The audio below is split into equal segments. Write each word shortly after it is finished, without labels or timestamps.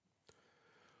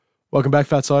Welcome back,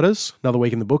 Fatsiders. Another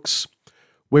week in the books.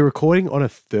 We're recording on a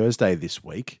Thursday this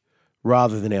week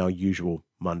rather than our usual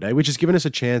Monday, which has given us a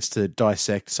chance to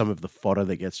dissect some of the fodder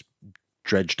that gets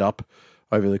dredged up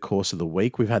over the course of the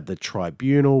week. We've had the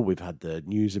tribunal. We've had the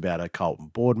news about a Carlton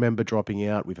board member dropping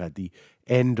out. We've had the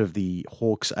end of the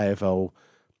Hawks AFL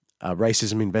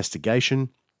racism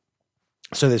investigation.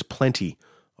 So there's plenty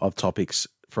of topics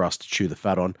for us to chew the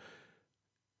fat on.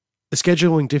 The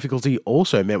scheduling difficulty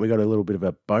also meant we got a little bit of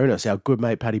a bonus. Our good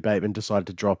mate Paddy Bateman decided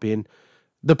to drop in.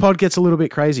 The pod gets a little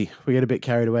bit crazy. We get a bit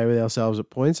carried away with ourselves at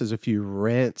points. There's a few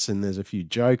rants and there's a few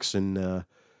jokes, and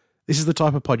this is the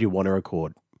type of pod you want to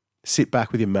record. Sit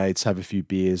back with your mates, have a few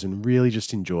beers, and really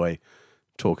just enjoy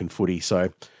talking footy.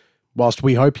 So whilst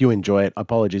we hope you enjoy it,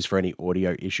 apologies for any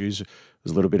audio issues. It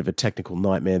was a little bit of a technical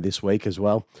nightmare this week as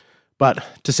well. But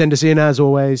to send us in, as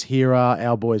always, here are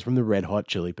our boys from the Red Hot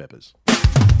Chili Peppers.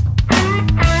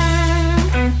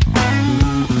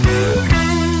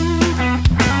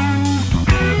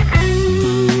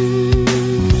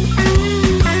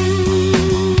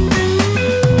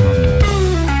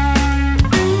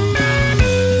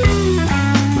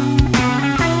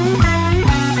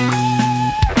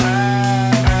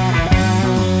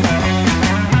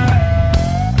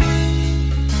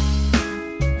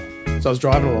 So I was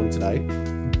driving along today,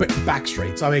 back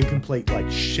streets. I mean, complete like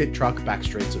shit truck back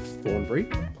streets of Thornbury.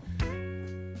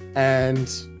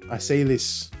 And I see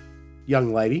this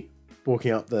young lady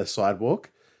walking up the sidewalk.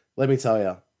 Let me tell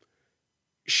you,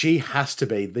 she has to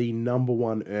be the number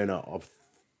one earner of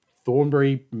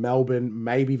Thornbury, Melbourne,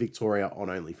 maybe Victoria on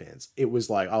OnlyFans. It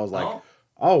was like, I was like,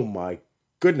 oh my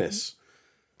goodness.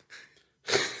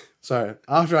 So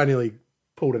after I nearly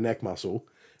pulled a neck muscle,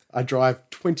 I drive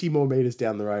 20 more meters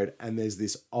down the road and there's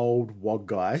this old wog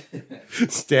guy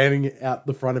standing out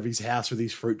the front of his house with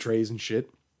his fruit trees and shit.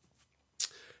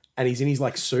 And he's in his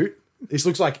like suit. This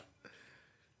looks like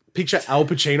picture Al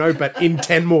Pacino, but in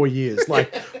 10 more years.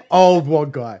 Like old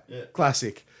wog guy. Yeah.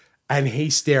 Classic. And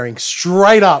he's staring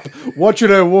straight up, watching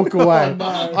her walk away. Oh,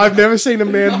 no. I've never seen a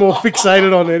man more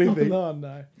fixated on anything. Oh,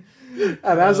 no.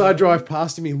 And as I drive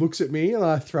past him, he looks at me and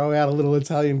I throw out a little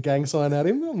Italian gang sign at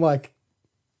him. I'm like,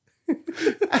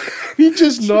 he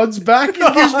just nods back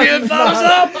and gives me a thumbs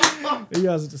up. You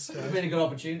guys are disgusting. It's been a good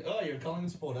opportunity. Oh, you're a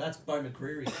Collingwood supporter. That's Bo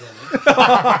McCreary.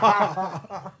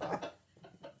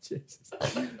 Jesus.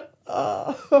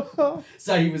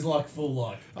 So he was like full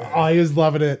like. Oh, he was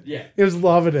loving it. Yeah. He was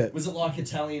loving it. Was it like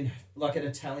an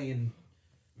Italian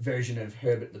version of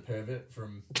Herbert the Pervert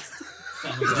from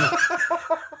Family Guy?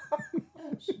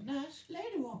 That's a nice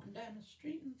lady walking down the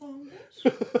street in Thornbury.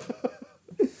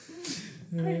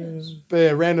 But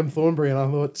yeah, random Thornbury, and I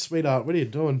thought, sweetheart, what are you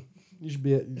doing? You should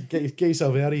be get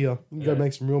yourself out of here. You can go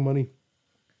make some real money.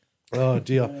 Oh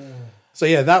dear. So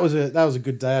yeah, that was a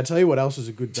good day. I tell you what else is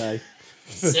a good day.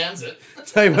 Sounds it.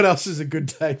 Tell you what else is a good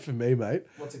day for me, mate.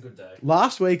 What's a good day?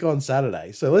 Last week on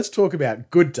Saturday. So let's talk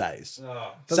about good days.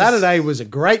 Oh. Saturday was a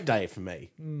great day for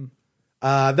me.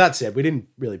 That said, we didn't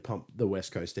really pump the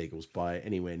West Coast Eagles by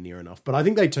anywhere near enough, but I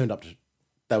think they turned up to.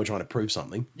 They were trying to prove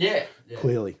something. Yeah.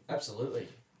 Clearly. Absolutely.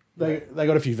 They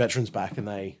got a few veterans back and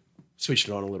they switched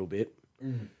it on a little bit.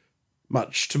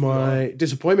 Much to my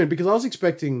disappointment, because I was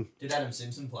expecting... Did Adam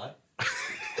Simpson play?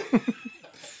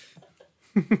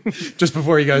 Just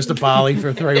before he goes to Bali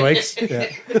for 3 weeks.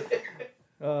 Yeah.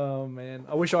 Oh, man.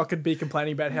 I wish I could be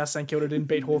complaining about how St Kilda didn't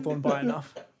beat Hawthorn by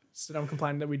enough. Instead, I'm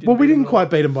complaining that we didn't. Well, we didn't quite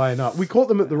beat them by enough. We caught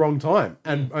them at the wrong time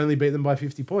and only beat them by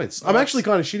 50 points. I'm actually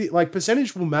kind of shitty. Like,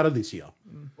 percentage will matter this year.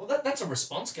 Well, that's a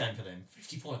response game for them.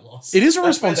 50-point loss. It is a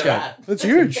response game. That's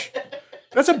huge.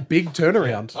 That's a big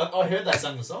turnaround. I heard they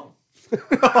sang the song.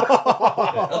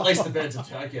 At least the Birds of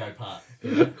Tokyo part.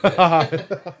 Yeah.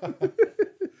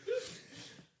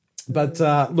 But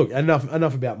look,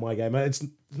 enough about my game. It's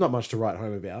not much to write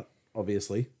home about,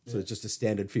 obviously. So it's just a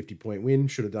standard 50-point win.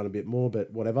 Should have done a bit more,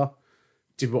 but whatever.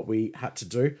 Did what we had to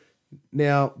do.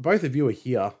 Now, both of you are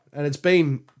here, and it's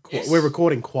been... Yes. We're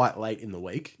recording quite late in the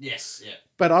week. Yes, yeah.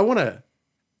 But I want to...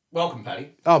 Welcome,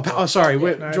 Paddy. Oh, sorry.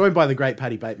 We're joined by the great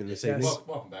Paddy Bateman this evening.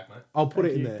 Welcome back, mate. I'll put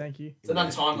it in there. Thank you. It's an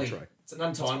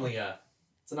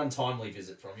untimely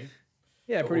visit from you.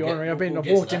 Yeah, pretty We'll honorary. we'll I've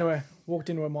get walked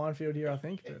into a minefield here, I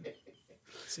think. But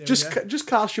Just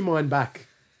cast your mind back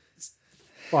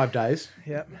 5 days.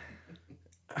 Yep.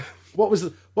 What was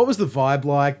the vibe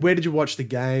like? Where did you watch the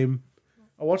game?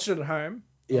 I watched it at home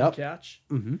on the couch.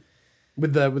 Mm-hmm.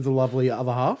 With the lovely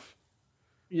other half?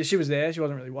 Yeah, she was there. She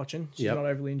wasn't really watching. She's Yep. not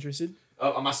overly interested.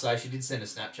 I must say, she did send a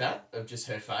Snapchat of just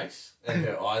her face and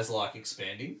her eyes like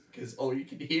expanding because all you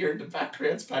could hear in the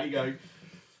background's Paddy going,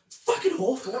 Fucking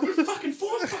Hawthorn, you fucking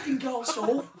 4 fucking goals to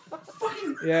Hawthorn.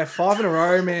 Fucking... Yeah, 5 in a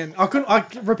row, man. I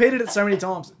repeated it so many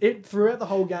times. It throughout the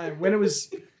whole game when it was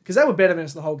because they were better than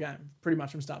us the whole game, pretty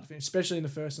much from start to finish, especially in the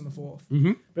first and the fourth.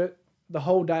 Mm-hmm. But the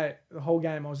whole game,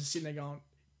 I was just sitting there going,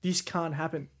 "This can't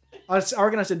happen." I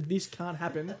reckon I said, "This can't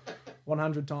happen,"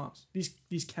 100 times.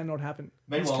 This cannot happen.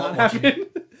 Meanwhile, this can't happen.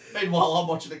 I'm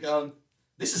watching it going,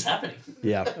 this is happening.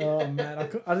 Yeah. Oh man,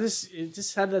 it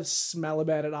just had that smell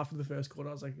about it after the first quarter.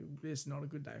 I was like, "This is not a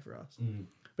good day for us." Mm.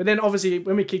 But then obviously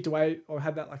when we kicked away or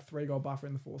had that like 3-goal buffer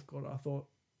in the fourth quarter, I thought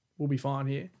we'll be fine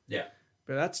here. Yeah.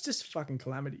 But that's just fucking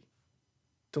calamity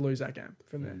to lose that game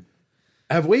from there.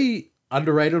 Have we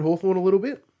underrated Hawthorn a little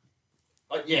bit?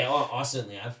 I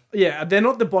certainly have. Yeah, they're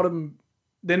not the bottom.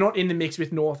 They're not in the mix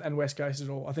with North and West Coast at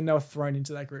all. I think they were thrown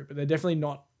into that group, but they're definitely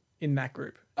not in that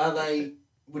group. Are they?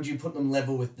 Would you put them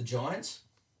level with the Giants,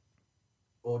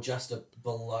 or just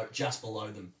below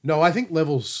them? No, I think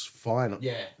level's fine.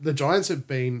 Yeah. The Giants we've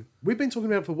been talking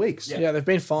about it for weeks. Yeah, they've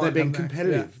been fine. They've been haven't they?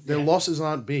 competitive. Yeah. Their losses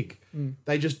aren't big. Mm.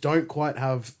 They just don't quite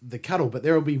have the cattle, but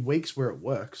there will be weeks where it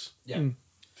works. Yeah.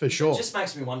 For sure. It just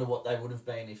makes me wonder what they would have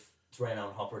been if Torino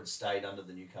and Hopper had stayed under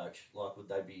the new coach. Like, would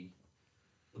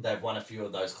they have won a few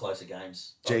of those closer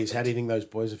games? Jeez, how do you think those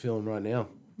boys are feeling right now?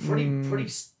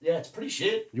 It's pretty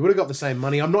shit. You would have got the same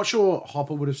money. I'm not sure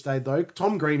Hopper would have stayed, though.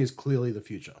 Tom Green is clearly the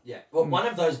future. Yeah. Well, one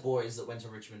of those boys that went to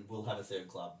Richmond will have a third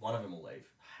club. One of them will leave.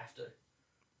 Have to.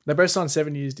 They both signed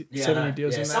 7-year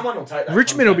deals. Yeah, someone will take that.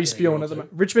 Richmond will be contract in a year spewing or at the two.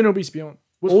 moment. Richmond will be spewing.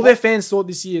 Was All their fans thought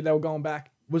this year they were going back.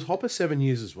 Was Hopper 7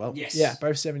 years as well? Yes. Yeah,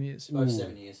 both 7 years. Both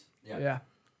 7 years. Yeah. Yeah.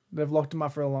 They've locked them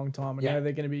up for a long time. And Yeah. now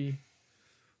they're going to be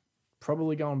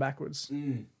probably going backwards.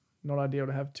 Mm. Not ideal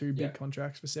to have 2 big Yeah.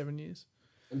 contracts for 7 years.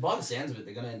 And by the sounds of it,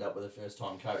 they're going to end up with a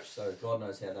first-time coach. So God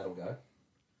knows how that'll go.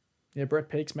 Yeah, Brett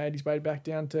Peake's made his way back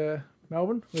down to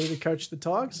Melbourne, where he coached the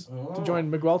Tigers to Oh.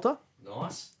 join McWalter.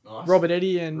 Nice. Robert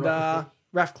Eddy and Right.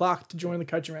 Raf Clark to join the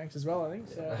coaching ranks as well, I think.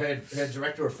 I So. heard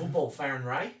director of football, Farron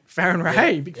Ray. Farron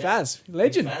Ray, big Yeah. Faz,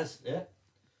 legend. Big Faz, yeah.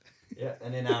 Yeah,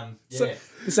 and then, So-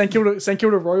 The St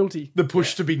Kilda royalty. The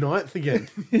push to be ninth again.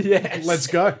 Yes. Let's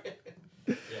go.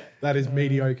 Yeah. That is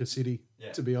mediocre city,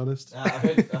 Yeah. to be honest. I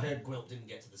heard Gwilt didn't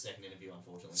get to the second interview,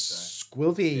 unfortunately. So.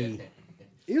 Squilty. Yeah.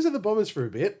 He was at the Bombers for a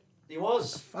bit. He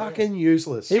was. Fucking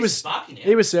useless. He He's was sparky now.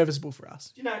 he was serviceable for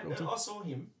us. Do you know, I saw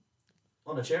him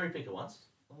on a cherry picker once.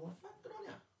 I'm like, fuck, good on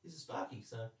you. He's a sparky,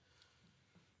 so.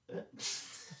 Yeah.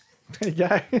 There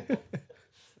you go.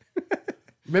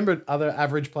 Remember other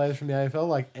average players from the AFL,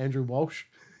 like Andrew Walsh?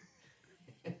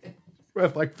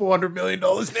 Worth like $400 million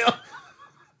now.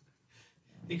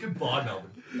 He could buy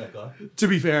Melbourne, that guy. To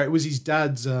be fair, it was his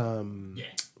dad's Yeah.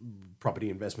 property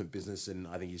investment business, and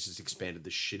I think he's just expanded the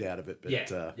shit out of it. But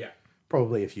Yeah.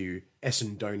 probably a few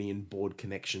Essendonian board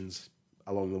connections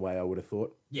along the way, I would have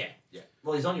thought. Yeah.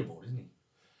 Well, he's on your board, isn't he?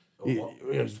 Or He, what?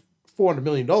 it was $400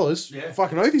 million. Yeah.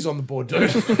 Fucking oath he's on the board,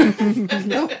 dude.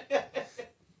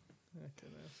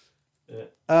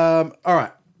 All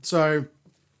right. So,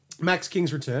 Max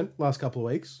King's return last couple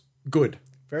of weeks. Good.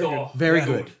 Very good. Very Yeah.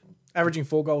 good. Averaging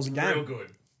 4 goals a game. Real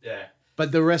good. Yeah.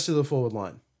 But the rest of the forward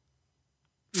line.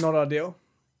 Not ideal.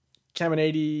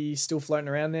 Caminiti still floating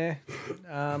around there.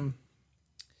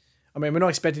 I mean, we're not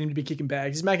expecting him to be kicking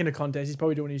bags. He's making a contest. He's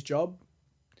probably doing his job.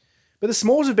 But the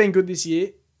Smalls have been good this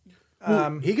year.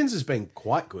 Higgins has been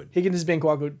quite good. Higgins has been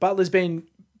quite good. Butler's been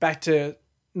back to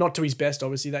not to his best.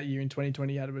 Obviously, that year in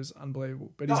 2020 he had was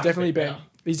unbelievable. But he's No, definitely yeah. been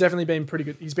he's definitely been pretty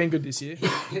good. He's been good this year.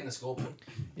 Hitting the scoreboard.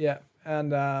 Yeah,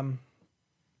 and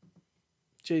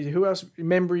geez, who else?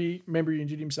 Membry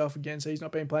injured himself again, so he's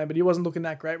not been playing. But he wasn't looking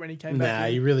that great when he came Nah, back.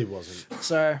 he really wasn't.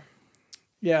 So,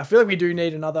 yeah, I feel like we do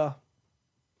need another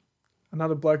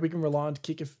bloke we can rely on to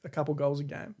kick a couple goals a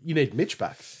game. You need Mitch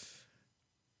back.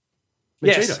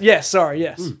 Yes, Machito. yes, sorry,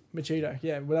 yes, Machito.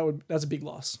 Yeah, well, that's a big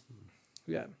loss.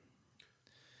 Yeah,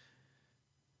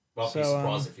 Well, I'd So, be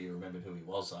surprised if you remembered who he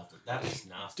was after. That was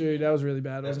nasty. dude, that was really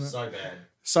bad, That was wasn't so it? bad.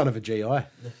 Son of a GI.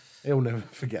 He'll never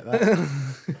forget that.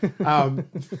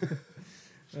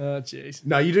 Oh, jeez.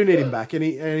 No, you do need him back, and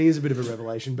he is a bit of a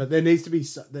revelation. But there needs to be.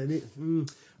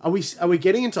 Are we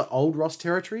getting into old Ross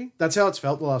territory? That's how it's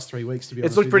felt the last 3 weeks. To be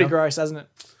honest, It's looked with pretty you. gross, hasn't it?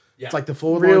 Yeah. It's like the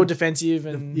forward Real line. defensive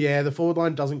and The forward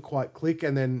line doesn't quite click,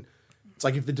 and then it's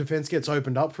like if the defense gets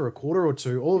opened up for a quarter or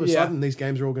two, all of a Yeah. sudden these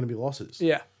games are all going to be losses.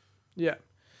 yeah.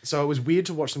 So it was weird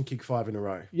to watch them kick 5 in a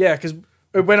row. Yeah, because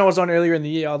when I was on earlier in the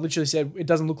year, I literally said it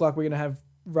doesn't look like we're going to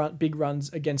have big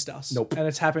runs against us. Nope. And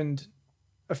it's happened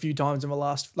a few times in the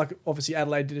last. Like obviously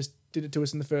Adelaide did it to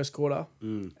us in the first quarter,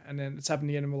 and then it's happened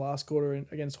again in the last quarter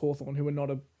against Hawthorn, who were not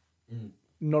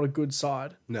a good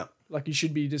side. No. Like you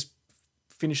should be just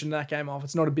finishing that game off.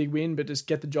 It's not a big win, but just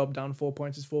get the job done. 4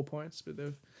 points is 4 points. But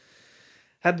they've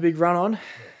had the big run on,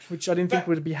 which I didn't think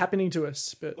would be happening to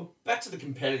us. But back to the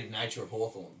competitive nature of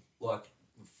Hawthorn. Like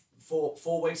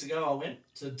 4 weeks ago, I went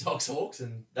to Dogs Hawks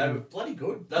and they were bloody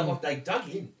good. They dug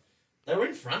in. They were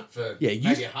in front for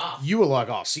maybe a half. You were like,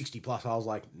 60 plus. I was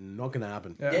like, not going to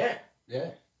happen.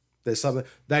 Yeah. There's something.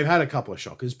 They've had a couple of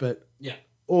shockers, but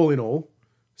all in all,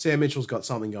 Sam Mitchell's got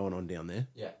something going on down there.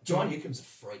 Yeah. John Newcomb's a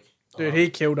freak. dude, he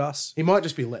killed us. He might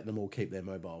just be letting them all keep their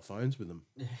mobile phones with them.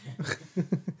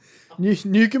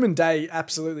 Newcomb and Day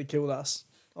absolutely killed us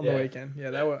on the weekend.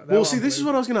 Yeah, they were. Well, see, this is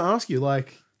what I was going to ask you.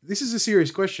 Like, this is a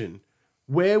serious question.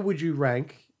 Where would you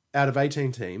rank, out of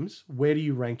 18 teams, where do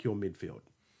you rank your midfield?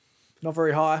 Not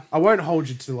very high. I won't hold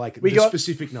you to like the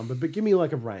specific number, but give me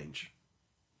like a range.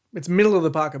 It's middle of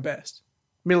the park at best.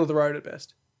 Middle of the road at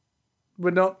best.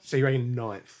 We're not. So you reckon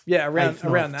 9th? Yeah, around 8th,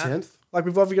 9th, that. 10th? Like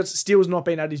we've obviously got Steele's not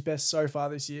been at his best so far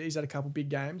this year. He's had a couple big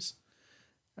games.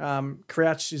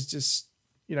 Crouch is just,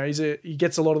 he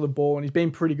gets a lot of the ball and he's been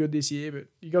pretty good this year. But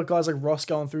you got guys like Ross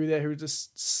going through there who are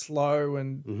just slow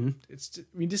and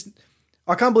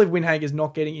I can't believe Windhager's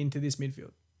not getting into this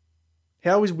midfield.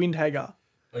 How is Windhager?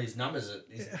 Well, his numbers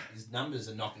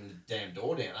are knocking the damn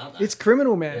door down, aren't they? It's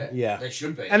criminal, man. Yeah. They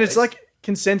should be. And it's like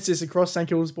consensus across St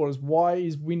Kilda supporters. Why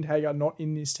is Windhager not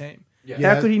in this team? Yeah.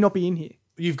 How could he not be in here?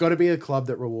 You've got to be a club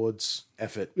that rewards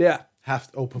effort. Yeah.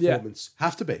 Or performance.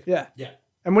 Have to be. Yeah. Yeah.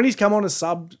 And when he's come on as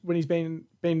sub, when he's been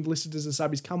listed as a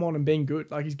sub, he's come on and been good.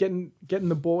 Like he's getting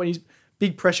the ball and he's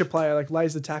big pressure player, like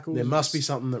lays the tackles. There must be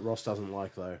something that Ross doesn't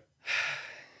like though.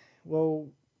 Well,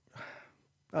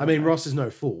 I mean, Ross is no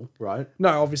fool, right?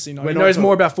 No, obviously not. He knows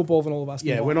more about football than all of us.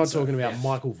 Yeah, we're not talking about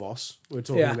Michael Voss. We're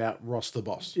talking about Ross the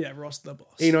boss. Yeah, Ross the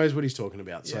boss. He knows what he's talking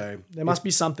about. Yeah. So there must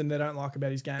be something they don't like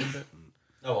about his game. But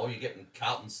well, you're getting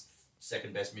Carlton's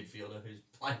second best midfielder who's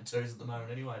playing twos at the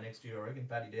moment anyway. Next year, I reckon,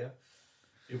 Paddy Dow.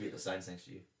 He'll be at the Saints next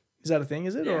year. Is that a thing?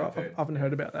 Is it? Yeah, or I haven't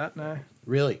heard about that. No.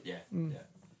 Really? Yeah. Yeah.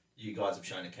 You guys have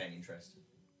shown a keen interest.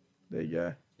 There you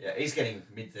go. Yeah, he's getting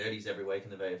mid-30s every week in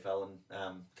the VFL,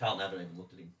 and Carlton haven't even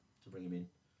looked at him to bring him in.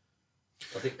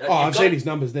 I think, I've seen his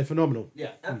numbers. They're phenomenal.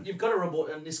 Yeah, you've got to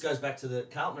reward, and this goes back to the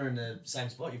Carlton are in the same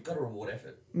spot. You've got to reward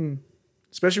effort.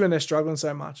 Especially when they're struggling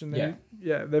so much. And then,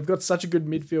 they've got such a good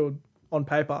midfield on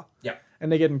paper. Yeah.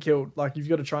 And they're getting killed. Like, you've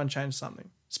got to try and change something.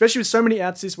 Especially with so many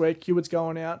outs this week. Hewitt's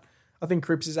going out. I think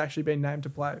Cripps has actually been named to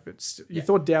play. But you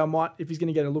thought Dow might, if he's going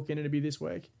to get a look in, it'd be this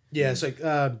week. Yeah, so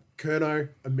Curnow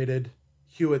omitted.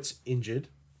 Hewitt's injured.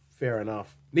 Fair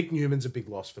enough. Nick Newman's a big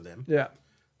loss for them. Yeah.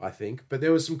 I think. But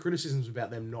there was some criticisms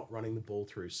about them not running the ball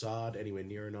through Sard anywhere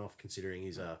near enough, considering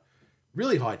he's a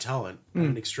really high talent and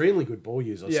an extremely good ball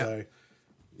user. Yeah. So,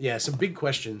 yeah, some big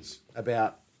questions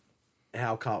about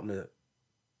how Carlton are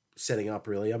setting up,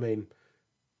 really. I mean,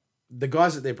 the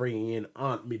guys that they're bringing in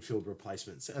aren't midfield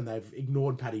replacements, and they've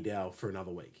ignored Paddy Dow for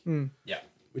another week. Yeah.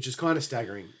 Which is kind of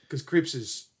staggering, because Cripps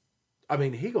is... I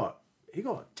mean, he got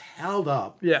towed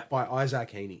up by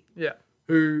Isaac Heaney. Yeah.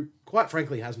 Who, quite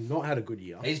frankly, has not had a good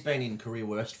year. He's been in career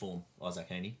worst form, Isaac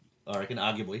Heaney. I reckon,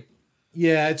 arguably.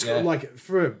 Yeah, it's like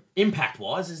for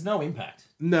impact-wise, there's no impact.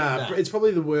 Nah, it's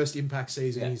probably the worst impact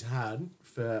season he's had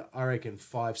for, I reckon,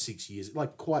 5-6 years,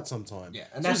 like quite some time. Yeah,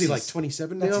 and so is he like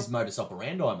 27 now? That's his modus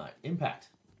operandi, mate. Impact.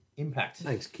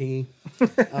 Thanks, Kingy.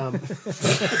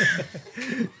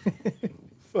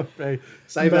 Fuck me.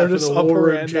 Save that for the War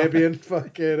Room champion.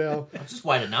 Fucking hell. Just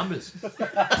weight of numbers.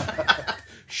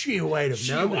 Sheer weight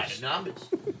of numbers.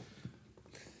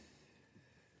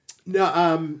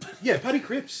 No, Paddy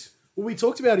Cripps. Well, we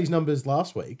talked about his numbers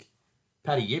last week.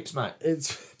 Paddy Yips, mate.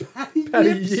 It's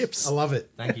Paddy Yips. I love it.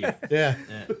 Thank you. Yeah.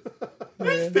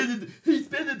 He's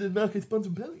better than Marcus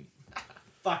Bontempelli.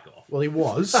 Fuck off. Well, he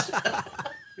was.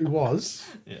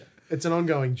 Yeah. It's an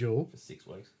ongoing duel. For 6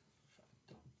 weeks.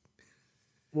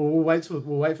 Well, we'll wait for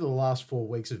the last 4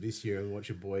 weeks of this year and watch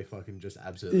your boy fucking just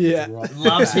absolutely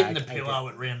Loves hitting the pillow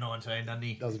at round 19, doesn't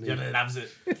he? Doesn't he? Just loves it.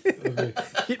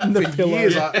 Hitting the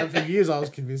pillow. For years, I was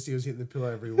convinced he was hitting the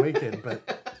pillow every weekend,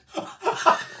 but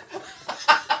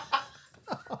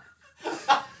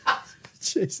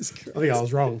Jesus Christ. I think I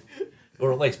was wrong.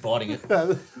 Or at least biting it.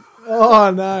 Oh,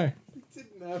 no.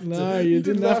 No, you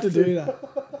didn't have to do that.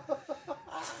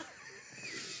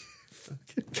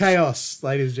 Chaos,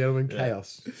 ladies and gentlemen,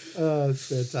 chaos. It's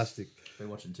fantastic. Been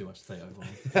watching too much Theo Von.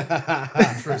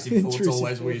 Intrusive thoughts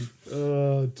always win.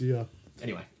 Oh, dear.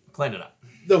 Anyway, clean it up.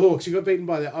 The Hawks, you got beaten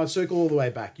by I'll circle all the way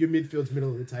back. Your midfield's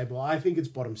middle of the table. I think it's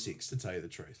bottom 6, to tell you the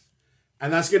truth.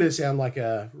 And that's going to sound like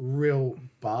a real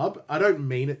barb. I don't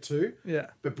mean it to. Yeah.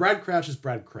 But Brad Crouch is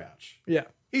Brad Crouch. Yeah.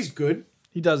 He's good.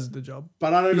 He does the job.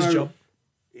 But I don't know. His job.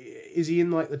 Is he in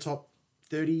like the top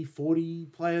 30, 40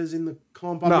 players in the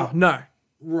comp. No.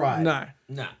 Right.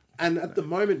 No. And at the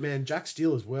moment, man, Jack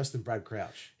Steele is worse than Brad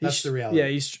Crouch. That's the reality. Yeah,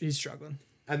 he's struggling.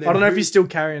 And I don't know if he's still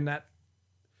carrying that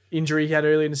injury he had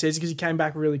early in the season because he came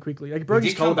back really quickly. Like he broke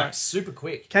his come collarbone. back super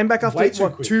quick. Came back after way too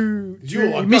what quick. two? You're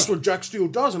like, he that's missed. what Jack Steele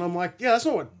does, and I'm like, yeah, that's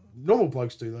not what normal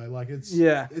blokes do though. Like it's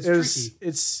It was, tricky.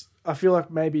 it's. I feel like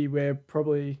maybe we're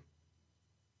probably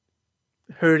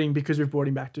hurting because we've brought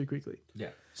him back too quickly. Yeah.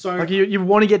 So Like you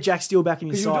want to get Jack Steele back in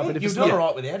his side, but if you're it's doing not, all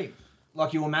right without him.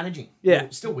 Like you were managing. Yeah.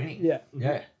 You're still winning. yeah,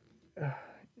 Yeah.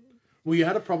 well, you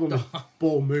had a problem with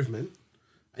ball movement,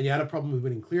 and you had a problem with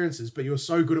winning clearances, but you were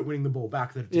so good at winning the ball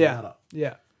back that it didn't matter.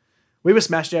 yeah, we were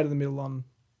smashed out of the middle on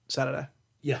Saturday.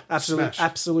 Yeah,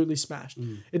 Absolutely smashed.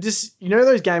 It just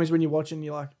those games when you watch and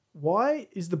you're like, why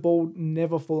is the ball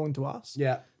never falling to us?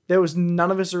 Yeah, There was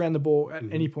none of us around the ball at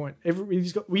any point. I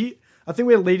think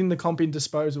we were leading the comp in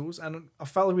disposals, and I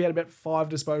felt like we had about 5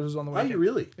 disposals on the Are weekend. you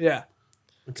really? Yeah.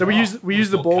 So we used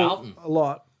the for ball Carlton. a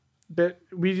lot, but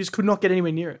we just could not get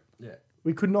anywhere near it. Yeah.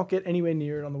 We could not get anywhere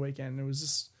near it on the weekend. It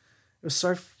was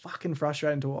so fucking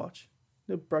frustrating to watch.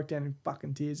 It broke down in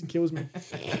fucking tears. It kills me.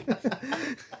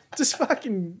 Just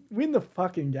fucking win the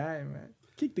fucking game, man.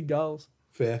 Kick the goals.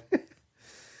 Fair.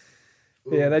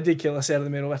 Yeah, they did kill us out of the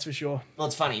middle, that's for sure. Well,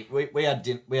 it's funny. We had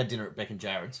dinner at Beck and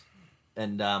Jared's,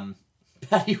 and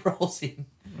Paddy rolls in.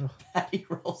 Paddy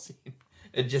rolls in.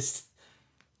 It just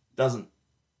doesn't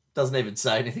even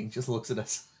say anything. Just looks at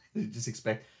us. Just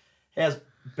expect. How's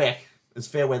Beck? As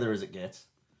fair weather as it gets.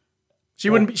 She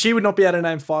would not be able to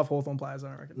name 5 Hawthorn players, I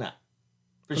don't reckon. No.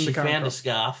 But From she the current found a crop.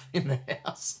 scarf in the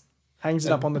house. Hangs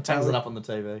it up on the Hangs table. it up on the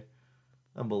TV.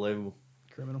 Unbelievable.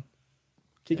 Criminal.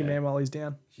 Kick a man while he's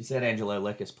down. She said Angelo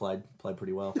Lekis played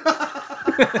pretty well.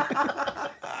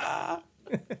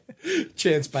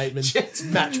 Chance Bateman.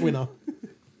 Match winner.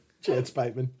 Chance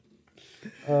Bateman.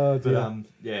 Oh, dear. But,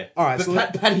 yeah. All right, But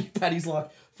so Paddy's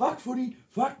like, fuck footy,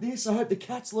 fuck this. I hope the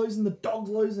Cats lose and the Dogs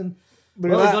lose. And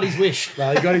Look well, at he that. got his wish.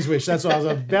 well, he got his wish. That's what I was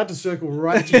about to circle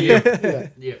right to you. Yeah.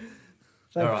 Yeah.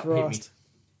 Thank All right, hit me. Christ.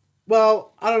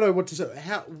 Well, I don't know what to say.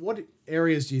 What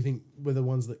areas do you think were the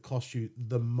ones that cost you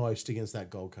the most against that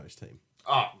Gold Coast team?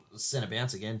 Oh, centre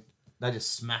bounce again. They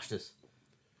just smashed us.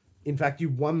 In fact, you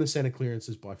won the centre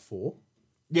clearances by 4.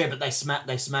 Yeah, but they smashed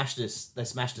us. They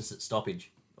smashed us at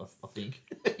stoppage. I think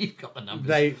you've got the numbers.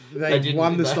 They didn't,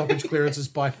 won the did they? stoppage clearances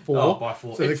by 4. Oh, by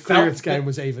 4. So It the felt- clearance game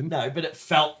was even. No, but it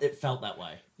felt that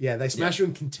way. Yeah, they smashed you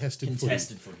in contested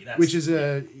Footy. That's, which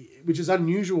is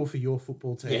unusual for your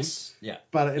football team. yes, yeah.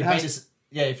 But it You has beat us,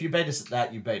 yeah. If you beat us at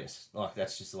that, you beat us. Like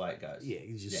that's just the way it goes. Yeah,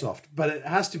 he's just soft. But it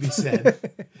has to be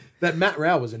said that Matt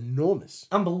Rao was enormous.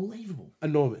 Unbelievable.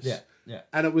 Enormous. Yeah, yeah.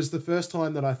 And it was the first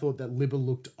time that I thought that Libba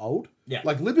looked old. Yeah.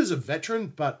 Like Libba's a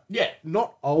veteran, but Yeah.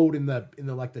 not old in the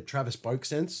like the Travis Boak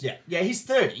sense. Yeah, yeah. He's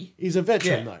 30. He's a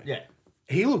veteran Yeah, though. yeah.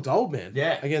 He looked old, man.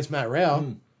 Yeah. Against Matt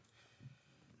Rao.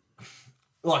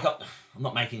 Like I'm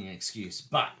not making an excuse,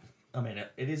 but I mean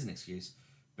it is an excuse.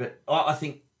 But I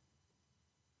think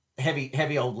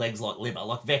heavy old legs like Libba,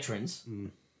 like veterans.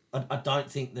 I don't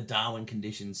think the Darwin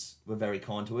conditions were very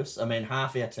kind to us. I mean,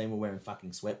 half our team were wearing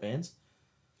fucking sweatbands.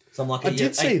 So I'm like, I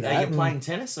did see that. Are you playing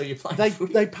tennis or are you playing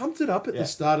footy? They pumped it up at Yeah. the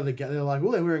start of the game. They're like,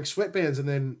 well, they're wearing sweatbands, and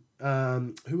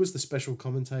then who was the special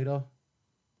commentator?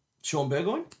 Sean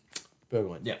Burgoyne?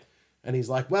 Burgoyne. Yeah. And he's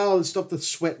like, well, stop the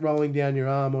sweat rolling down your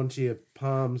arm onto your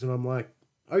palms. And I'm like,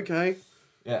 okay.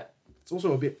 Yeah. It's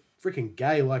also a bit freaking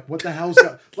gay. Like, what the hell's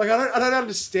that? Like, I don't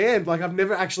understand. Like, I've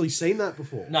never actually seen that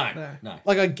before. No.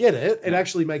 Like, I get it. It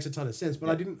actually makes a ton of sense.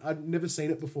 But I'd never seen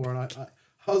it before. And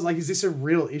I was like, is this a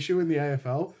real issue in the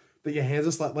AFL? That your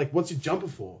hands are like what's your jumper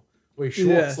for? Or your shorts?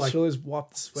 Yeah, like, surely it's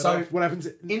wiped the sweat So- off. what happens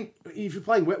if you're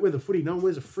playing wet weather footy? No one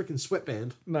wears a freaking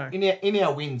sweatband. No. In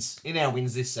our wins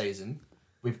this season,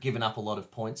 we've given up a lot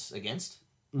of points against.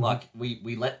 Like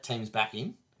we let teams back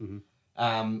in.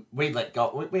 We let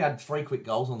go. We had 3 quick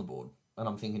goals on the board, and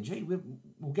I'm thinking, gee,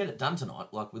 we'll get it done tonight.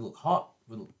 Like we look hot,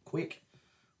 we look quick,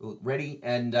 we look ready.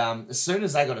 And as soon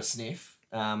as they got a sniff,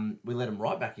 we let them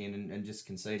right back in and just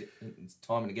concede it. It's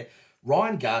time and again.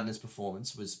 Ryan Gardner's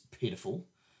performance was pitiful,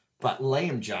 but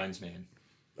Liam Jones, man.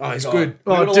 Oh, he's God. good.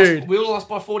 We Oh, would've dude. lost, we would have lost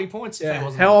by 40 points. If he Yeah.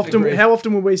 wasn't How on the field.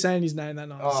 often were we saying his name that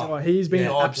night? Oh, He's been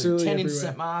Yeah, absolutely 10 everywhere.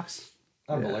 intercept marks.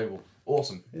 Unbelievable.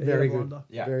 Awesome. Yeah, Very he had a good. blinder.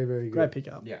 Yeah. Very, very good. Great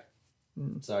pickup. Yeah.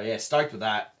 So, yeah, stoked with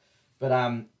that. But,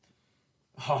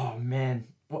 oh, man.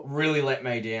 What really let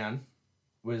me down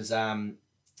was I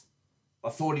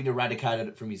thought he'd eradicated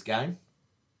it from his game.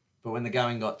 But when the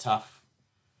going got tough,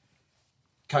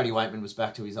 Cody Waitman was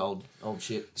back to his old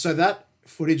shit. So that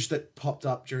footage that popped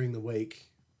up during the week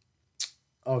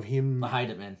of him I hate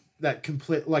it, man. that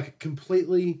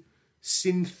completely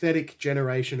synthetic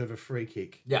generation of a free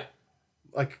kick. Yeah.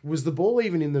 Like, was the ball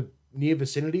even in the near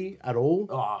vicinity at all?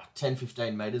 Oh, 10,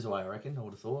 15 metres away, I reckon, I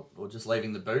would have thought. Or just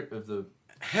leaving the boot of the...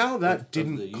 How that of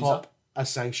didn't the user. cop a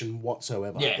sanction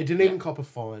whatsoever. Yeah, It didn't even cop a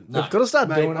fine. No. They've got to start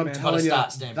Mate, doing it, I'm man. telling you,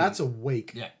 start stamping. that's a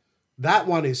week. Yeah. That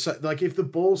one is so, like, if the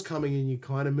ball's coming and you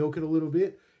kind of milk it a little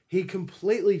bit, he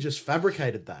completely just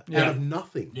fabricated that out of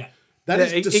nothing. Yeah. That Yeah,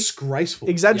 is disgraceful.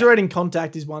 Exaggerating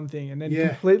contact is one thing, and then Yeah.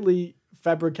 completely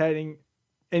fabricating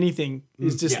anything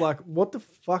is just Yeah. like, what the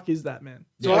fuck is that, man?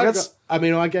 So Like,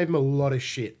 I gave him a lot of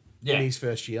shit Yeah. in his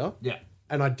first year, Yeah.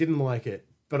 and I didn't like it,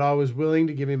 but I was willing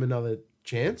to give him another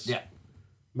chance. Yeah.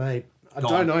 Mate, I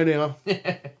Gone. don't know now.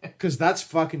 Because that's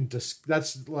fucking...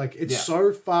 that's like... It's Yeah.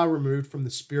 so far removed from the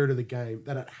spirit of the game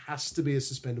that it has to be a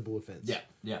suspendable offence. Yeah,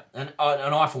 yeah. And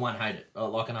I, for one, hate it.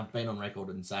 And I've been on record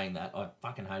in saying that. I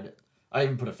fucking hate it. I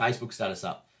even put a Facebook status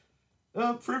up.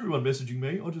 For everyone messaging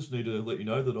me, I just need to let you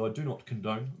know that I do not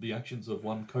condone the actions of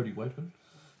one Cody Waitman.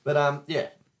 But, yeah.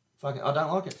 Fucking, I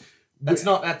don't like it. That's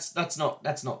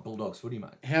not Bulldogs footy,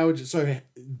 mate. How would you... So,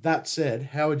 that said,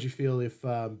 how would you feel if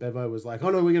Bevo was like, oh,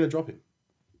 no, we're going to drop him?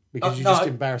 Because you just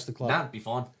embarrassed the club. Nah, be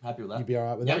fine. Happy with that. You'd be all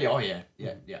right with Yeah, that? yeah, oh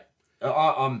yeah, yeah.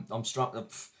 I'm strong.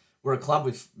 We're a club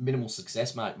with minimal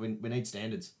success, mate. We need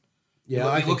standards. Yeah,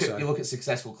 I think so. You look at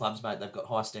successful clubs, mate. They've got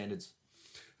high standards.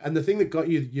 And the thing that got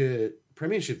you your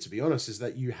premiership, to be honest, is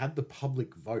that you had the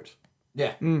public vote.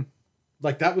 Yeah,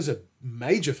 Like, that was a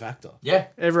major factor. yeah,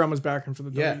 everyone was barracking for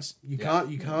the Yeah, doggies. you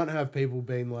can't have people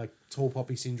being like tall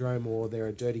poppy syndrome, or they're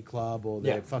a dirty club, or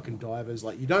they're fucking divers.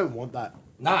 Like, you don't want that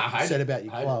Nah, I hate said it. about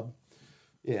your Hate it. club.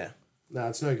 Yeah, no,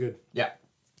 it's no good. Yeah.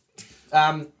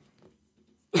 I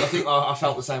think I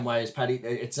felt the same way as Paddy.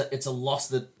 It's a loss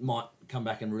that might come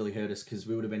back and really hurt us, because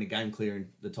we would have been a game clear in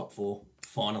the top four.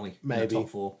 Finally, Maybe. in the top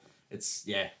four. It's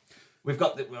We've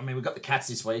got the Cats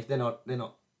this week. They're not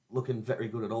looking very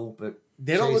good at all. But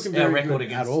They're not looking very good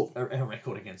at all. Our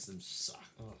record against them suck.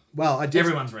 Well, I did.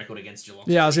 Everyone's record against Geelong.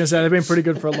 Yeah, I was going to say, they've been pretty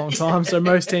good for a long time, so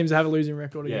most teams have a losing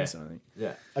record Yeah. against them, I think.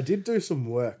 Yeah. I did do some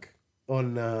work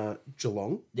on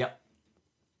Geelong. Yep.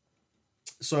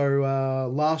 So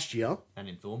last year, And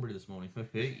in Thornbury this morning.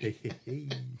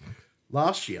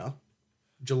 last year,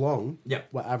 Geelong Yep.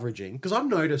 were averaging, because I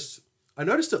noticed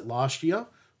it last year,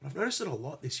 but I've noticed it a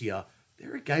lot this year.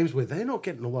 There are games where they're not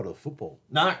getting a lot of football.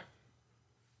 No.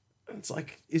 And it's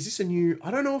like, is this a new...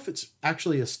 I don't know if it's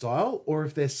actually a style or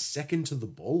if they're second to the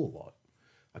ball a lot.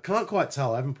 I can't quite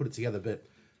tell. I haven't put it together, but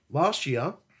last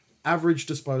year, average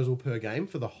disposal per game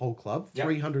for the whole club, Yep.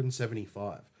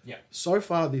 375. Yeah. So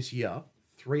far this year,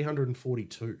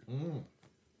 342.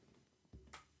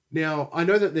 Now, I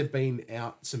know that they've been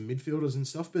out some midfielders and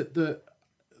stuff, but to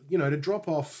drop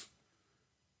off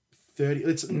 30,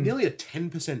 it's nearly a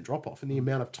 10% drop off in the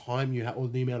amount of time you have, or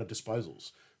the amount of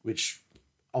disposals, which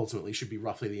ultimately should be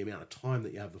roughly the amount of time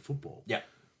that you have the football. Yeah.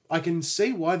 I can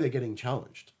see why they're getting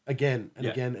challenged again and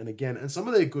Yeah. again and again. And some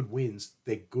of their good wins,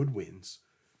 they're good wins.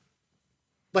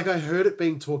 Like, I heard it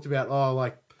being talked about,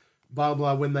 blah,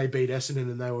 blah, when they beat Essendon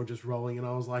and they were just rolling. And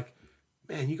I was like,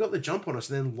 man, you got the jump on us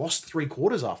and then lost 3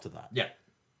 quarters after that. Yeah.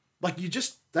 Like,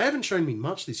 they haven't shown me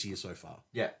much this year so far.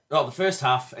 Yeah. Well, the first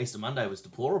half, Easter Monday, was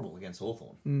deplorable against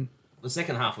Hawthorn. The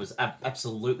second half was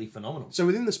absolutely phenomenal. So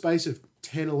within the space of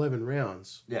 10, 11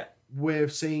 rounds, Yeah. we're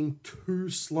seeing 2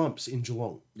 slumps in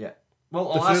Geelong. Yeah.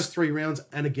 Well, The I'll first 3 rounds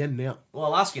and again now.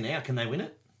 I'll ask you now, can they win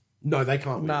it? No, they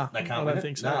can't win. Nah, They can't I win don't it?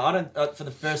 think so. No, I don't. For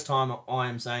the first time, I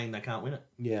am saying they can't win it.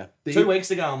 Yeah. 2 weeks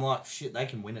ago, I'm like, shit, they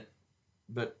can win it.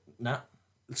 But, no.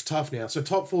 It's tough now. So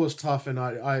top 4 is tough, and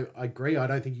I agree. I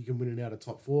don't think you can win it out of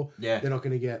top 4. Yeah. They're not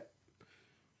going to get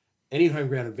any home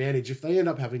ground advantage. If they end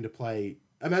up having to play...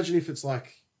 Imagine if it's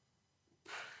like...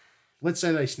 Let's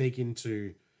say they sneak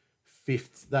into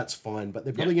 5th. That's fine, but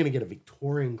they're probably going to get a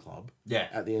Victorian club Yeah.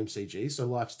 at the MCG, so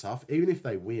life's tough. Even if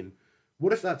they win,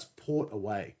 what if that's Port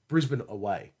away? Brisbane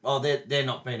away? Oh, they're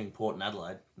not beating Port and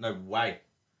Adelaide. No way.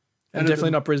 And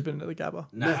definitely not Brisbane at the Gabba.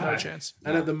 No. No chance.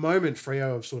 And at the moment,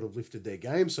 Freo have sort of lifted their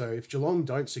game, so if Geelong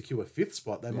don't secure 5th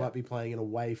spot, they might be playing an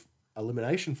away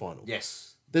elimination final.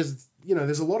 Yes. There's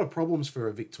a lot of problems for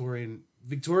a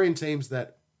Victorian teams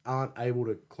that aren't able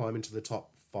to climb into the top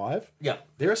 5. Yeah.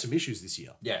 There are some issues this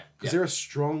year Yeah. because Yeah. there are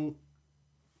strong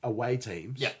away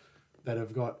teams Yeah. that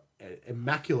have got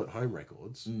immaculate home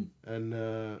records,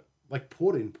 and like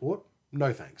Port,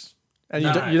 no thanks. And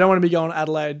No. you don't want to be going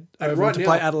Adelaide And over right to now,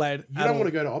 play Adelaide. You don't want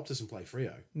to go to Optus and play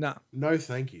Freo. No. No,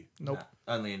 thank you. Nope.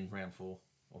 Nah, only in round 4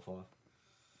 or 5.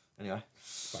 Anyway.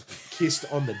 Fucking kissed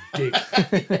on the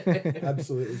dick.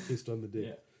 Absolutely kissed on the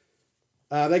dick.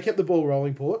 They kept the ball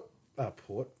rolling, Port.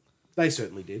 They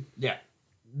certainly did. Yeah.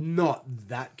 not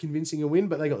that convincing a win,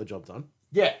 but they got the job done.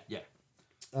 Yeah.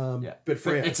 But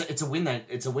Freo, it's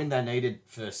a win they needed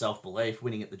for self belief.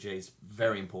 Winning at the G is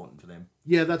very important for them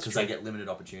yeah, that's because true. they get limited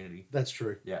opportunity. That's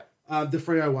true. Yeah, The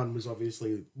Freo one was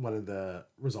obviously one of the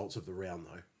results of the round,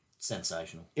 though.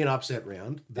 sensational. In upset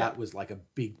round, that was like a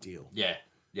big deal. Yeah.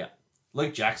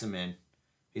 Luke Jackson, man,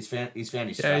 he's found his Yeah,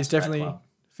 straps he's at that definitely club.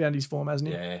 found his form, hasn't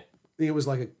he? Yeah, I think it was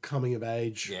like a coming of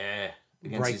age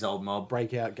against his old mob.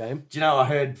 breakout game. Do you know? I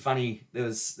heard funny. There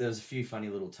was a few funny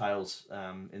little tales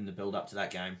in the build up to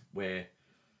that game where,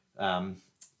 by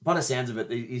the sounds of it,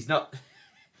 he's not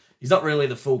really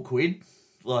the full quid.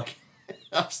 Like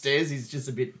upstairs, he's just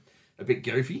a bit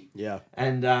goofy. Yeah.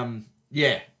 And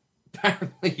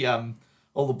apparently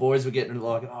all the boys were getting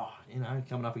like, oh,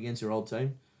 coming up against your old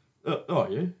team. Oh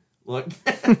yeah, like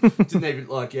didn't even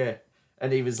like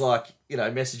And he was like,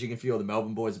 messaging a few of the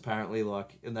Melbourne boys apparently,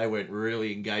 like, and they weren't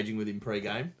really engaging with him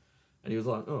pre-game. And he was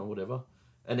like, oh, whatever.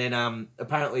 And then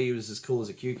apparently he was as cool as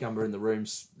a cucumber in the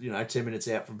rooms, 10 minutes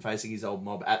out from facing his old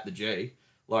mob at the G.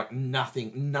 Like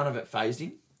none of it phased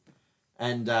him.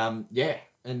 And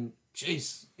and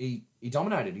geez, he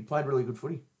dominated. He played really good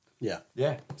footy. Yeah.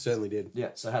 Yeah. Certainly did. Yeah,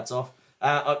 so hats off.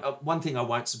 One thing I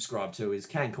won't subscribe to is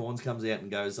Kane Corns comes out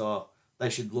and goes, oh, they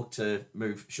should look to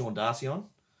move Sean Darcy on.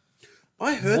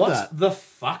 I heard What that. the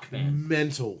fuck, man?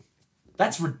 Mental.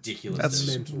 That's ridiculous. That's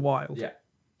mental. wild. Yeah.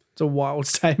 It's a wild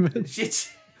statement.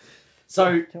 Shit.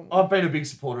 So I've been a big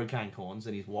supporter of Kane Corns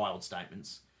and his wild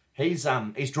statements. He's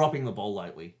dropping the ball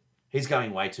lately. He's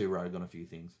going way too rogue on a few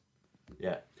things.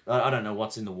 Yeah. I don't know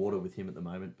what's in the water with him at the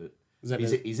moment, but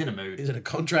he's in a mood. Is it a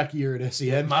contract year at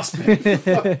SEN? It must be.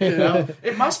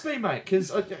 It must be, mate,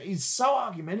 because he's so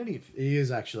argumentative. He is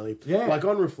actually. Yeah. Like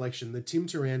on reflection, the Tim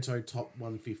Taranto top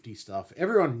 150 stuff,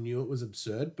 everyone knew it was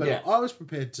absurd, but Yeah. I was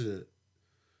prepared to,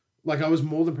 I was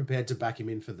more than prepared to back him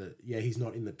in for he's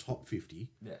not in the top 50.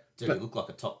 Yeah. Did he look like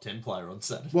a top 10 player on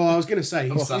Saturday? Well, I was going to say,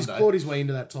 he's Sunday. clawed his way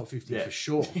into that top 50 Yeah. for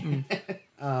sure.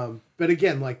 But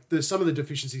again, there's some of the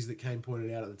deficiencies that Kane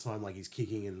pointed out at the time, like his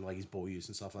kicking and his ball use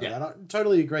and stuff like Yeah. that. I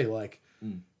totally agree.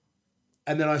 And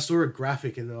then I saw a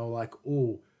graphic and they were like,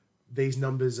 oh, these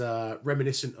numbers are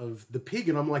reminiscent of the pig.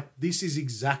 And I'm like, this is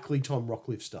exactly Tom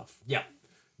Rockcliffe stuff. Yeah.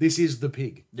 This is the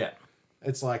pig. Yeah.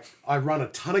 It's like, I run a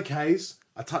ton of Ks,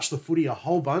 I touch the footy a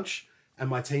whole bunch, and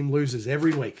my team loses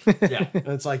every week. Yeah. And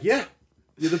it's like, yeah,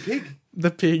 you're the pig.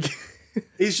 The pig.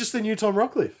 He's just the new Tom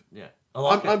Rockcliffe. Yeah.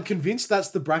 I'm convinced that's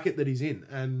the bracket that he's in,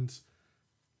 and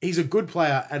he's a good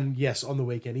player. And yes, on the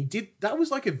weekend that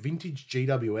was like a vintage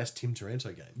GWS Tim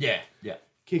Taranto game. Yeah. Yeah.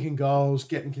 Kicking goals,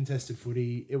 getting contested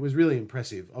footy. It was really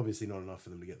impressive. Obviously, not enough for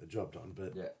them to get the job done,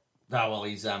 but Yeah. Oh, well,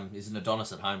 he's an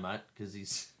Adonis at home, mate, because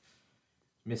his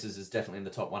missus is definitely in the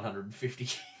top 150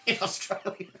 in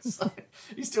Australia. So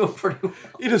he's doing pretty well.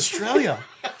 in Australia,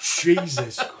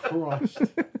 Jesus Christ!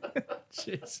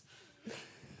 Jeez.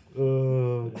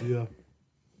 Oh dear.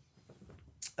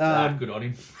 Good on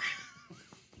him.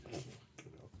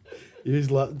 He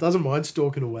doesn't mind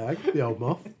stalking a wag, the old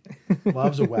moth.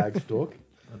 Loves a wag stalk.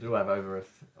 I do have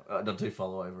I do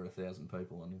follow over 1,000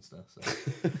 people on Insta.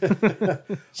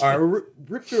 So. All right, we'll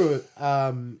rip through it.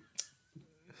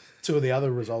 Two of the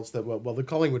other results that were, the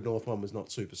Collingwood North one was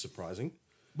not super surprising.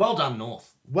 Well done,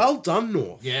 North. Well done,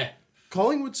 North. Yeah.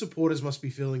 Collingwood supporters must be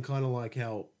feeling kind of like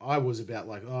how I was about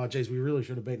oh, geez, we really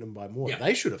should have beaten them by more. Yeah.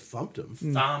 They should have thumped them.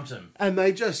 Thumped him. And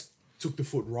they just took the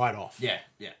foot right off. Yeah,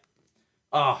 yeah.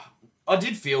 Oh, I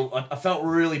felt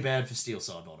really bad for Steele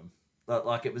Sidebottom.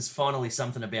 Like it was finally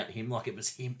something about him, like it was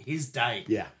his day.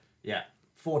 Yeah. Yeah.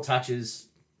 4 touches,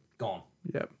 gone.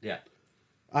 Yep. Yeah.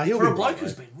 He'll For be a bloke right,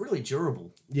 who's though. been really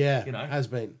durable. Yeah, you know. has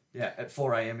been. Yeah, at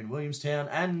 4 a.m. in Williamstown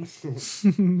and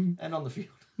and on the field.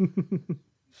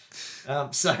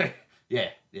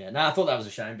 Yeah. No, I thought that was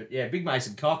a shame, but yeah, Big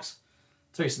Mason Cox,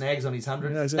 2 snags on his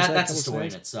 100. Yeah, I was gonna say, That's a couple story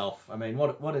snags. in itself. I mean,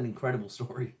 what an incredible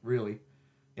story, really.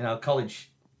 A college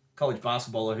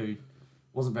basketballer who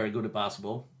wasn't very good at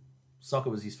basketball. Soccer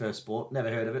was his first sport. Never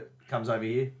heard of it. Comes over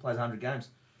here, plays 100 games,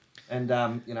 and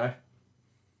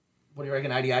what do you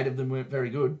reckon? 88 of them weren't very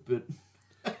good, but.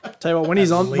 Tell you what, when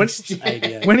he's on, least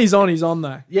 88. when he's on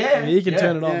though. Yeah, he can yeah,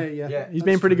 turn it on. Yeah. He's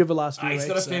been pretty good for the last few He's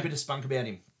weeks. got a fair bit of spunk about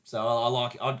him, so I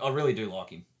like. I really do like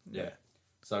him. Yeah,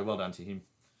 so well done to him.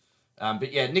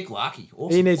 But yeah, Nick Larkey,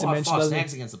 awesome. He needs a 5 mention, 5 doesn't he?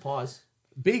 snags against the Pies.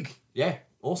 Big. Yeah,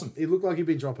 awesome. It looked like he'd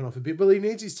been dropping off a bit, but he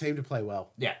needs his team to play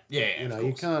well. Yeah. You know,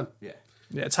 you can't. Yeah.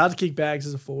 Yeah, it's hard to kick bags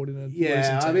as a forward in a losing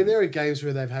Yeah, I team. mean, there are games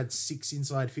where they've had 6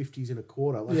 inside 50s in a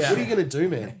quarter. Like, Yeah. what are you going to do,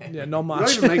 man? Yeah, not You're much.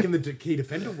 not even making the key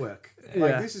defender work.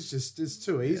 Like, Yeah. this is just, it's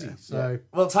too easy. So,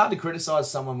 Well, it's hard to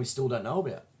criticise someone we still don't know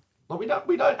about. Like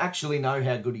we don't actually know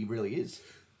how good he really is.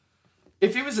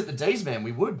 If he was at the D's, man,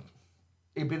 we would.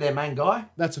 He'd be their main guy.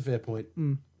 That's a fair point.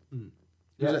 Mm.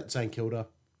 Who's that St Kilda?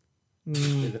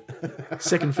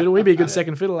 Second fiddle. We'd be a good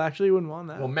second fiddle, actually. Wouldn't mind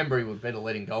that. Well, remember, he would be the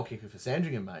leading goal kicker for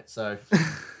Sandringham, mate. So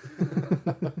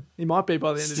He might be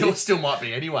by the end of the year. still might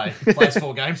be anyway. Plays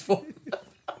 4 games for.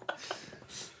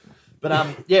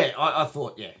 But yeah, I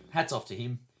thought, yeah, hats off to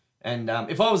him. And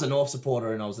if I was a North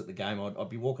supporter and I was at the game, I'd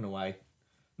be walking away,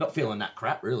 not feeling that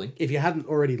crap, really. If you hadn't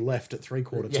already left at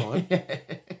 3/4 time,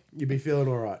 you'd be feeling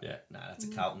all right. Yeah, no, that's a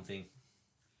Carlton thing.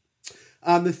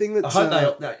 The thing I that's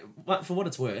hope for what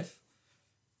it's worth,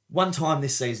 one time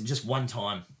this season, just one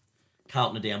time,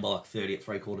 Carlton are down by like 30 at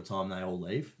 3/4 time, they all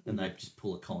leave, and they just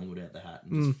pull a Collingwood out the hat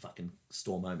and just fucking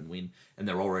storm home and win, and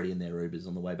they're already in their Ubers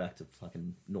on the way back to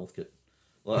fucking Northcote.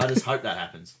 Well, I just hope that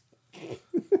happens.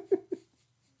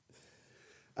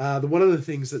 one of the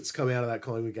things that's come out of that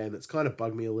Collingwood game that's kind of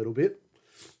bugged me a little bit,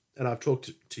 and I've talked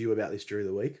to you about this during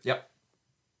the week. Yep.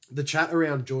 The chat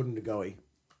around Jordan DeGoey.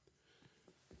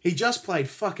 He just played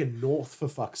fucking North, for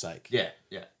fuck's sake. Yeah.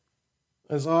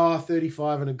 As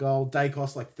 35 and a goal.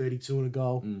 Dacos like 32 and a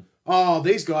goal. Oh,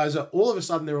 these guys are all of a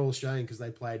sudden they're all Australian because they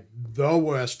played the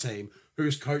worst team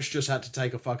whose coach just had to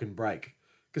take a fucking break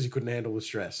because he couldn't handle the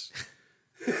stress.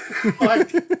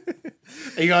 Like,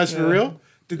 are you guys for real?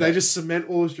 Did they just cement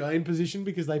all Australian position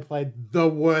because they played the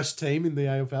worst team in the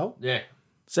AFL? Yeah.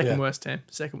 Second worst team.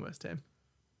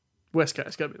 West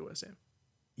Coast, got to be the worst team.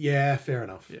 Yeah, fair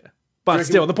enough. Yeah. But reckon-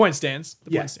 still, the point stands.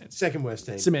 The Yeah, point stands. second worst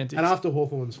team. Semantics. And after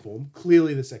Hawthorn's form,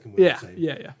 clearly the second Yeah, worst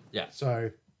team. yeah.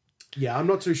 So, yeah, I'm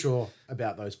not too sure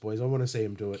about those boys. I want to see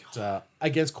them do it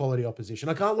against quality opposition.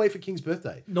 I can't wait for King's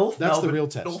birthday. That's Melbourne, the real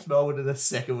test. North Melbourne are the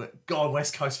second one. God,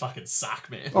 West Coast fucking suck,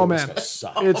 man. Oh, man.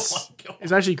 Suck.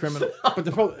 It's actually criminal.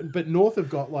 But North have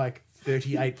got like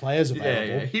 38 players available.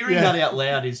 Yeah. Hearing that out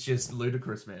loud is just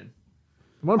ludicrous, man.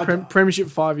 Won premiership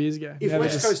 5 years ago. If Now they're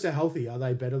West Coast are healthy, are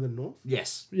they better than North?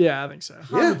 Yes. Yeah, I think so.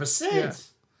 100%. Yeah.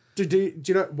 Do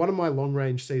you know one of my long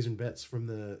range season bets from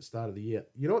the start of the year?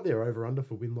 You know what their over under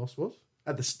for win loss was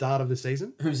at the start of the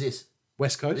season? Who's this?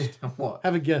 West Coast. What?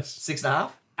 Have a guess.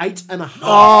 6.5? 8.5.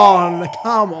 Oh,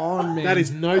 come on, man. That is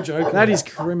no joke. That is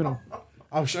criminal.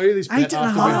 I'll show you this bet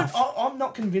 8.5. I'm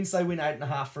not convinced they win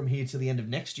 8.5 from here to the end of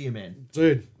next year, man.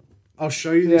 Dude, I'll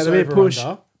show you this there'll be a over push.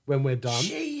 under when we're done.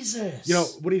 Jesus. You know,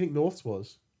 what do you think North's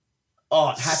was? Oh,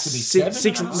 it had to be Six-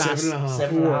 7.5. 7.5.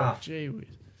 7.5. Gee whiz.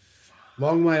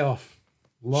 Long way off.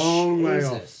 Long way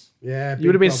off. Jesus. Yeah, You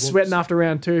would have been big problems. sweating after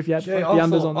round 2 if you had Gee, the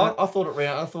unders on that.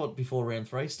 I thought before round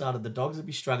 3 started, the Dogs would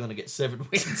be struggling to get 7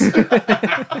 wins.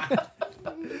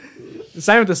 The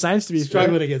same with the Saints, to be fair.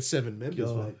 Struggling to get 7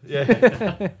 members, mate.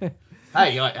 Yeah.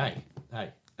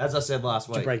 hey. As I said last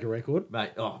To week, break a record.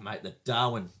 mate. The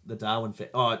Darwin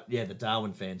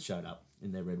fans showed up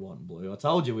in their red, white, and blue. I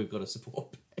told you we've got a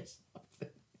support base.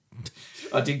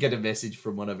 I did get a message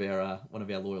from one of our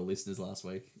loyal listeners last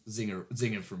week.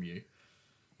 Zinger from you.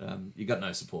 You got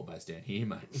no support base down here,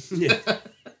 mate. Yeah.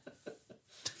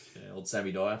 Yeah, old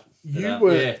Sammy Dyer.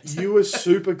 You were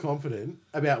super confident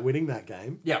about winning that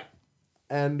game, Yeah.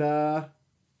 and I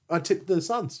tipped the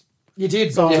Suns. You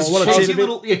did. So, what a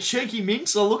tip. Cheeky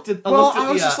minx. I looked at.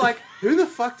 I was just like, who the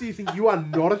fuck do you think you are?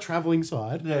 Not a travelling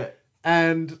side, yeah,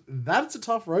 and that's a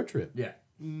tough road trip. yeah,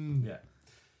 yeah.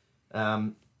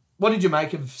 What did you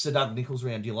make of Sir Doug Nicholls'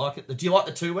 round? Do you like it? Do you like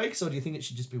the 2 weeks, or do you think it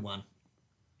should just be 1?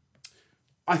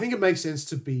 I think it makes sense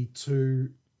to be 2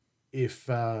 if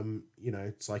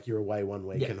it's like you're away 1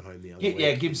 week and home the other week. Yeah,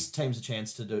 it gives teams a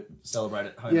chance to celebrate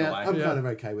it home and away. I'm kind of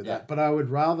okay with that, but I would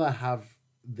rather have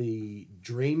the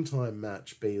Dreamtime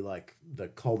match be like the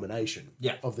culmination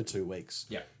of the 2 weeks.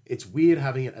 Yeah. It's weird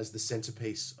having it as the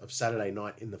centerpiece of Saturday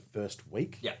night in the first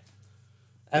week. Yeah.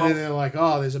 And then they're like,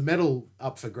 oh, there's a medal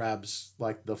up for grabs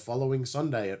like the following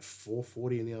Sunday at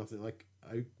 4:40 in the afternoon. Like,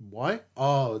 oh, why?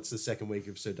 Oh, it's the second week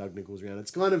of Sir Doug Nicholls' round.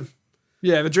 It's kind of...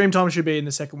 Yeah, the Dreamtime should be in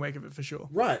the second week of it for sure.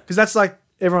 Right. Because that's like,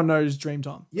 everyone knows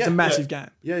Dreamtime. Yeah, It's a massive game.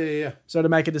 Yeah. So to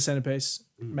make it the centerpiece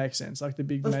makes sense. Like the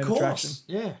big main attraction.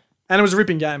 Yeah. And it was a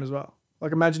ripping game as well.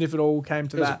 Like imagine if it all came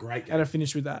to It was a that. great game. And it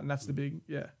finished with that. And that's the big,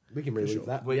 We can relive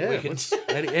that. We can.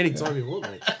 Any time you want,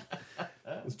 mate.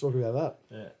 Let's talk about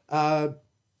that. Yeah.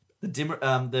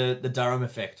 The Durham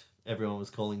effect. Everyone was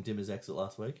calling Dimma's exit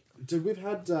last week. Dude, we've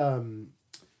had...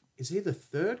 is he the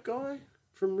third guy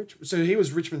from Richmond? So he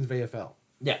was Richmond's VFL.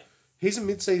 Yeah. He's a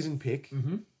mid-season pick.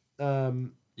 Mm-hmm.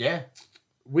 Yeah.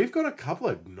 We've got a couple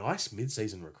of nice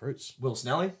mid-season recruits. Will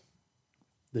Snelly.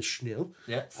 The Schnill.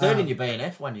 Yeah. Third in your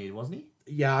BNF 1 year, wasn't he?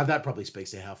 Yeah, that probably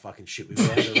speaks to how fucking shit we were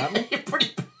under Rutten.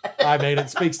 Pretty bad. I mean, it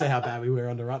speaks to how bad we were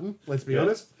under Rutten, let's be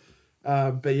honest.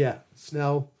 But yeah,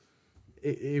 Snell,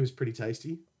 he was pretty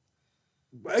tasty.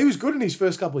 He was good in his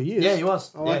first couple of years. Yeah, he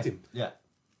was. I liked him. Yeah.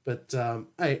 But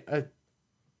hey,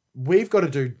 we've got to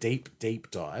do deep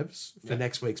dives for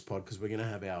next week's pod because we're going to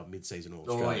have our mid-season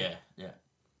All-Australian. Oh, yeah.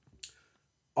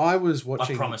 I was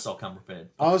watching... I promise I'll come prepared.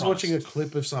 I was watching a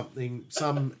clip of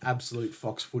some absolute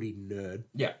Fox footy nerd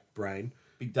brain.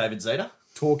 Big David Zeta.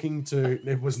 Talking to...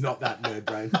 It was not that nerd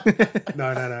brain.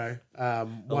 No.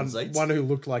 One who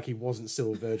looked like he wasn't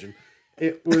still a virgin.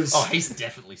 It was... Oh, he's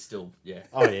definitely still... Yeah.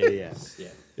 Oh, yeah. Yeah.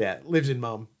 Yeah, lives in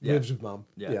mum. Yeah. Lives with mum.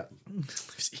 Yeah.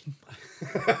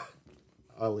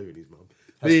 I live in his mum.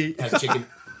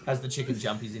 Has the chicken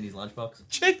jumpies in his lunchbox?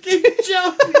 Chicken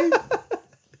jumpies!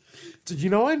 Did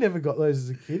you know I never got those as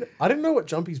a kid? I didn't know what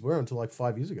jumpies were until like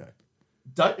 5 years ago.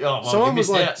 Someone was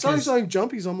like, someone's saying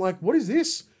jumpies. I'm like, what is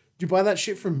this? Did you buy that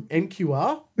shit from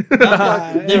NQR? They're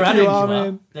at NQR.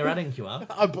 Man. They're at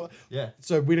NQR. Yeah.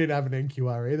 So we didn't have an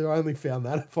NQR either. I only found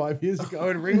that 5 years ago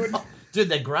in Ringwood. Dude,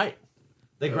 they're great.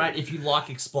 They're great. If you like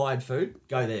expired food,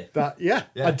 go there. But yeah,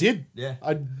 I did. Yeah.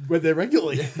 I went there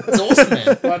regularly. It's awesome,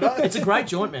 man. I know. It's a great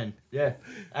joint, man. Yeah.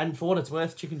 And for what it's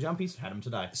worth, chicken jumpies, had them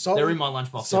today. They're in my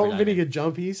lunchbox Salt every and day, vinegar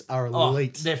jumpies are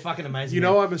elite. they're fucking amazing. You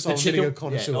man. know I'm a salt and vinegar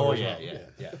connoisseur.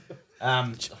 Yeah.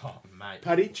 Oh, mate.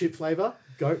 Paddy, chip flavour.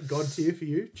 God tier for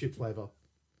you, chip flavour.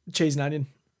 Cheese and onion.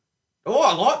 Oh,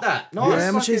 I like that. Nice. Yeah,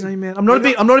 I'm a cheese and onion man. I'm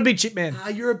not a big chip man.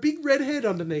 You're a big redhead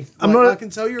underneath. I can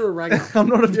tell you're a ragger.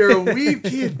 You're a weird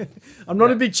kid. I'm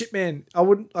not a big chip man. I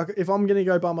wouldn't like if I'm gonna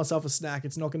go buy myself a snack.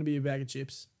 It's not gonna be a bag of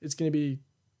chips. It's gonna be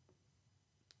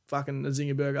fucking a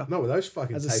zinger burger. Not with those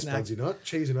fucking As a taste snack. buds, you're not.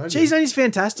 Cheese and onion. Cheese and onion's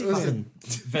fantastic. Man. Fucking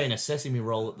Venus sesame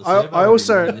roll at the servo. I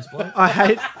also this bloke. I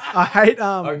hate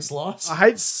Oat slice. I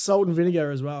hate salt and vinegar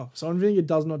as well. Salt and vinegar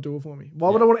does not do it for me.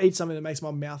 Why would I want to eat something that makes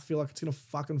my mouth feel like it's gonna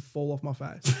fucking fall off my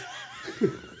face?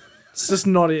 It's just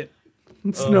not it.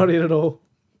 It's not it at all.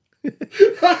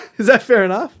 Is that fair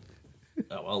enough?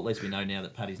 Oh, well, at least we know now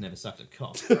that Paddy's never sucked a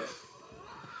cock.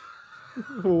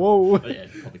 Whoa. But yeah,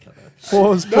 probably cut that.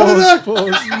 Pause.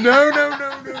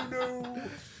 No.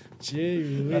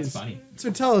 Gee, That's funny.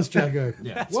 So tell us, Jacko.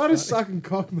 Yeah. Why does sucking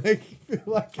cock make you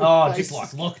feel like Just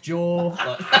like lockjaw.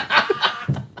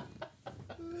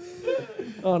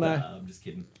 Oh no. I'm just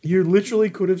kidding. You literally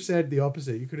could have said the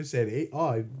opposite. You could have said, he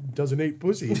doesn't eat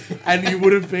pussy. And you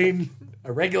would have been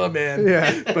a regular man.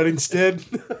 Yeah. But instead,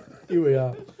 here we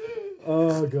are.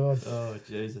 Oh, God. Oh,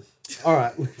 Jesus. All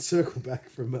right, let's circle back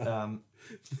from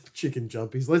chicken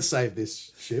jumpies. Let's save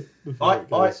this ship before it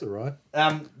goes, all right?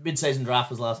 Mid-season draft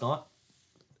was last night.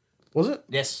 Was it?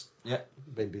 Yes. Yeah.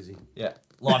 Been busy. Yeah.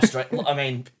 Live stream. I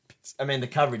mean, the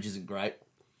coverage isn't great.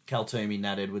 Cal Toomey,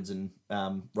 Nat Edwards, and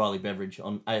Riley Beveridge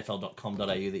on afl.com.au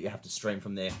that you have to stream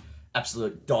from their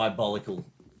absolute diabolical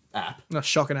app. No,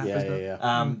 shocking app, isn't it?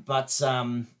 Yeah. But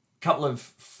couple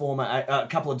of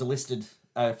delisted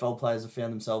AFL players have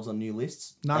found themselves on new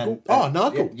lists. Knuckle?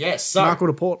 Knuckle. Yes. So, Knuckle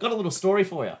to port. got a little story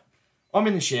for you. I'm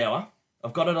in the shower.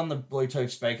 I've got it on the Bluetooth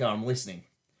speaker. I'm listening.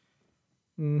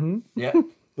 Mm-hmm. Yeah.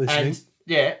 Listening.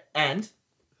 And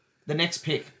the next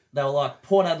pick, they were like,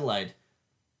 Port Adelaide.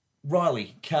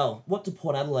 Riley, Cal, what do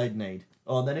Port Adelaide need?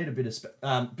 Oh, they need a bit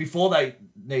of... before they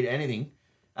need anything,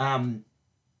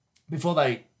 before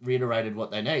they reiterated what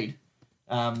they need,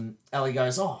 Ali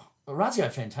goes, Orazio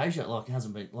Fantasia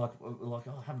hasn't been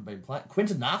haven't been playing.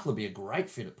 Quinton Narkle would be a great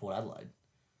fit at Port Adelaide,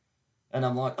 and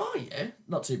I'm like, oh yeah,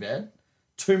 not too bad.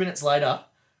 2 minutes later,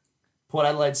 Port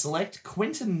Adelaide select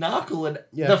Quinton Narkle and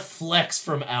the flex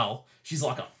from Al. She's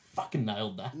like, I fucking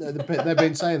nailed that. No, they've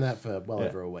been saying that for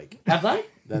over a week. Have they?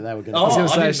 They were going I was to. going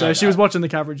to say, didn't so know she that. was watching the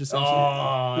coverage essentially.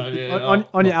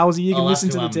 On your Alzy, you can I'll listen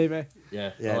have to to, the TV.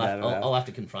 Yeah, Yeah, I'll have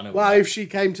to confront her. Well, with if she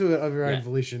came to it of her own Yeah.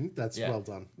 volition, that's Yeah. well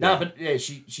done. No, but yeah,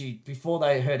 she before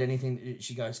they heard anything,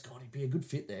 she goes, God, he'd be a good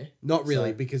fit there. Not really,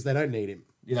 So- because they don't need him.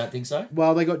 You don't think so?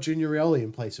 Well, they got Junior Rioli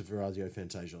in place of Orazio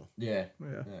Fantasia. Yeah.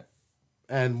 Yeah.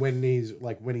 And when he's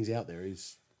out there,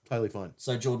 he's totally fine.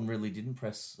 So Jordan Ridley didn't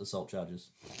press assault charges.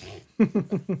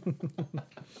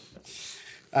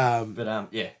 But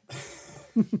yeah.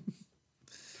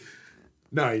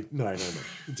 No.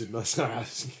 He did not. Sorry, I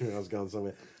was going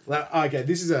somewhere. Okay,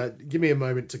 this is give me a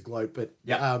moment to gloat, but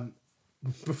Yeah.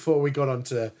 before we got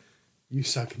onto you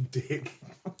sucking dick,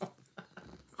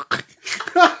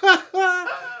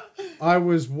 I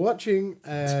was watching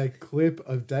a clip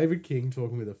of David King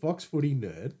talking with a Fox Footy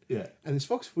nerd. Yeah. And this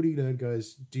Fox Footy nerd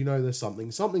goes, do you know there's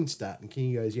something stat? And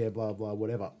King goes, yeah, blah, blah,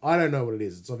 whatever. I don't know what it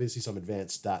is. It's obviously some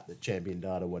advanced stat, that champion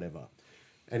data, whatever.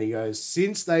 And he goes,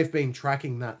 since they've been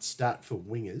tracking that stat for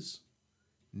wingers,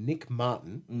 Nick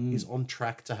Martin is on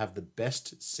track to have the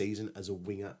best season as a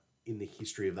winger in the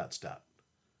history of that stat.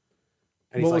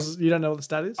 And What he's was you don't know what the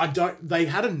stat is? I don't. They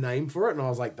had a name for it, and I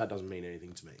was like, that doesn't mean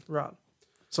anything to me. Right.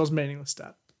 So it's meaningless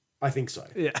stat. I think so.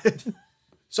 Yeah.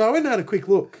 So I went and had a quick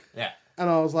look, Yeah. and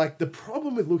I was like, the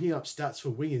problem with looking up stats for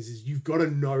wingers is you've got to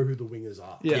know who the wingers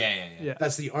are. Yeah.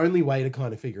 That's the only way to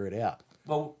kind of figure it out.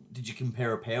 Well, did you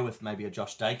compare a pair with maybe a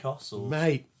Josh Dacos or?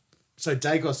 Mate, so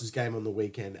Dacos' game on the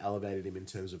weekend elevated him in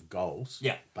terms of goals.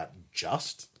 Yeah. But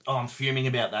just? Oh, I'm fuming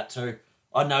about that too.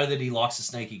 I know that he likes a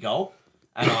sneaky goal,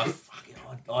 and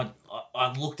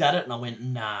I looked at it and I went,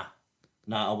 nah,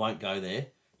 I won't go there.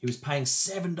 He was paying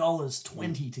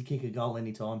 $7.20 to kick a goal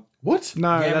anytime. What?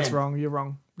 No, Yeah, that's man. wrong. You're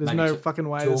wrong. There's Maybe no two- fucking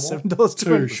way. two or There's more? $7.20.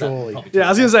 Two, surely. Probably Yeah, I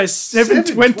was gonna say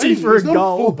 $7.20 for a He's not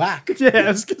goal. full back. Yeah,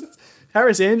 I was gonna,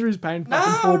 Harris Andrews paying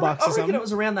fucking $4 I or reckon something. it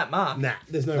was around that mark. Nah,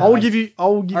 there's no I will way. give you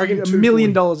reckon $1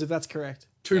 million $240. if that's correct.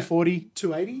 240,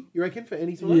 280, you reckon, for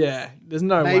any time? Yeah, there's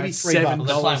no Maybe way. $3. Well,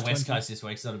 they're playing West $7.20. Coast this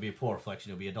week, so it'll be a poor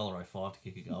reflection. It'll be $1.05 to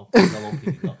kick a goal. They'll all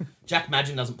kick a goal. Jack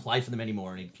Madgen doesn't play for them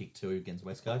anymore, and he'd kick 2 against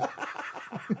West Coast.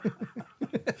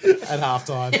 At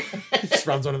halftime. Just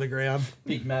runs onto the ground.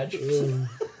 Big Madge. Too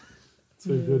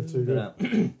good, too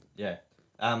good. Yeah.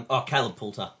 Caleb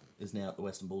Poulter is now at the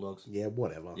Western Bulldogs. Yeah,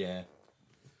 whatever. Yeah.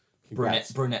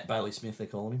 Congrats. Brunette Bailey Smith, they're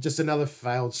calling him. Just another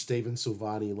failed Stephen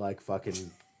Silvani, like,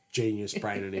 fucking genius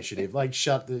brain initiative. Like,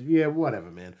 yeah, whatever,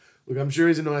 man. Look, I'm sure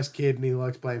he's a nice kid and he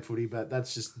likes playing footy, but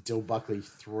that's just Dill Buckley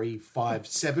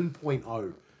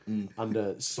 7.0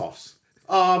 under softs.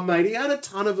 Oh, mate, he had a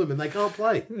ton of them and they can't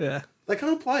play. Yeah. They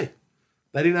can't play.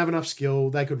 They didn't have enough skill.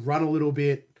 They could run a little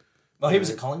bit. Well, he was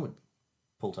at Collingwood,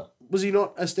 Poulter. Was he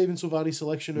not a Stephen Silvani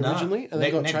selection originally? And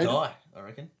they got Ned traded? Guy, I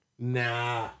reckon.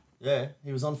 Nah. Yeah,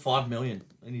 he was on $5 million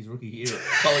in his rookie year at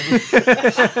Collingwood.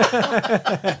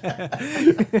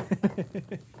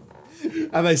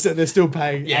 And they said they're still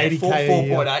paying Yeah, 80K a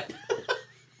year. 4.8.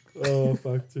 Oh,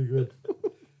 fuck, too good.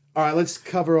 All right, let's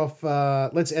cover off,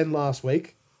 let's end last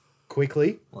week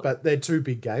quickly. But they're 2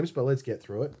 big games, but let's get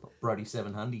through it. Brody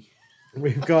 700.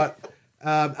 We've got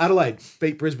Adelaide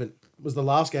beat Brisbane. Was the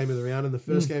last game of the round, and the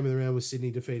first game of the round was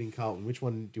Sydney defeating Carlton. Which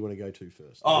one do you want to go to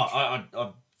first? Oh, I'm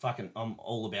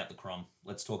all about the Crom.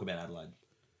 Let's talk about Adelaide.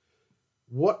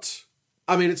 What?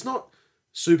 I mean, it's not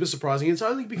super surprising. It's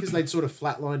only because they'd sort of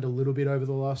flatlined a little bit over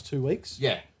the last 2 weeks.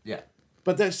 Yeah.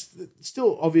 But they're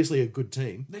still obviously a good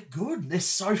team. They're good. They're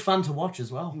so fun to watch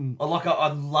as well. I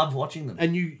love watching them.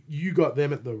 And you got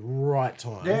them at the right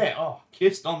time. Yeah.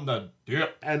 Kissed on the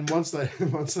dip. And once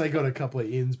they got a couple of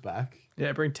ins back.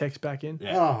 Yeah, bring Tex back in.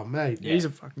 Yeah. Oh, mate. Yeah. He's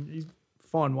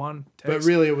fine one. Tex. But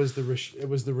really, it was the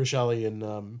Rochelle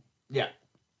and Yeah.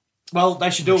 Well, they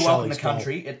should do a welcome to Shelley's goal.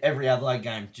 country at every Adelaide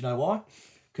game. Do you know why?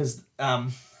 Because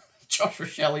Josh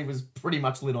Rochelle was pretty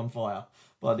much lit on fire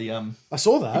by the I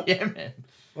saw that. Yeah, man.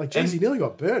 Like, geez, he nearly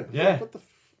got burnt. Yeah. What the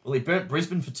Well, he burnt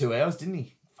Brisbane for 2 hours, didn't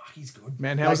he? Fuck, he's good.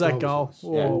 Man, how was that goal? was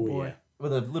Oh, nice. boy. Yeah.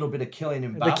 With a little bit of killing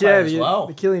in The Mbappe yeah, as well.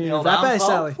 the killing The old Mbappe, arm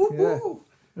fold. Sally. Woo, Yeah. woo.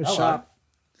 It was Hello. sharp.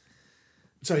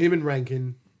 So him and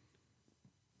Rankin,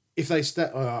 if they stay,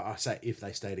 I say if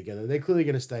they stay together, they're clearly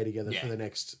going to stay together for Yeah. the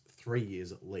next 3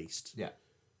 years at least. Yeah.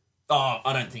 Oh,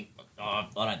 I don't think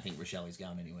Rochelle's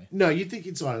going anywhere. No, you'd think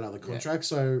he'd sign another contract.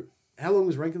 So how long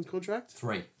was Rankin's contract?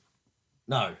 3.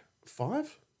 No.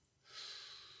 5?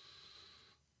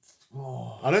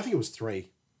 Oh, I don't think it was 3.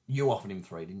 you offered him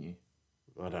 3, didn't you?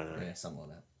 I don't know. Yeah, something like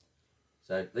that.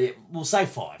 So yeah, we'll say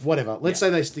 5. Whatever. Let's say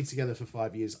they stick together for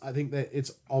 5 years. I think that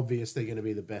it's obvious they're going to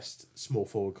be the best small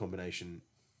forward combination.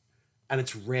 And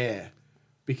it's rare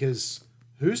because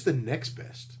who's the next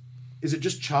best? Is it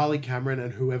just Charlie Cameron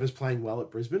and whoever's playing well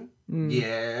at Brisbane?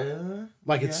 Yeah.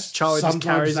 Like it's Charlie just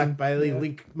sometimes carries Zach him. Bailey, Yeah.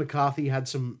 Link McCarthy had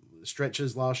some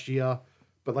stretches last year,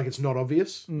 but like it's not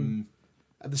obvious.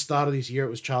 At the start of this year, it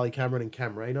was Charlie Cameron and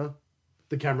Cam Rayner.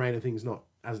 The Cam Rayner thing's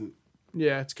hasn't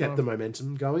Yeah, it's kept kind the of,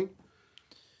 momentum going.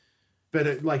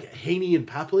 But like Heaney and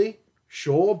Papley,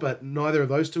 sure, but neither of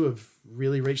those two have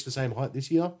really reached the same height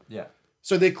this year. Yeah.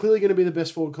 So they're clearly going to be the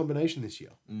best forward combination this year.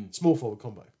 Small forward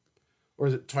combo. Or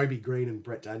is it Toby Green and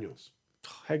Brett Daniels?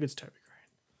 how good's Toby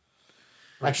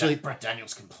Green? Actually, Brett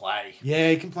Daniels can play. yeah,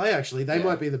 he can play actually. They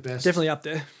might be the best. Definitely up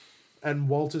there. And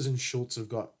Walters and Schultz have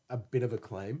got a bit of a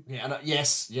claim. Yeah, and,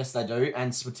 yes, they do.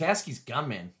 And Swatowski's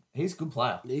gunman. He's a good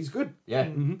player. He's good. Yeah.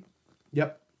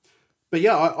 Yep. But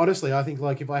yeah, honestly, I think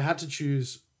like if I had to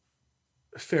choose,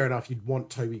 fair enough, you'd want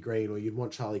Toby Green or you'd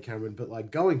want Charlie Cameron, but like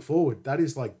going forward, that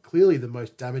is like clearly the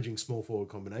most damaging small forward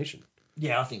combination.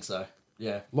 Yeah, I think so.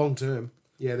 Yeah. Long term.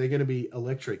 Yeah, they're going to be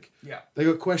electric. Yeah. They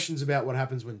got questions about what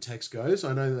happens when Tex goes.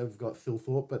 I know they've got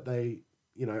Thilthorpe, but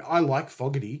I like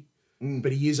Fogarty,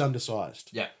 but he is undersized.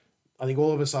 Yeah. I think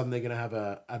all of a sudden they're going to have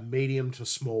a medium to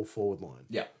small forward line.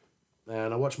 Yeah.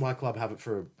 And I watched my club have it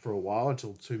for a while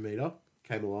until 2 meter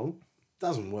came along.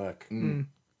 Doesn't work.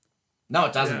 No,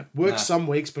 it doesn't. Works some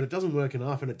weeks, but it doesn't work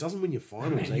enough, and it doesn't win your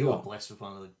finals. Man, you are blessed with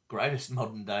one of the greatest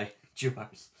modern day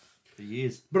duos for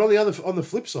years. But on the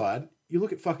flip side, you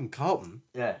look at fucking Carlton.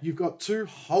 Yeah. You've got 2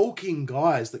 hulking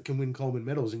guys that can win Coleman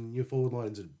medals, and your forward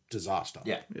line's a disaster.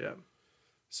 Yeah. Yeah.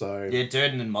 So Yeah,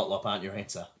 Durden and Motlop aren't your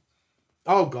answer.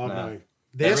 oh god no.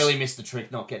 They really missed the trick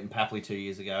not getting Papley 2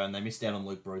 years ago, and they missed out on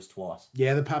Luke Bruce twice.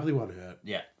 Yeah, the Papley one hurt.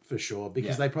 Yeah. For sure,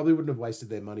 because Yeah. they probably wouldn't have wasted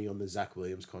their money on the Zach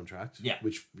Williams contract. Yeah.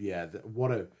 Which,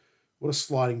 what a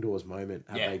sliding doors moment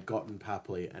had Yeah. they gotten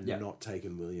Papley and not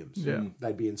taken Williams. Yeah.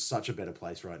 They'd be in such a better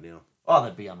place right now. Oh,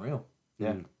 that'd be unreal.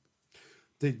 Yeah.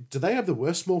 Do they have the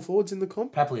worst small forwards in the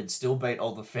comp? Papley would still beat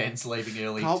all the fans leaving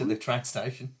early Carlton? to the train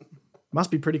station.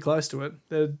 Must be pretty close to it.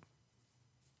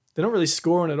 They're not really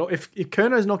scoring at all. If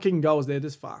Kerno's not kicking goals, they're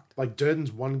just fucked. Like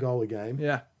Durden's 1 goal a game.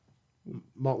 Yeah.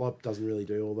 Motlop doesn't really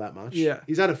do all that much. Yeah.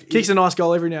 He's had a Kicks a nice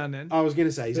goal every now and then. I was going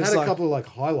to say, he's It's had a like- couple of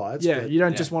highlights. Yeah, but you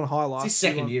don't just want highlights. It's his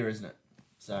second You want- year, isn't it?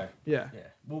 So, Yeah. yeah,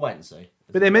 we'll wait and see.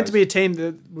 But they're meant to be a team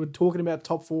that we're talking about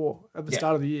top 4 at the Yeah.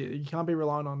 start of the year. You can't be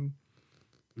relying on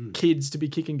kids to be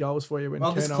kicking goals for you. When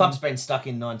Well, this Kerno- club's been stuck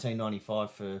in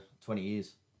 1995 for 20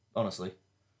 years, honestly.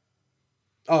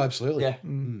 Oh, absolutely. Yeah.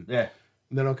 Yeah.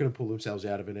 And they're not going to pull themselves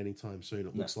out of it anytime soon,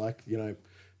 it looks like.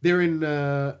 They're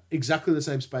in exactly the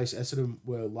same space Essendon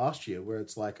were last year, where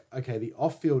it's like, okay, the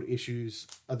on-field issues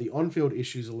are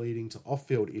leading to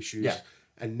off-field issues. Yeah.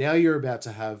 And now you're about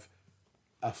to have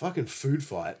a fucking food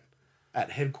fight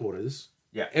at headquarters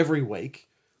every week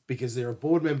because there are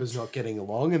board members not getting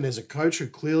along and there's a coach who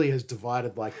clearly has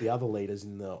divided the other leaders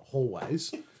in the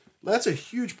hallways. That's a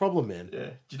huge problem, man. Yeah.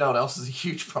 Do you know what else is a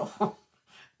huge problem?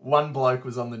 One bloke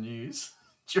was on the news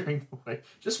during the week.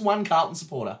 Just one Carlton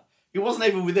supporter. He wasn't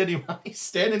even with anyone. He's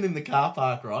standing in the car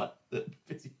park, right?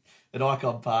 At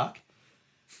Icon Park.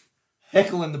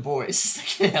 Heckling the boys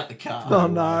to get out the car. Oh,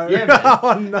 no. Yeah, man.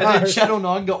 Oh, no. And then Channel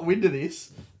 9 got wind of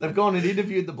this. They've gone and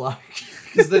interviewed the bloke.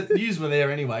 Because the news were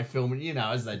there anyway, filming.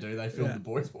 As they do. They film the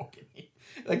boys walking in.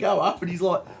 They go up and he's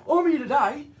like, I'm here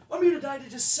today to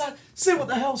just see what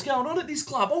the hell's going on at this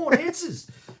club. I want answers.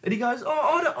 And he goes,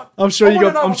 I'm sure you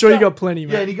got plenty,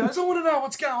 man. Yeah, and he goes, I want to know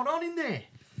what's going on in there.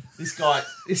 This guy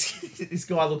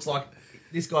looks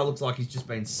like he's just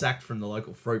been sacked from the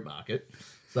local fruit market.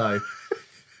 So,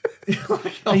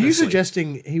 Are you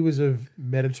suggesting he was of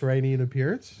Mediterranean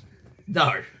appearance?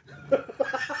 No,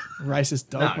 Racist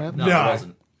dog, man. no, it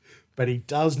wasn't. But he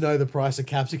does know the price of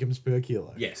capsicums per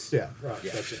kilo. Yes, Yeah, right.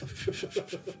 Yeah.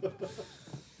 Gotcha.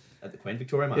 At the Queen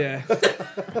Victoria Market.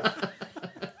 Yeah.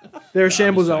 They're a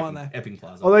shambles, though, aren't they? Epping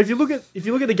Plaza. Although if you look at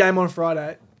the game on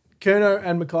Friday, Kerno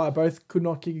and Mackay both could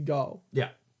not kick a goal. Yeah,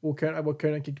 Well,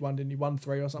 Kerno kicked one, didn't he?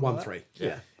 1-3 or something. 1-3.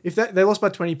 yeah. If they lost by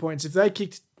 20 points, if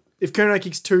Kerno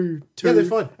kicks 2, Yeah, they're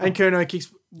fine. and Kerno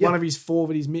kicks one of his 4,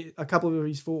 but a couple of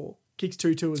his 4 kicks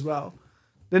 2-2 as well,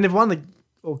 then they've won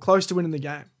or close to winning the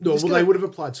game. No, Just well, go- they would have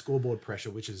applied scoreboard pressure,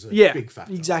 which is a big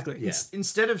factor. Exactly. Yeah.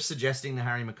 Instead of suggesting to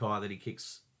Harry Mackay that he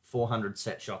kicks 400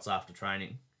 set shots after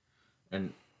training,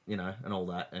 and and all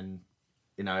that, and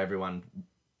everyone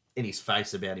in his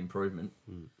face about improvement,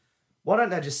 why don't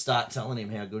they just start telling him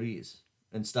how good he is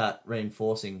and start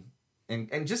reinforcing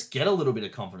and just get a little bit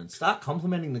of confidence? Start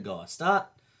complimenting the guy.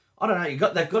 I don't know.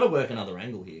 They've got to work another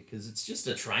angle here because it's just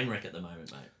a train wreck at the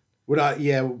moment, mate.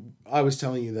 I was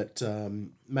telling you that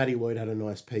Matty Lloyd had a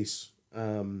nice piece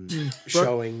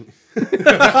showing.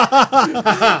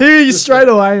 He's straight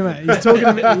away, mate. He's talking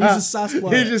about he's a sus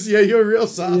player. You're real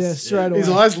sus. Yeah, straight away. His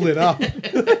eyes lit up.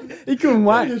 He couldn't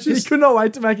wait. He could not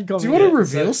wait to make a comment. Do you want to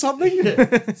reveal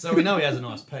something? So we know he has a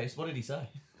nice piece. What did he say?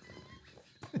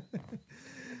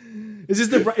 Is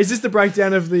this the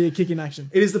breakdown of the kicking action?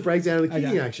 It is the breakdown of the kicking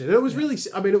Okay. action. And it was really,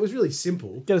 it was really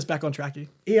simple. Get us back on track here.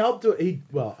 He helped.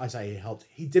 I say he helped.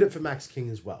 He did it for Max King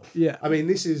as well. Yeah. I mean,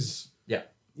 this is, Yeah.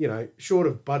 short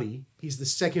of Buddy, he's the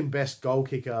second best goal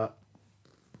kicker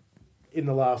in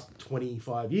the last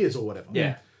 25 years or whatever.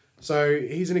 Yeah. So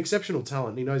he's an exceptional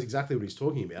talent. He knows exactly what he's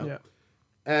talking about. Yeah.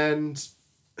 And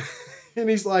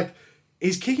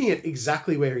he's kicking it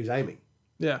exactly where he's aiming.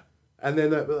 Yeah. And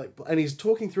then and he's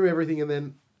talking through everything, and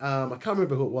then I can't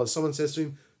remember who it was. Someone says to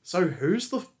him, "So who's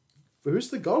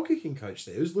the goal kicking coach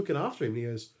there? Who's looking after him?" And he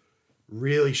goes,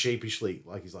 really sheepishly,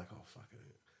 he's like, "Oh fuck it,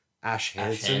 Ash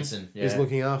Hansen is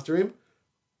looking after him."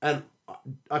 And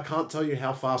I can't tell you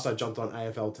how fast I jumped on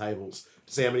AFL tables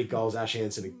to see how many goals Ash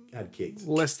Hansen had kicked.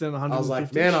 Less than 150. I was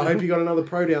like, man, I hope you got another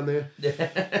pro down there.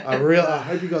 I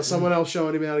hope you got someone else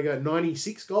showing him how to go.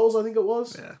 96 goals, I think it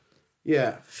was. Yeah.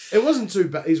 Yeah, it wasn't too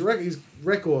bad. His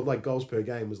record, like goals per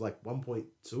game, was like 1.2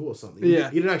 or something. Yeah.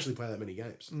 He didn't actually play that many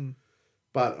games.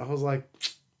 But I was like,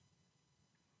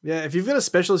 Yeah, if you've got a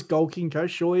specialist goal kicking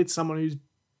coach, surely it's someone who's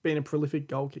been a prolific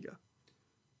goal kicker.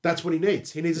 that's what he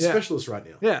needs. He needs a specialist right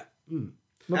now. Yeah. And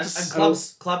Not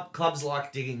just, clubs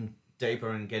like digging deeper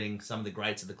and getting some of the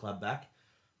greats of the club back.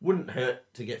 Wouldn't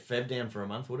hurt to get Fev down for a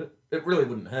month, would it? It really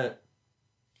wouldn't hurt.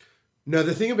 No,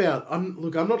 the thing about I'm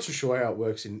not so sure how it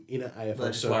works in inner AFL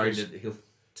They're just worried circles. that he'll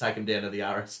take him down to the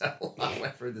RSL halfway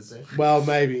through the session. Well,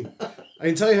 maybe. I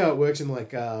can tell you how it works in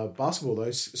like basketball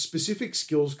though. Specific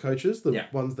skills coaches, the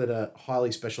ones that are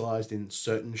highly specialized in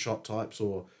certain shot types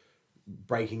or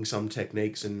breaking some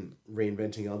techniques and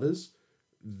reinventing others,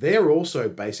 they're also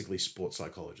basically sports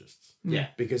psychologists. Yeah.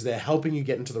 Because they're helping you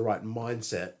get into the right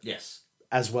mindset Yes.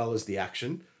 as well as the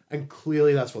action. And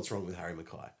clearly that's what's wrong with Harry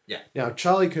Mackay. Yeah. Now,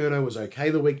 Charlie Curnow was okay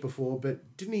the week before,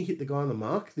 but didn't he hit the guy on the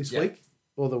mark this Yeah. week?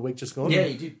 Or the week just gone? Yeah,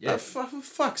 he did. Yeah. For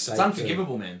fuck's sake. It's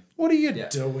unforgivable, man. What are you Yeah.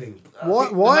 doing? Why-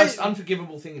 The why- most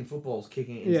unforgivable thing in football is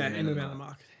kicking it into yeah, the in the man man of of the the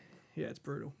mark. Yeah, it's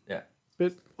brutal. Yeah.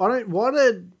 But I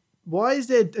don't. Why is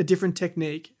there a different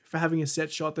technique for having a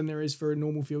set shot than there is for a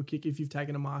normal field kick if you've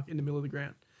taken a mark in the middle of the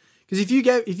ground? Because if you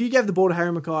gave the ball to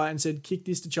Harry Mackay and said kick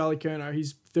this to Charlie Curnow,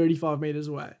 he's 35 meters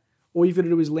away. All you've got to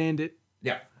do is land it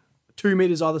Yeah. 2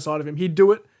 meters either side of him. He'd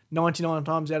do it 99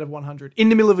 times out of 100 in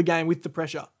the middle of a game with the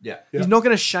pressure. Yeah. He's not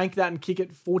going to shank that and kick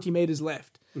it 40 meters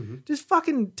left. Just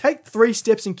fucking take 3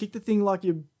 steps and kick the thing like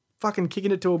you're fucking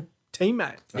kicking it to a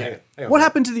teammate. Yeah. Hang on. What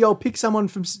happened to the old pick someone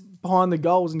from behind the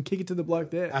goals and kick it to the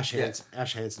bloke there? Ash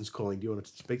Hansen's calling. Do you want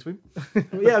to speak to him?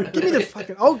 Yeah, give me the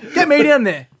fucking... Oh, get me down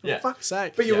there. For Yeah. fuck's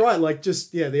sake. But you're right. Like,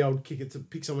 just, the old kick it to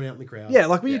pick someone out in the crowd. Yeah,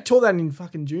 like when you taught that in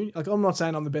fucking junior... Like, I'm not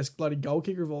saying I'm the best bloody goal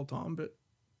kicker of all time, but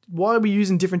why are we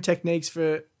using different techniques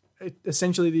for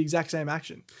essentially the exact same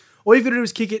action? All you've got to do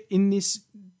is kick it in this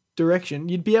direction.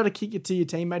 You'd be able to kick it to your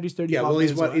teammate who's 35 Yeah, well,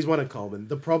 meters away. he's one at Coleman.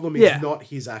 The problem is Yeah. not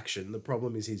his action. The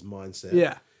problem is his mindset.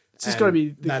 Yeah. It's just And got to be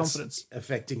the that's confidence.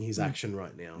 affecting his action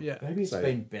right now. Yeah. Maybe it's So-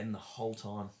 been Ben the whole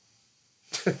time.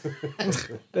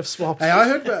 They've swapped. Hey, I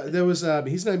heard there was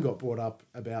his name got brought up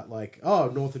about like, oh,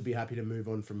 North would be happy to move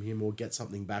on from him or get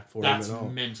something back for That's him.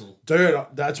 And mental. dude,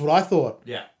 that's what I thought.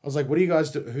 Yeah. I was like, what do you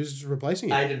guys do? Who's replacing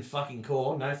him? Aiden fucking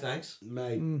Core, no thanks.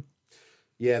 Mate.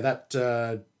 Yeah, that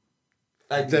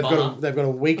Aiden they've Bunner. got a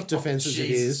weak defense as it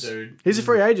Jesus, is. dude. He's a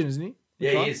free agent, isn't he?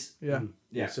 Yeah, McKay? he is. Yeah.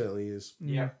 Yeah. It certainly is.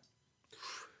 Yeah.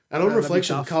 And on that'd be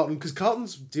reflection, tough. Carlton, because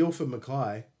Carlton's deal for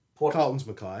Mackay, Carlton's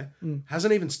Mackay,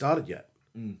 hasn't even started yet.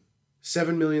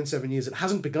 7 million, 7 years. It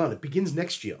hasn't begun. It begins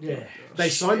next year. Yeah. They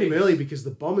signed him early because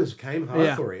the Bombers came hard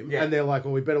Yeah. for him, Yeah. and they're like,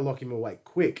 "Well, we better lock him away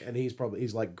quick." And he's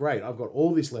like, "Great, I've got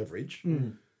all this leverage.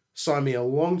 Sign me a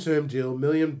long-term deal, $1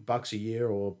 million a year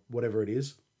or whatever it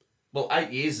is." Well,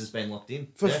 8 years has been locked in.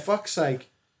 For Yeah. fuck's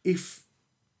sake, if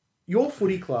your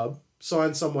footy club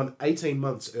signs someone 18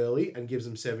 months early and gives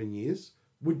them 7 years,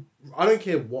 I don't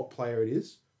care what player it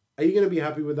is. Are you going to be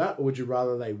happy with that, or would you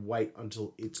rather they wait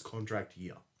until its contract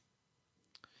year?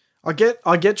 I get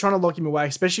trying to lock him away,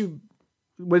 especially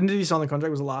when did he sign the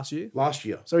contract? Was it last year? Last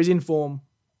year, So he's in form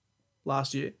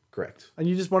last year. correct. And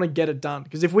you just want to get it done.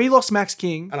 Because if we lost Max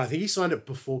King, And I think he signed it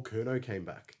before Curnow came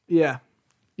back. yeah.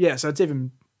 Yeah, so it's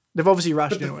even... They've obviously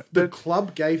rushed But into it. the But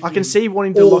club gave I him can see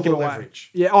wanting to all lock the him away.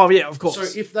 leverage. Yeah, oh yeah, of course.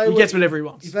 So if they he were, gets whatever he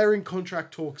wants. If they were in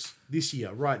contract talks this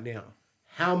year, right now,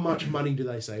 how much money do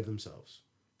they save themselves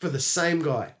for the same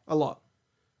guy? A lot.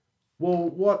 Well,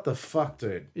 what the fuck,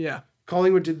 dude? Yeah.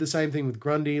 Collingwood did the same thing with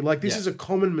Grundy. Like, this Yeah. is a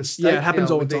common mistake. Yeah, it happens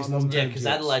now all with the these time, doesn't it? long-term Yeah, because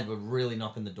deals. Adelaide were really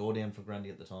knocking the door down for Grundy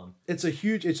at the time. It's a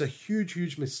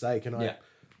huge mistake, and Yeah.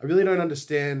 I really don't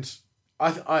understand.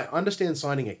 I understand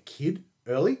signing a kid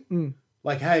early.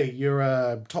 Like, hey, you're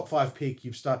a top 5 pick.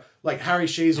 You've started like Harry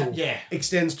Sheasel. Yeah.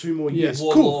 Extends 2 more years.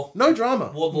 Wardlaw. Cool, no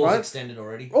drama. Wardlaw's right? extended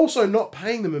already. Also, not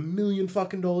paying them $1 million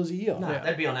a year. No, Yeah.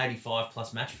 they'd be on 85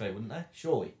 plus match fee, wouldn't they?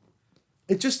 Surely.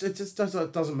 It just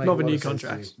doesn't make Not a with lot new of sense to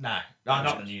contracts. me. No,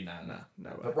 not the new, no. No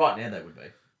way. But right now they would be.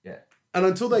 Yeah. And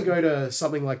until they go to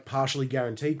something like partially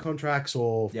guaranteed contracts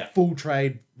or Yeah. full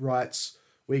trade rights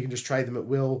where you can just trade them at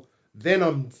will, then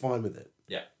I'm fine with it.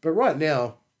 Yeah. But right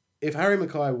now, if Harry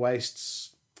Mackay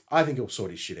wastes, I think he'll sort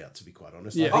his shit out, to be quite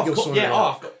honest. Yeah. I think he'll sort it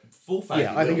out. I've got full faith.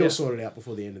 Yeah, he I think will. he'll sort it out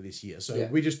before the end of this year. So Yeah.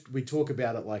 we talk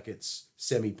about it like it's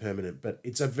semi-permanent, but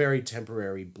it's a very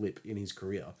temporary blip in his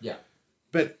career. Yeah.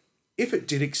 But if it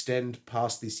did extend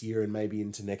past this year and maybe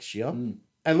into next year, Mm.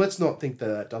 and let's not think that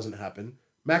that doesn't happen.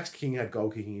 Max King had goal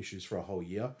kicking issues for a whole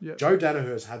year. Yep. Joe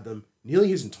Danaher's had them nearly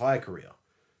his entire career.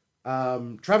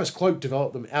 Travis Cloak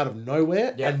developed them out of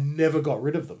nowhere Yeah. and never got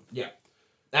rid of them. Yeah.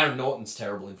 Aaron Norton's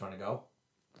terrible in front of goal.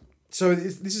 So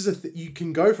this is you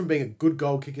can go from being a good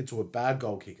goal kicker to a bad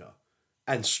goal kicker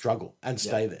and struggle and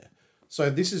stay there. So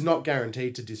this is not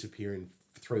guaranteed to disappear in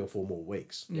 3 or 4 more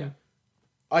weeks. Yeah.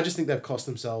 I just think they've cost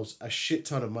themselves a shit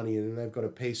ton of money, and they've got a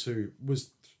piece it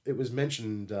was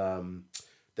mentioned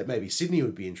that maybe Sydney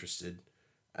would be interested.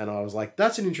 And I was like,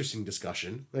 that's an interesting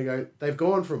discussion. They've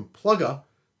gone from Plugger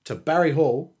to Barry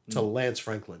Hall to Lance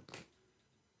Franklin.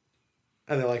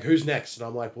 And they're like, who's next? And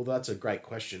I'm like, well, that's a great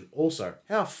question. Also,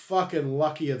 how fucking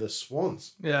lucky are the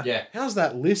Swans? Yeah. Yeah. How's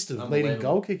that list of leading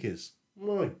goal kickers?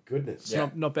 My goodness.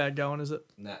 It's not bad going, is it?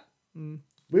 Nah.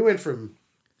 We went from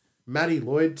Matty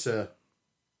Lloyd to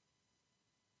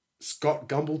Scott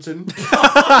Gumbleton.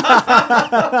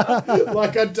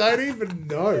 Like, I don't even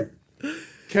know.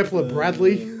 Kepler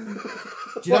Bradley. Do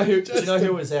you know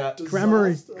who was out?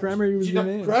 Crammery was your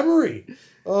man. Crammery.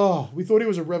 Oh, we thought he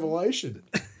was a revelation.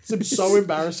 It's so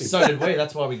embarrassing. So did we.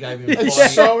 That's why we gave him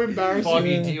It's so embarrassing.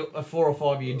 5-year deal, a 4 or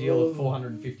 5 year deal of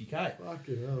 $450K.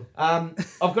 Fucking hell.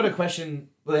 I've got a question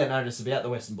without notice about the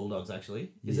Western Bulldogs.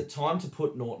 Actually, is it time to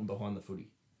put Norton behind the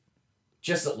footy?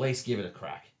 Just at least give it a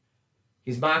crack.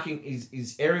 His marking,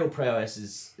 his aerial prowess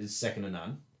is second to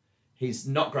none. He's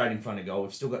not great in front of goal.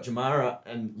 We've still got Jamara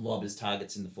and Lob as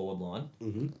targets in the forward line.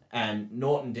 Mm-hmm. And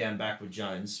Norton down back with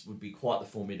Jones would be quite the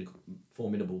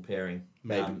formidable pairing.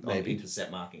 Maybe.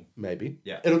 Intercept marking. Maybe.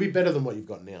 Yeah. It'll be better than what you've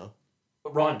got now.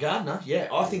 Ryan Gardner, yeah.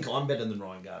 I think I'm better than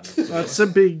Ryan Gardner. That's a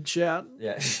big shout.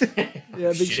 Yeah.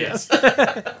 Yeah, big shout.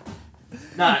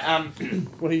 No, Why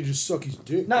don't you just suck his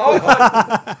dick? no.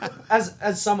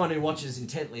 As someone who watches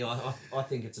intently, I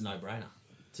think it's a no-brainer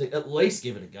to at least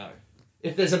give it a go.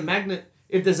 If there's a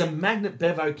magnet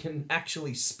Bevo can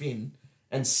actually spin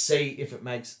and see if it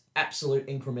makes absolute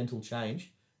incremental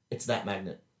change, it's that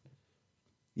magnet.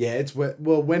 Yeah, it's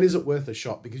when is it worth a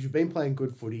shot? Because you've been playing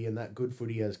good footy, and that good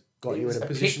footy has got you in a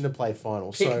position to play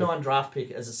final. Pick 9 draft pick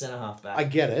as a centre half back. I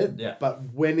get it, Yeah. but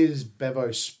when is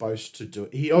Bevo supposed to do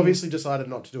it? He obviously decided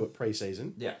not to do it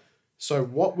pre-season. Yeah. So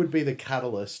what would be the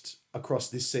catalyst across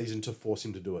this season to force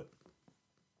him to do it?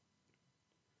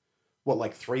 What,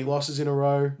 like 3 losses in a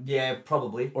row? Yeah,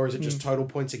 probably. Or is it just total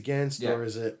points against? Yeah. Or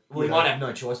is it... Well, we might have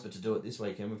no choice but to do it this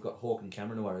weekend. We've got Hawke and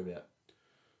Cameron to worry about.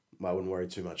 I wouldn't worry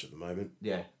too much at the moment.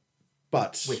 Yeah.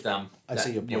 But... With I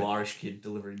see your new point. Irish kid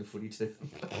delivering the footy to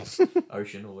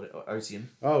Ocean or whatever,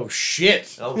 Ocean. Oh,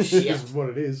 shit. Oh, shit. This is what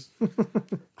it is.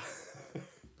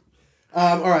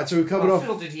 All right, so we've covered off...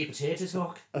 Phil did hear potato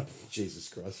talk. Jesus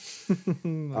Christ.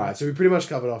 All right, so we pretty much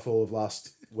covered off all of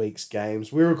last week's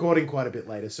games. We're recording quite a bit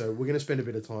later, so we're going to spend a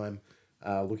bit of time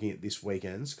looking at this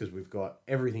weekend's because we've got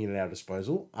everything at our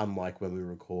disposal, unlike when we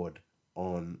record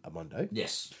on a Monday.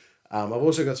 Yes. I've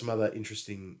also got some other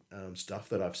interesting stuff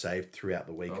that I've saved throughout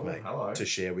the week, mate, hello. to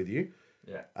share with you.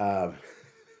 Yeah.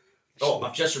 Oh,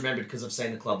 I've just remembered because I've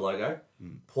seen the club logo.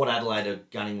 Port Adelaide are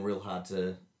gunning real hard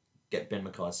to get Ben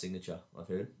Mackay's signature, I've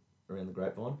heard, around the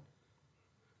grapevine.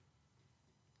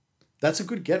 That's a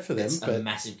good get for them. It's but a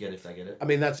massive get if they get it. I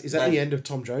mean, is that the end of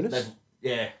Tom Jonas?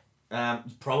 Yeah.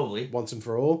 Probably. Once and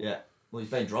for all? Yeah. Well,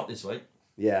 he's been dropped this week.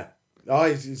 Yeah. Oh,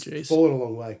 he's fallen a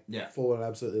long way. Yeah. Fallen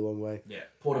absolutely a long way. Yeah.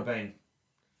 Port have been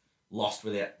lost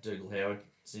without Dougal Howard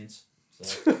since.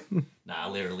 So,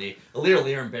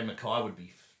 Aliir and Ben Mackay would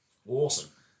be awesome.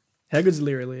 How good's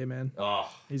Leary, man?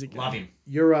 Oh, He's a good love him.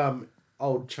 Your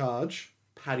old charge,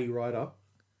 Paddy Ryder.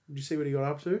 Did you see what he got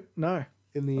up to No.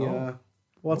 in the?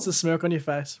 What's the smirk on your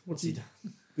face? What's he done?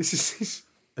 This is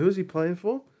who is he playing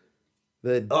for?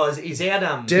 He's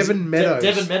out. Devon Meadows.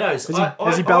 Devon Meadows.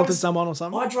 Has he belted someone or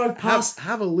something? I drove past.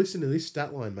 Have a listen to this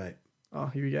stat line, mate. Oh,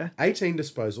 here we go. 18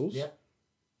 disposals. Yeah.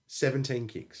 17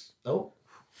 kicks. Oh.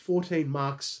 14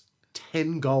 marks.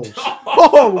 10 goals.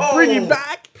 Oh, bring him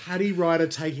back. Paddy Ryder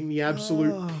taking the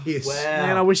absolute piss. Wow.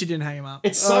 Man, I wish you didn't hang him up.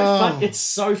 It's so fun. It's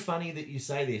so funny that you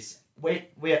say this. I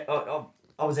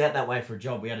was out that way for a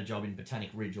job. We had a job in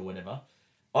Botanic Ridge or whatever.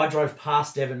 I drove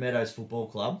past Devon Meadows Football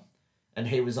Club, and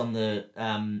he was on their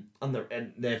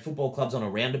football club's on a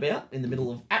roundabout in the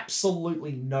middle of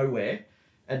absolutely nowhere,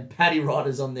 and Paddy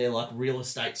Ryder's on their like real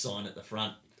estate sign at the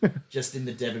front, just in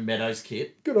the Devon Meadows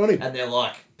kit. Good on him. And they're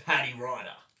like, Paddy Ryder,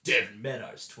 Devon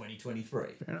Meadows,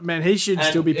 2023. Man, he should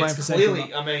still be playing for Central.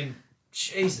 Clearly, I mean,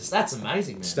 Jesus, that's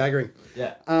amazing, man. Staggering.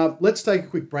 Yeah. Let's take a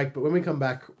quick break, but when we come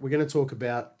back, we're going to talk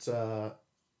about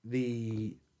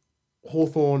the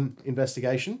Hawthorn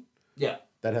investigation. Yeah.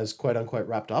 That has quote-unquote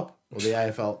wrapped up, or the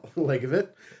AFL leg of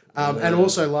it. And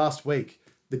also last week,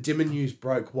 the Dimma news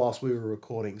broke whilst we were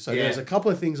recording. So there's a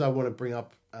couple of things I want to bring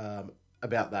up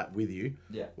about that with you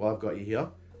while I've got you here.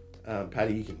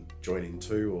 Paddy, you can join in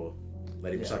too, or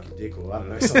let him suck your dick, or I don't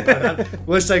know, something like that.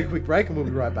 Well, let's take a quick break and we'll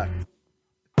be right back.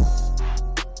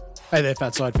 Hey there,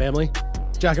 Fat Side family.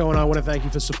 Jacko and I want to thank you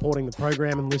for supporting the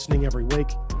program and listening every week.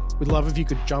 We'd love if you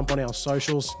could jump on our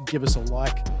socials, give us a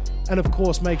like, and of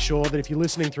course make sure that if you're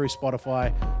listening through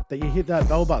Spotify that you hit that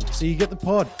bell button so you get the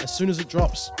pod as soon as it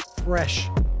drops, fresh,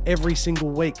 every single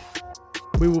week.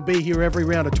 We will be here every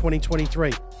round of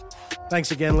 2023.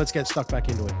 Thanks again. Let's get stuck back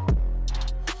into it.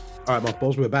 All right,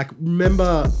 mockballs, we're back.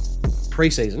 Remember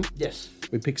pre-season? Yes.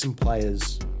 We picked some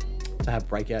players to have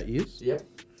breakout years. Yep.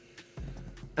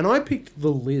 And I picked the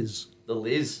Liz. The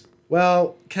Liz.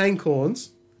 Well, Kane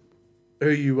Corns, who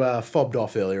you fobbed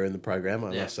off earlier in the program,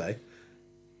 I must say.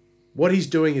 What he's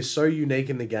doing is so unique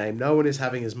in the game. No one is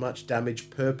having as much damage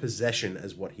per possession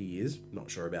as what he is. Not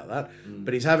sure about that.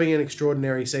 But he's having an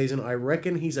extraordinary season. I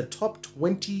reckon he's a top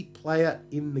 20 player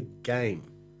in the game.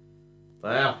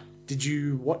 Wow. Did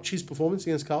you watch his performance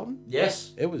against Carlton?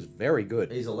 Yes. It was very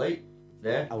good. He's elite.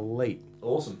 Yeah. Elite.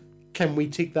 Awesome. Can we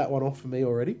tick that one off for me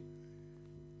already?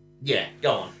 Yeah,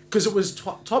 go on. Because it was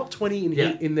top 20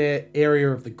 in their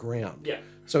area of the ground. Yeah.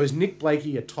 So is Nick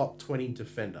Blakey a top 20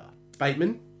 defender?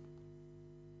 Bateman?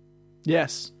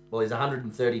 Yes. Well, he's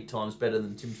 130 times better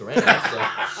than Tim Taranto, so...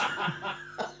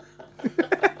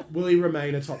 Will he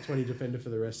remain a top 20 defender for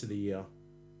the rest of the year?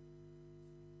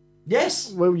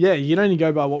 Yes! Well, yeah, you can only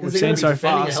go by what we've seen so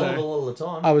far. A hell of a So. lot of the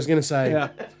time. I was going to say, Yeah.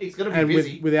 He's going to be and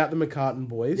busy. without the McCartan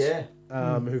boys,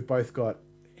 who've both got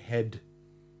head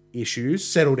issues,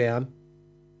 settle down.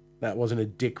 That wasn't a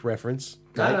dick reference.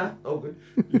 No, all good.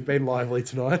 You've been lively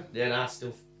tonight. Yeah, nah,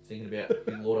 still thinking about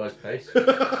Big Lordo's pace.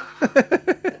 I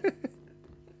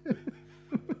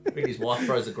think his wife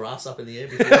throws the grass up in the air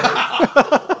before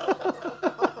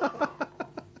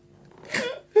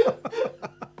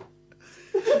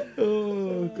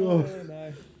Oh, God.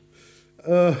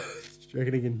 No. Do you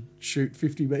reckon he can shoot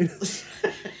 50 metres?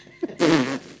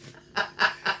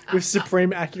 With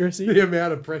supreme accuracy. The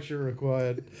amount of pressure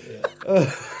required.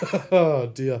 Oh,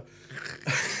 dear.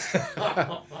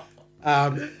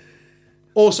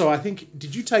 Also, I think,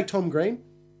 did you take Tom Green?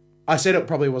 I said it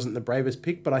probably wasn't the bravest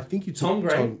pick, but I think you took Tom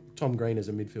Green? Tom Green as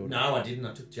a midfielder. No, I didn't.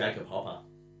 I took Jacob Hopper.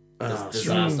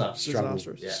 Disaster.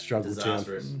 Disastrous. Yeah, Struggle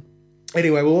disastrous. town.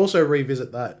 Anyway, we'll also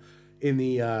revisit that in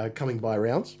the coming by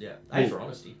rounds. Yeah, A for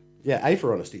honesty. Yeah, A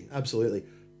for honesty. Absolutely.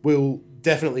 We'll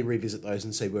definitely revisit those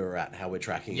and see where we're at, how we're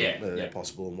tracking, whether they're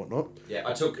possible and whatnot. Yeah,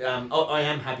 I took... I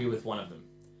am happy with one of them.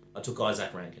 I took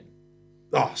Isaac Rankin.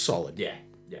 Oh, solid. Yeah.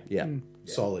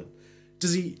 Solid.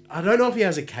 Does he... I don't know if he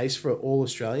has a case for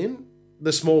All-Australian.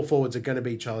 The small forwards are going to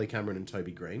be Charlie Cameron and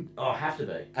Toby Green. Oh, have to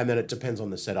be. And then it depends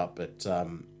on the setup, but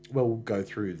we'll go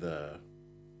through the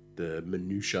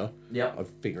minutiae of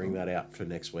figuring that out for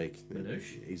next week.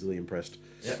 Minutiae. Easily impressed.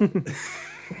 Yep.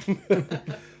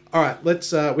 All right,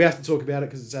 let's. We have to talk about it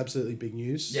because it's absolutely big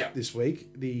news this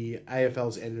week. The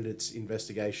AFL's ended its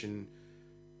investigation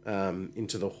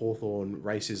into the Hawthorn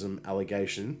racism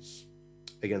allegations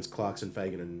against Clarkson,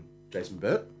 Fagan, and Jason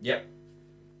Burt. Yep.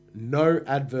 No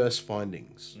adverse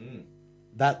findings.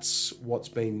 That's what's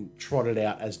been trotted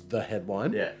out as the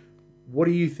headline. Yeah. What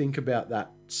do you think about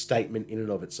that statement in and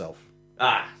of itself?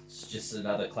 It's just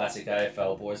another classic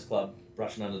AFL boys club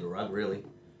brushing under the rug, really.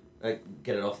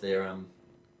 Get it off their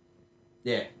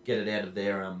get it out of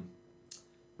their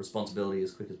responsibility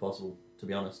as quick as possible, to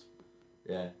be honest.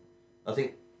 Yeah. I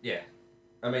think,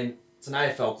 I mean, it's an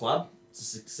AFL club.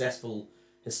 It's a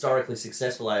historically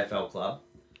successful AFL club.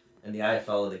 And the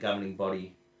AFL are the governing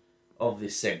body of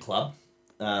this said club.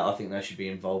 I think they should be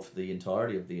involved for the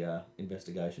entirety of the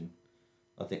investigation.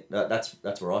 I think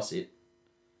that's where I sit.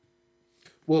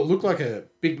 Well, it looked like a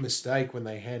big mistake when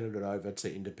they handed it over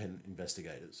to independent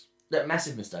investigators. That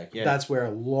massive mistake, yeah. That's where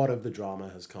a lot of the drama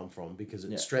has come from because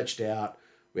it stretched out.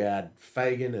 We had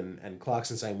Fagan and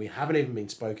Clarkson saying we haven't even been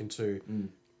spoken to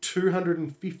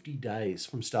 250 days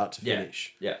from start to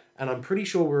finish. Yeah. And I'm pretty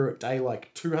sure we're at day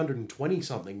like 220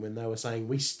 something when they were saying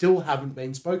we still haven't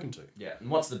been spoken to. Yeah. And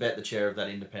what's the bet the chair of that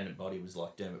independent body was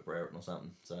like Dermot Brereton or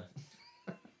something, so...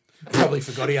 Probably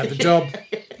forgot he had the job.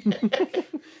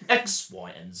 X,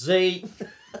 Y, and Z.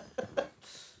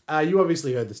 You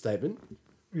obviously heard the statement.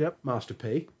 Yep. Master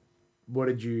P. What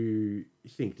did you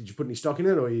think? Did you put any stock in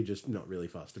it, or are you just not really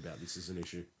fussed about this as an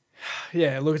issue?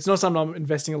 Yeah, look, it's not something I'm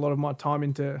investing a lot of my time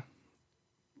into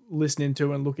listening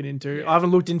to and looking into. I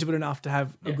haven't looked into it enough to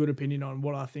have a good opinion on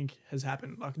what I think has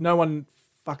happened. Like, no one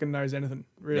fucking knows anything,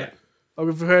 really. Yeah. Like,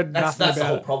 we've heard nothing That's about the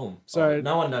whole it. problem. So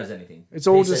no one knows anything. it's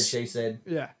all he just- said, she said.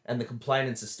 Yeah. And the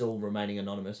complainants are still remaining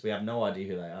anonymous. We have no idea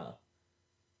who they are.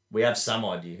 We have some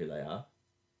idea who they are,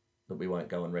 but we won't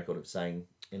go on record of saying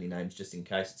any names just in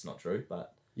case it's not true.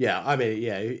 But Yeah, I mean,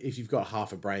 if you've got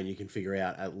half a brain, you can figure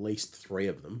out at least 3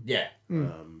 of them. yeah,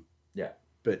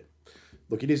 But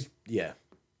Look, it is, yeah,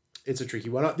 it's a tricky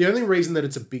one. The only reason that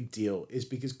it's a big deal is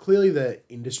because clearly the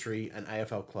industry and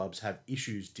AFL clubs have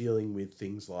issues dealing with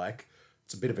things like,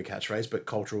 it's a bit of a catchphrase, but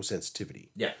cultural sensitivity.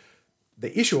 Yeah.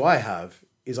 The issue I have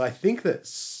is I think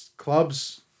that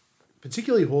clubs,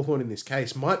 particularly Hawthorn in this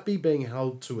case, might be being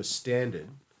held to a standard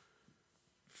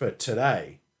for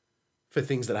today for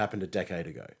things that happened a decade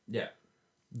ago. Yeah.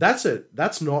 That's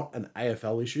not an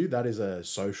AFL issue. That is a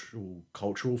social,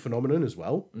 cultural phenomenon as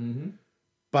well. Mm-hmm.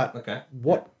 But Okay.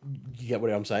 You get what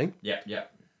I'm saying? Yeah, yeah.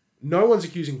 No one's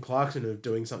accusing Clarkson of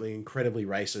doing something incredibly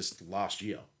racist last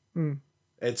year.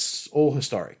 It's all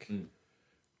historic.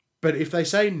 But if they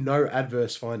say no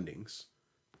adverse findings,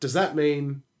 does that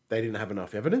mean they didn't have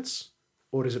enough evidence?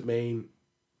 Or does it mean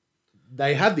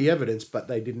they had the evidence, but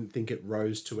they didn't think it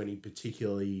rose to any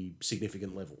particularly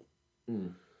significant level?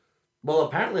 Well,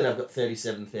 apparently they've got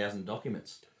 37,000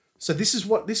 documents. So this is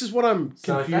what I'm confused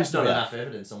So if that's not about. enough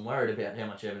evidence, I'm worried about how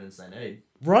much evidence they need.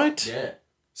 Right? Yeah.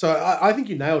 So I think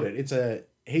you nailed it. It's a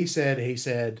he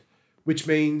said, which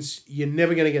means you're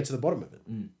never going to get to the bottom of it.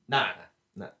 No.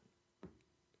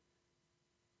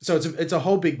 So it's a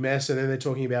whole big mess, and then they're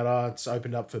talking about it's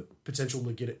opened up for potential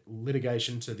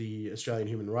litigation to the Australian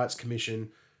Human Rights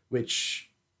Commission, which,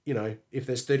 you know, if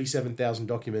there's 37,000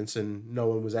 documents and no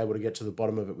one was able to get to the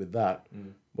bottom of it with that,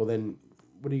 well then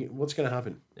what's going to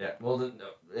happen? Yeah. Well,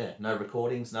 no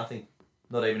recordings, nothing,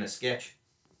 not even a sketch.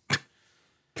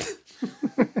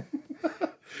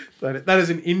 That is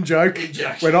an in-joke.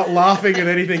 We're not laughing at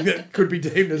anything that could be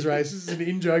deemed as racist. It's an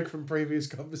in-joke from previous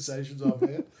conversations I've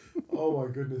had. Oh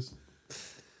my goodness.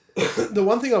 The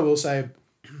one thing I will say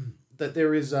that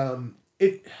there is to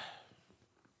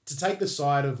take the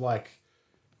side of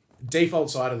default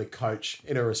side of the coach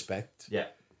in a respect. Yeah.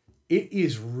 It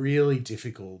is really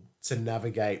difficult to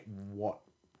navigate what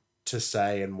to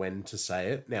say and when to say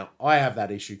it. Now, I have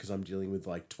that issue because I'm dealing with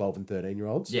 12 and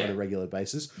 13-year-olds on a regular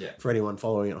basis. Yeah. For anyone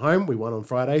following at home, we won on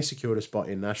Friday, secured a spot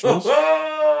in Nationals.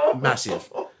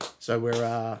 Massive. So we're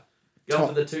Going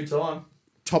for the 2-time.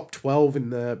 top 12 in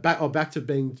the back to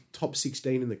being top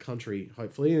 16 in the country,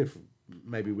 hopefully, if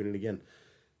maybe win it again.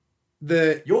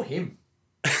 You're him.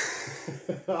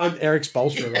 I'm Eric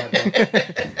Spolstra right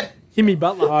now. Himmy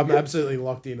Butler. I'm absolutely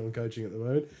locked in on coaching at the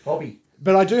moment. Hobby.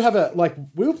 But I do have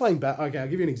we were playing okay, I'll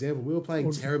give you an example. We were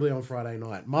playing terribly on Friday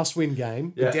night. Must win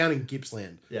game. Yeah. We're down in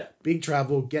Gippsland. Yeah. Big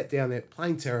travel, get down there,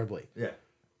 playing terribly. Yeah.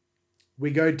 We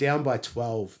go down by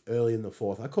 12 early in the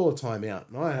fourth. I call a timeout.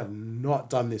 And I have not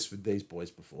done this with these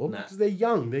boys before because they're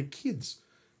young, they're kids.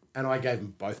 And I gave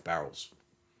them both barrels.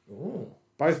 Ooh.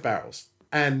 Both barrels.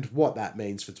 And what that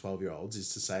means for 12-year-olds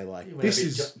is to say, this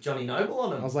is... Johnny Noble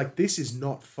on him. I was like, this is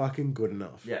not fucking good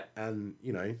enough. Yeah. And,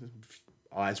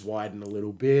 eyes widen a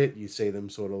little bit. You see them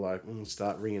sort of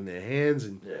start wringing their hands.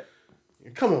 And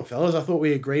come on, fellas. I thought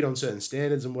we agreed on certain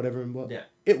standards and whatever. And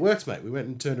it works, mate. We went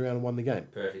and turned around and won the game.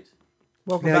 Perfect.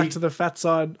 Welcome back to the fat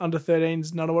side under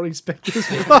 13s. None of what expectors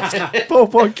basketball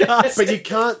podcast. But you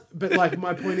can't. But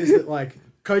my point is that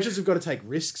coaches have got to take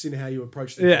risks in how you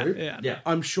approach the group. Yeah.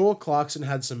 I'm sure Clarkson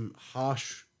had some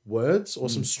harsh words or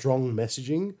some strong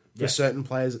messaging for certain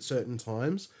players at certain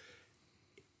times.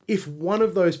 If one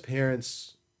of those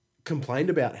parents complained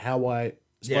about how I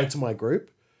spoke to my group,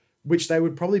 which they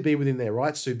would probably be within their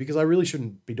rights to, because I really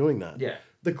shouldn't be doing that. Yeah.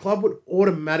 The club would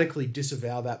automatically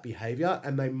disavow that behaviour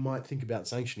and they might think about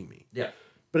sanctioning me. Yeah.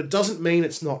 But it doesn't mean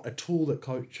it's not a tool that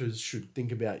coaches should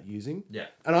think about using. Yeah.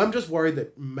 And I'm just worried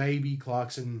that maybe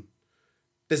Clarkson...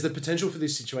 There's the potential for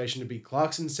this situation to be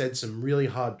Clarkson said some really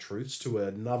hard truths to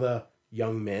another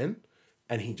young man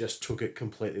and he just took it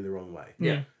completely the wrong way.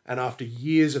 Yeah. And after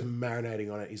years of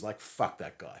marinating on it, he's like, fuck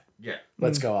that guy. Yeah.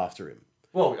 Let's go after him.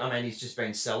 Well, I mean, he's just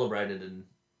been celebrated and,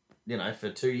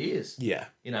 for 2 years. Yeah.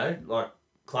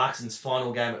 Clarkson's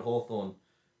final game at Hawthorn.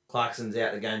 Clarkson's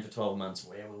out the game for 12 months.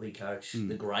 Where will he coach?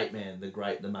 The great man,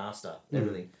 the master,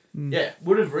 everything. Yeah,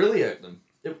 would have really irked them.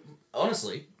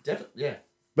 Honestly, definitely, yeah.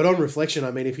 But on reflection,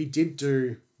 I mean, if he did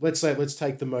do... Let's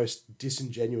take the most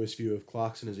disingenuous view of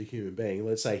Clarkson as a human being.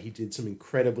 Let's say he did some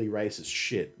incredibly racist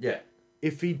shit. Yeah.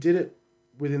 If he did it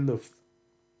within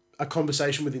a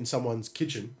conversation within someone's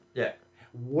kitchen... Yeah.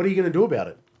 What are you going to do about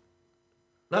it?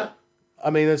 No.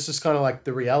 I mean, it's just kind of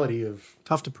the reality of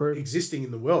Tough to prove. existing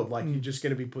in the world. You're just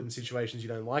going to be put in situations you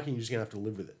don't like, and you're just going to have to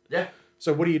live with it. Yeah.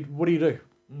 So what do you do?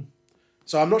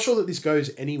 So I'm not sure that this goes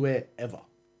anywhere ever,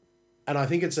 and I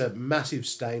think it's a massive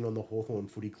stain on the Hawthorn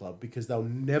Footy Club because they'll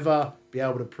never be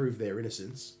able to prove their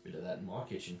innocence. Bit of that in my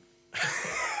kitchen.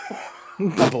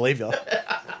 I believe you.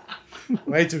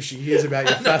 Wait till she hears about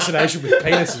your fascination with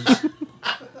penises.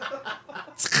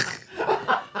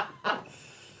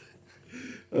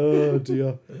 Oh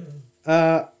dear.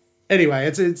 Anyway,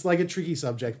 it's like a tricky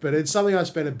subject, but it's something I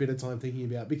spent a bit of time thinking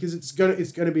about because it's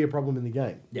gonna be a problem in the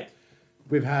game. Yeah.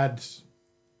 We've had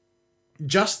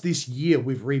just this year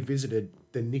we've revisited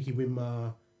the Nicky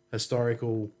Winmar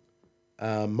historical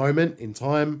moment in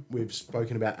time. We've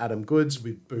spoken about Adam Goods.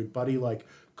 We've booed Buddy. Like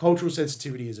cultural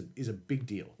sensitivity is a big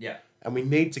deal. Yeah. And we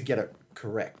need to get it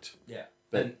correct. Yeah.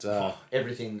 But And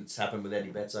everything that's happened with Eddie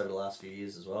Betts over the last few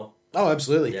years as well. oh,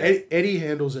 absolutely. Yeah. Eddie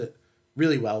handles it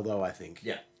really well, though. I think.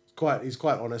 Yeah. He's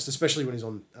quite honest, especially when he's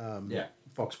on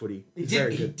Fox Footy. He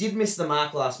He's did miss the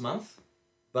mark last month,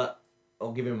 but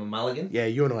I'll give him a mulligan. Yeah,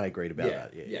 you and I agreed about Yeah,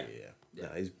 that. Yeah. yeah. No,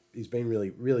 he's been really,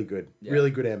 really good. Yeah.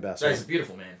 Really good So ambassador. he's a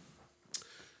beautiful man.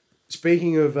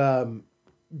 Speaking of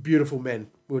beautiful men,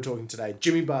 we were talking today.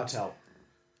 Jimmy Bartell.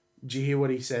 Did you hear what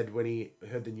he said when he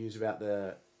heard the news about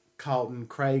the Carlton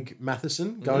Craig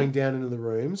Matheson going down into the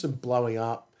rooms and blowing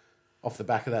up off the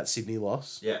back of that Sydney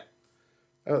loss? Yeah.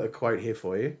 I got a quote here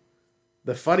for you.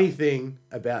 The funny thing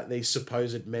about these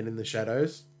supposed men in the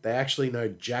shadows, they actually know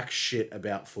jack shit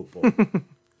about football.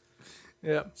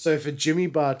 Yeah. So for Jimmy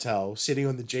Bartell sitting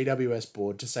on the GWS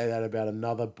board to say that about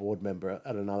another board member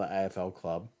at another AFL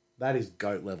club, that is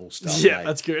GOAT level stuff. Yeah, mate.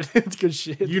 that's good. It's good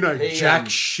shit. You know He, jack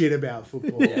shit about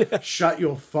football. Shut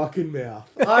your fucking mouth.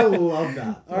 I love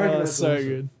that. I reckon Oh, that's so awesome.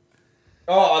 good.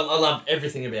 Oh, I love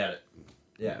everything about it.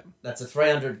 Yeah. That's a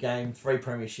 300 game, 3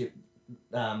 premiership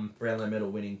Brownlow medal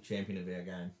winning champion of our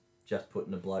game. Just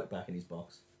putting a bloke back in his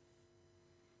box.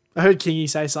 I heard Kingy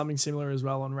say something similar as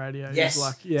well on radio. He Yes. was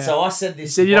like, yeah. So I said He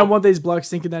this. said, you don't want these blokes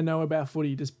thinking they know about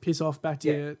footy. Just piss off back to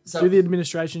Yeah. you. So- Do the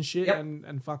administration shit Yep.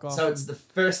 and fuck off. So it's the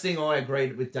first thing I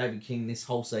agreed with David King this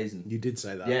whole season. You did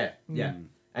say that. Yeah, yeah.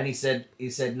 And he said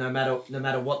no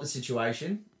matter what the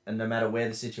situation and no matter where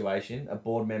the situation, a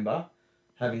board member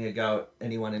having a go at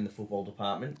anyone in the football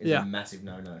department is Yeah. a massive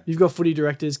no-no. You've got footy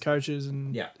directors, coaches,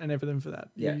 and Yeah. everything for that.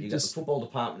 Yeah, you got just the football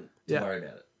department to Yeah. worry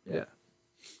about it. yeah.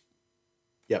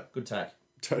 Yep. Good take.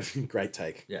 Totally great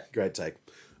take. Yeah. Great take.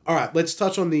 All right, let's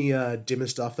touch on the Dimma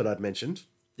stuff that I'd mentioned.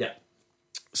 Yeah.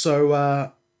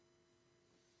 So,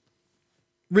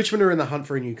 Richmond are in the hunt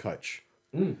for a new coach.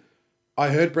 I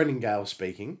heard Brendan Gale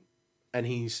speaking, and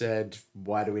he said,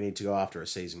 why do we need to go after a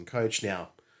seasoned coach? Now,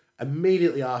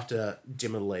 immediately after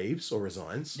Dimma leaves or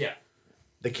resigns, Yeah.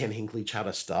 the Ken Hinkley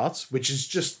chatter starts, which is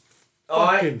just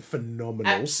I fucking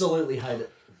phenomenal. Absolutely hate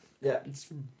it. Yeah.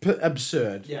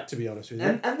 Absurd, Yeah. to be honest with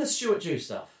you. And the Stuart Jew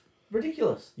stuff.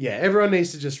 Ridiculous. Yeah, everyone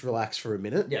needs to just relax for a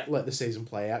minute. Yeah. Let the season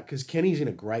play out because Kenny's in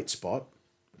a great spot.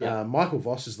 Yeah. Michael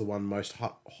Voss is the one most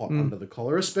hot under the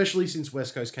collar, especially since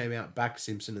West Coast came out, backed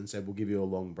Simpson and said, we'll give you a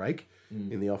long break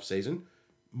in the off season.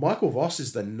 Michael Voss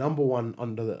is the number one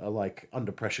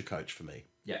under pressure coach for me.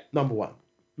 Yeah. Number one.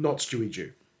 Not Stewie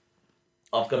Jew.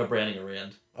 I've got a Browning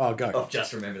around. Oh, go. I've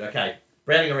just remembered. Okay.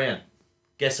 Browning around.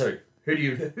 Guess who? Who do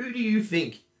you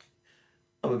think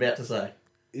I'm about to say?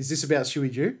 Is this about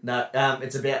Stewie Jew? No,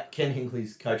 it's about Ken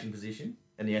Hinkley's coaching position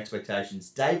and the expectations.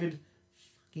 David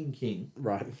fucking King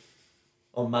Right.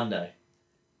 on Monday.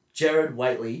 Jared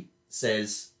Waitley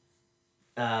says,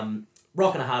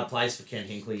 rocking a hard place for Ken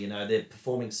Hinkley. You know, they're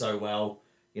performing so well.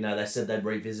 You know, they said they'd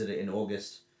revisit it in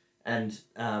August. And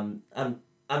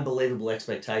unbelievable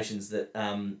expectations that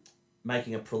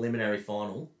making a preliminary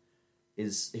final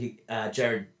is...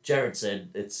 Jared said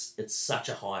it's such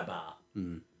a high bar.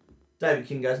 David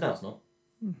King goes, no, it's not.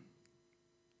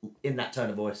 In that tone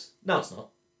of voice. No, it's not.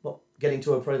 What? Getting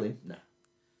to a prelim? No.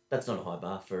 That's not a high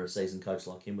bar for a seasoned coach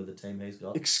like him with the team he's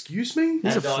got. Excuse me?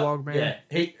 He's a And, flog, man.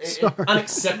 Yeah, Sorry.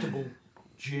 unacceptable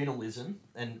journalism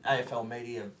and AFL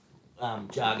media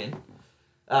jargon.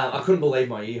 I couldn't believe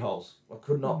my ear holes. I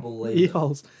could not believe Ear it.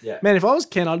 holes. Yeah. Man, if I was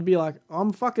Ken, I'd be like,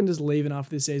 I'm fucking just leaving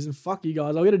after this season. Fuck you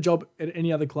guys. I'll get a job at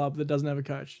any other club that doesn't have a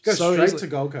coach. Go So straight easily. to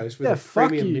Gold Coast with Yeah, a fuck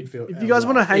premium you. midfield. If you guys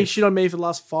want to hate If- shit on me for the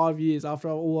last 5 years after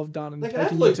all I've done and They can have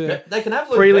taking you Luke. to They can have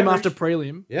Luke prelim Beveridge. after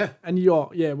prelim, Yeah. and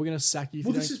we're going to sack you. If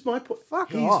Well, you this don't- is my point.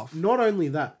 Fuck He's off. Not only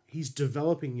that, he's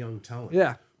developing young talent.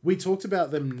 Yeah. We talked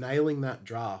about them nailing that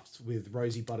draft with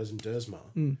Rosie Butters and Dersma.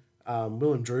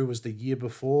 Willem Drew was the year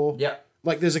before. Yep.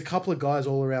 Like, there's a couple of guys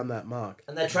all around that mark.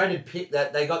 And they traded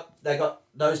that they got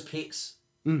those picks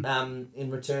in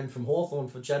return from Hawthorn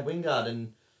for Chad Wingard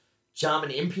and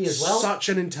Jarman Impey as well. Such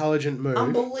an intelligent move.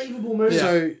 Unbelievable move.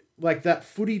 So, like, that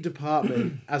footy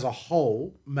department as a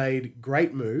whole made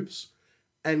great moves,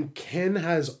 and Ken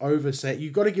has overseen.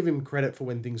 You've got to give him credit for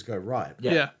when things go right.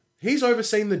 yeah. He's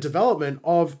overseen the development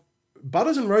of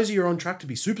Butters and Rosie are on track to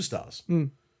be superstars.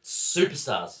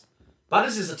 Superstars.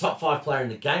 Butters is a top 5 player in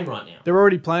the game right now. They're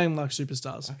already playing like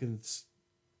superstars. Fucking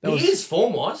That He was- is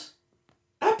form-wise.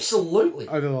 Absolutely.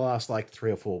 over the last like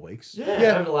 3 or 4 weeks.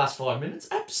 Yeah, over the last 5 minutes.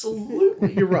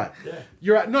 Absolutely. You're right. Yeah.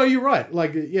 You're right. No, you're right.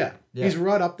 Like, yeah, he's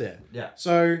right up there. Yeah.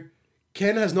 So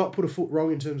Ken has not put a foot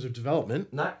wrong in terms of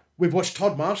development. No. We've watched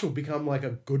Todd Marshall become like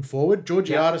a good forward.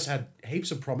 Georgiades had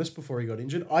heaps of promise before he got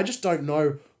injured. I just don't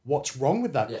know what's wrong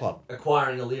with that club.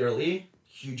 Acquiring Alir,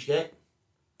 huge get.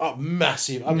 Oh,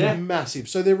 massive. Massive.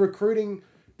 So they're recruiting,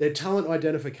 their talent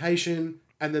identification,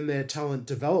 and then their talent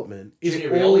development is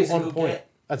Junior all Rioli's a on good point. get.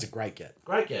 That's a great get.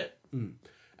 Great get.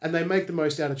 And they make the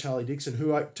most out of Charlie Dixon,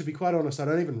 who, to be quite honest, I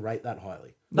don't even rate that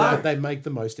highly. No. They make the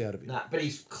most out of him. Nah, but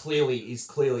he's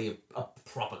clearly a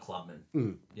proper clubman.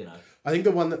 You know. I think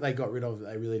the one that they got rid of that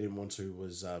they really didn't want to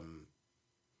was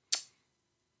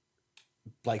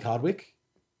Blake Hardwick.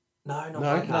 No, not No?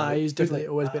 Blake No, Hardwick. he's definitely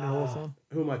always been at Hawthorn.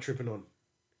 Who am I tripping on?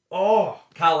 Oh,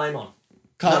 Carl Amon.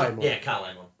 Carl Amon. Yeah, Carl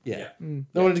Amon. Yeah.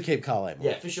 They wanted to keep Carl Amon.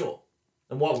 Yeah, for sure.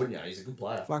 And why wouldn't you? He's a good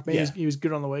player. Fuck me, Yeah. he was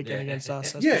good on the weekend Yeah. against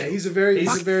us. that's Yeah, for sure. he's a very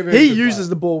Fuck, very he good uses player.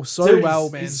 the ball so Dude, well,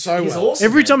 he's- man. he's so he's well. awesome.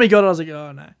 Every man. time he got it, I was like,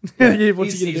 oh no.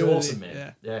 What's he He's gonna do? with awesome, it?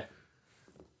 man. Yeah. Yeah.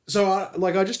 So,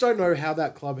 I just don't know how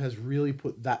that club has really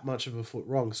put that much of a foot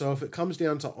wrong. So, if it comes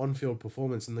down to on-field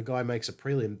performance and the guy makes a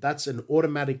prelim, that's an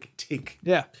automatic tick.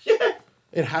 Yeah.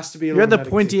 It has to be an You're at the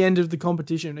automatic pointy tick. end of the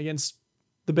competition against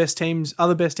the best teams,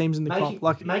 other best teams in the comp.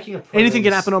 Like making a anything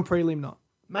can prelim's- happen on prelim night.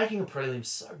 Making a prelim's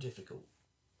so difficult.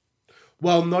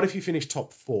 Well, not if you finish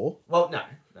top 4. Well, no.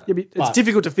 Yeah, but it's But-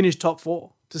 difficult to finish top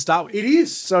 4 to start with. It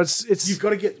is. So it's You've got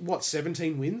to get,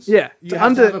 17 wins? Yeah. You To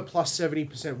have to under- have a plus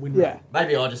 70% win yeah. rate.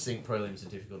 Maybe I just think prelims are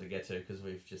difficult to get to because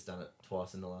we've just done it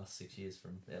twice in the last 6 years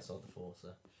from outside the 4. So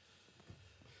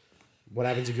What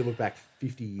happens if you look back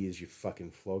 50 years, you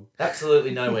fucking flog?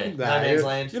 absolutely nowhere. No man's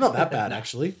land. You're not that bad,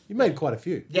 actually. You made quite a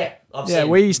few. Yeah, I've Yeah, seen.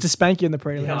 we used to spank you in the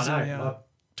prelims Yeah, I in know.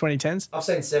 the 2010s. I've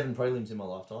seen 7 prelims in my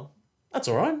lifetime. That's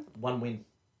all right. 1 win.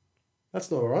 That's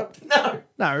not all right. No.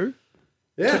 No.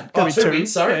 Yeah. Gotta be 2 two.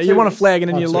 wins, sorry. Yeah, 2 you want a wins. flag and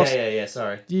then Oh, you sorry. lost. Yeah,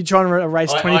 sorry. You trying to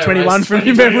erase I 2021 erased from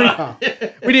your memory?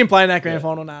 2021. We didn't play in that grand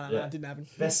final. No, Yeah. it didn't happen.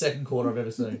 Best second quarter I've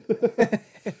ever seen.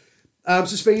 So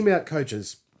speaking about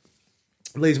coaches,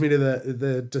 leads me to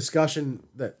the discussion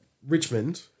that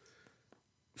Richmond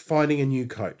finding a new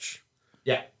coach.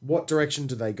 Yeah. What direction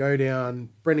do they go down?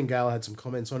 Brendan Gale had some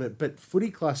comments on it, but Footy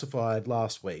Classified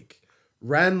last week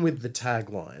ran with the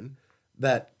tagline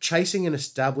that chasing an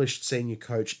established senior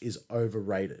coach is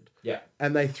overrated. Yeah.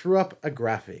 And they threw up a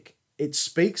graphic. It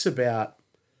speaks about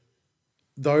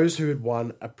those who had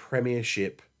won a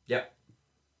premiership Yeah.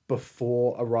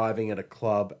 before arriving at a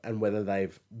club and whether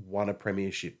they've won a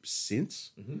premiership since.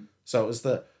 Mm-hmm. So it was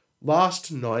the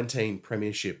last 19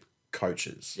 premiership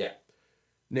coaches. Yeah.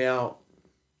 Now,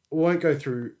 I'll go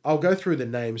through the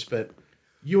names, but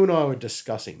you and I were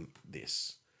discussing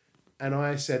this. And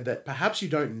I said that perhaps you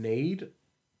don't need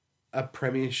a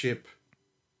premiership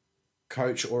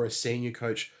coach or a senior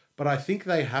coach, but I think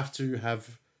they have to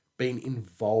have been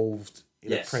involved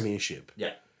in Yes. a premiership.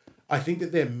 Yeah. I think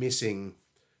that they're missing.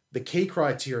 The key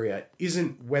criteria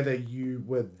isn't whether you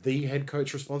were the head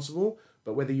coach responsible,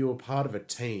 but whether you were part of a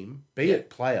team, be it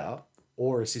player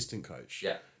or assistant coach.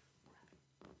 Yeah.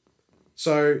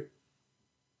 So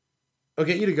I'll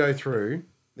get you to go through.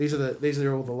 These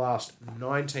are all the last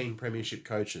 19 premiership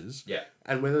coaches. Yeah.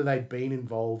 And whether they'd been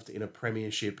involved in a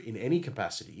premiership in any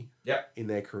capacity Yeah. in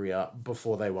their career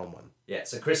before they won one. Yeah.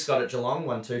 So Chris Scott at Geelong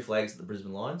won 2 flags at the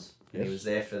Brisbane Lions. And Yes. he was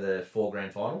there for the 4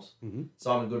 grand finals. Mm-hmm.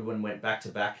 Simon Goodwin went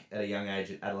back-to-back at a young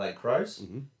age at Adelaide Crows.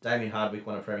 Mm-hmm. Damien Hardwick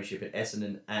won a premiership at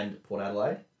Essendon and Port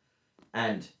Adelaide.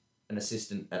 And an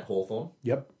assistant at Hawthorn.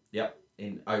 Yep. Yep.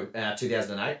 In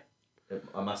 2008,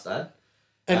 I must add.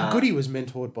 And Goody was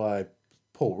mentored by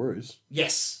Paul Roos.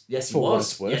 Yes. Yes, he For what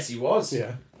was. it's worth. Yes, he was.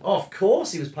 Yeah. Oh, of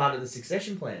course, he was part of the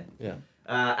succession plan. Yeah.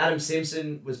 Adam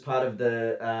Simpson was part of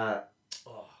the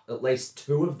at least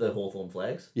 2 of the Hawthorn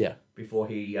flags. Yeah. Before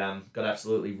he got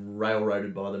absolutely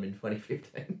railroaded by them in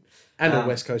 2015. And a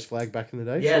West Coast flag back in the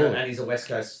day. Yeah, surely. and he's a West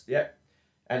Coast. Yeah,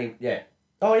 and he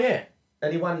Oh yeah,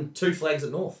 and he won 2 flags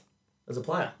at North as a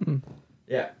player.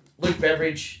 Yeah, Luke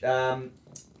Beveridge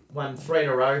won 3 in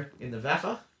a row in the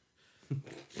VAFA.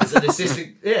 He's an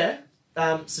assistant. Yeah.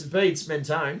 St Bede's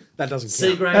Mentone. That doesn't C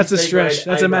count. grade. That's a B stretch. grade,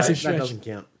 That's A a massive grade. stretch. That doesn't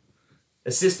count.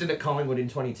 Assistant at Collingwood in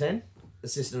 2010.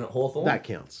 Assistant at Hawthorn. That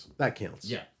counts. That counts.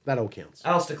 Yeah. That all counts.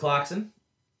 Alistair Clarkson.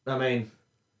 I mean,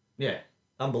 yeah,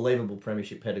 unbelievable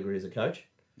premiership pedigree as a coach.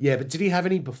 Yeah, but did he have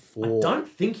any before? I don't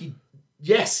think he...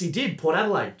 Yes, he did. Port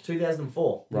Adelaide,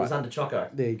 2004. He was Right. under Choco.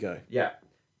 There you go. Yeah.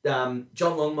 John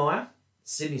Longmire,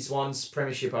 Sydney Swans,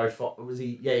 premiership 05. Was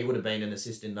he? Yeah, he would have been an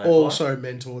assistant in 05. Also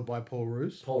mentored by Paul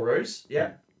Roos. Paul Roos,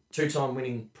 yeah. 2-time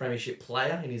winning premiership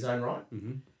player in his own right.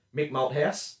 Mm-hmm. Mick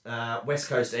Malthouse, West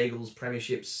Coast Eagles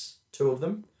premierships, 2 of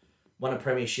them. Won a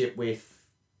premiership with...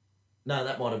 No,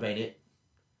 that might have been it.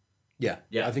 Yeah.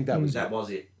 Yeah. I think that was That was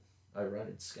it.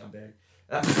 Overrated scumbag.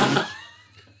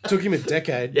 Took him a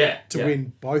decade to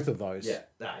win both of those. Yeah,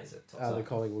 that is it. The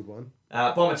Collingwood one.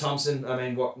 Bomber Thompson, I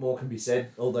mean, what more can be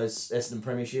said? All those Essendon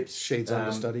premierships. Sheed's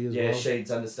understudy as well. Yeah,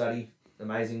 Sheed's understudy.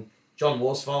 Amazing. John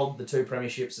Worsfold, the 2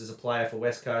 premierships as a player for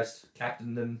West Coast.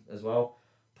 Captained them as well.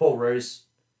 Paul Roos,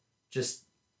 just,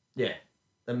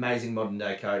 amazing modern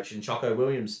day coach. And Choco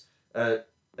Williams, an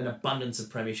abundance of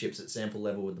premierships at sample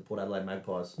level with the Port Adelaide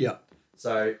Magpies. Yeah.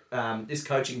 So this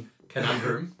coaching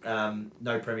conundrum,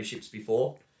 no premierships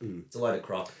before, it's a load of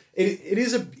crock. It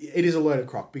is a load of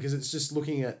crock because it's just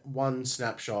looking at one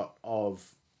snapshot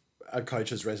of a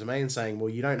coach's resume and saying, well,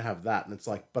 you don't have that. And it's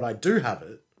like, but I do have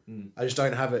it. I just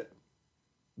don't have it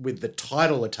with the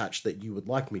title attached that you would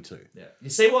like me to. Yeah. You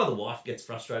see why the wife gets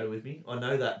frustrated with me? I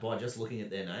know that by just looking at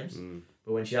their names.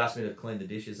 But when she asks me to clean the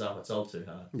dishes up, it's all too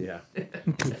hard. Yeah.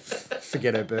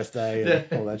 Forget her birthday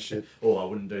and all that shit. Oh, I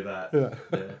wouldn't do that.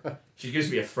 Yeah. She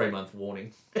gives me a 3-month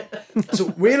warning. So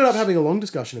we ended up having a long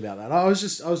discussion about that. I was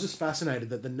just fascinated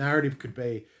that the narrative could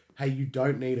be, hey, you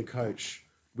don't need a coach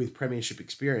with premiership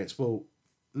experience. Well,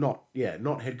 not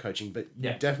head coaching, but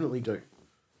you definitely do.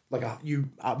 Like, you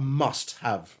must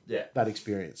have that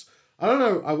experience. I don't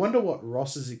know. I wonder what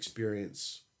Ross's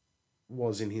experience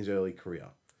was in his early career.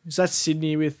 Is that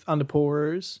Sydney with under Paul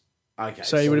Roos? Okay.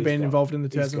 So he would have been involved in the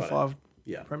 2005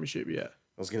 Yeah. premiership, I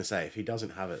was going to say, if he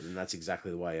doesn't have it, then that's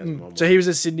exactly the way he has one. So he was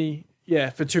at Sydney,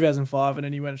 for 2005, and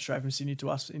then he went straight from Sydney to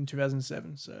us in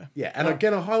 2007. So and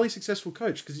again, a highly successful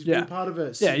coach because he's been part of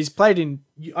it. Yeah, he's played in.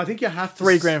 I think you have to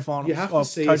 3 grand finals. You have to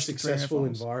see a successful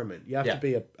environment. You have to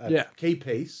be a key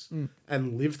piece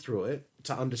and live through it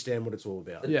to understand what it's all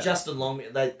about. Justin Long,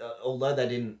 although they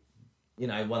didn't,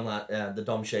 won the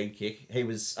Dom Sheed kick, he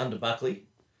was under Buckley,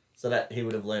 so that he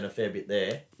would have learned a fair bit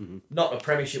there. Not a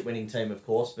premiership winning team, of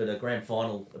course, but a grand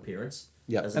final appearance.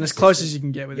 Yeah, and as close as you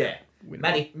can get with it.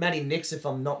 Matty Nix, if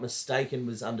I'm not mistaken,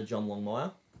 was under John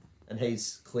Longmire, and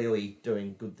he's clearly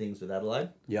doing good things with Adelaide.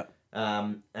 Yep.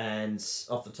 And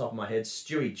off the top of my head,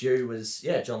 Stewie Dew was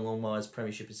John Longmire's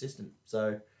premiership assistant.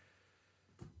 So,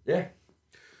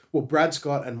 Well, Brad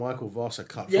Scott and Michael Voss are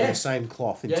cut from the same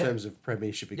cloth in terms of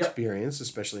premiership experience,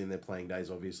 especially in their playing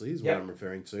days, obviously, is what I'm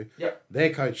referring to. Yep. They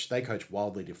coach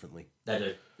wildly differently. They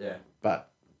do, yeah. But,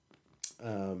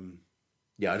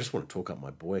 I just want to talk up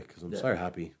my boy because I'm so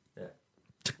happy.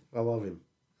 Yeah. I love him.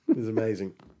 He's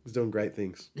amazing. He's doing great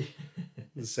things. He's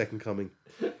the second coming.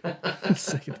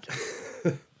 Second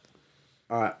coming.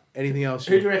 All right. Anything else?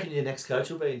 Who do you reckon your next coach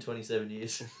will be in 27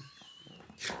 years?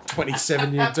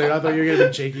 27 years, dude. I thought you were going to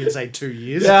be cheeky and say 2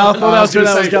 years. Yeah, I thought that's where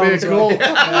that was going.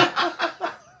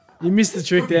 Cool. You missed the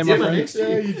trick there, my friend.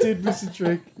 Yeah, you did miss the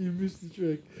trick. You missed the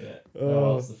trick. Yeah.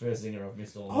 Oh, it's the first zinger I've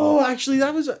missed all night. Oh, actually,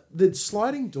 that was the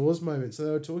sliding doors moment. So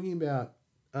they were talking about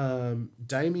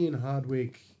Damien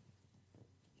Hardwick.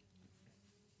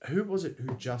 Who was it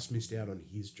who just missed out on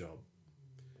his job?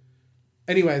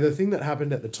 Anyway, the thing that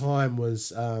happened at the time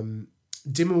was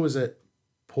Dimma was at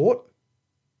Port.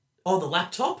 Oh, the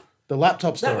laptop? The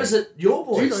laptop story. That was at your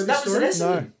boys. Do you know That this was at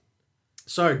story? Essendon. No.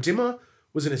 So Dimma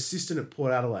was an assistant at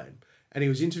Port Adelaide, and he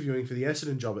was interviewing for the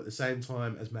Essendon job at the same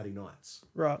time as Matty Knights.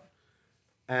 Right.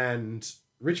 And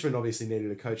Richmond obviously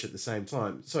needed a coach at the same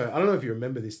time. So I don't know if you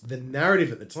remember this. The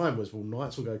narrative at the time was, well,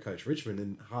 Knights will go coach Richmond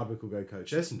and Hardwick will go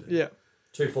coach Essendon. Yeah.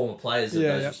 2 former players of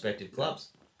those respective clubs.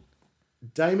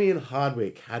 Damien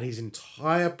Hardwick had his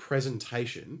entire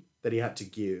presentation that he had to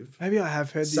give Maybe I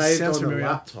have heard this. saved Sounds on the familiar.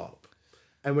 laptop.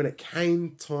 And when it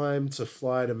came time to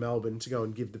fly to Melbourne to go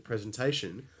and give the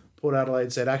presentation, Port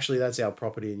Adelaide said, actually, that's our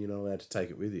property and you're not allowed to take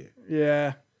it with you.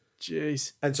 Yeah.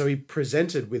 Jeez. And so he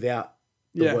presented without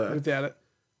the work. Without it.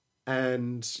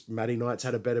 And Matty Knights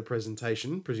had a better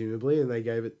presentation, presumably, and they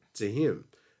gave it to him.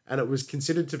 And it was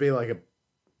considered to be like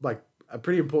a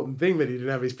pretty important thing that he didn't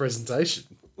have his presentation.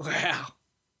 Wow.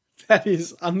 That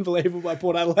is unbelievable by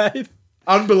Port Adelaide.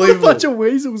 Unbelievable. What a bunch of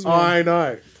weasels, man. I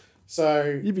know.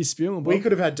 So You'd be spewing, we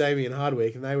could have had Damien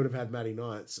Hardwick and they would have had Matty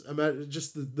Knights. Imagine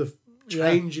just the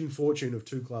change in fortune of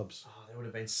 2 clubs. Oh, there would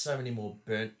have been so many more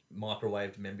burnt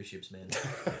microwaved memberships, man.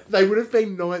 They would have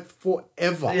been ninth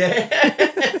forever. Yeah.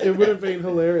 It would have been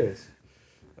hilarious.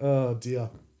 Oh, dear.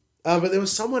 But there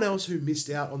was someone else who missed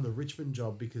out on the Richmond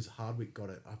job because Hardwick got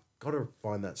it. I've got to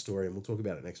find that story and we'll talk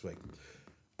about it next week.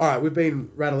 All right, we've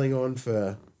been rattling on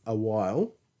for a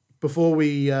while. Before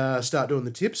we start doing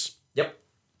the tips, Yep.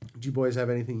 do you boys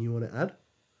have anything you want to add?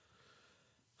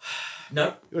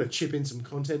 No. You want to chip in some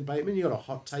content, Bateman? You got a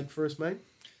hot take for us, mate?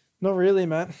 Not really,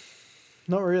 mate.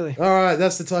 Not really. All right,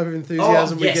 that's the type of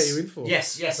enthusiasm we get you in for.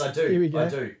 Yes, I do. Here we go. I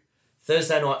do.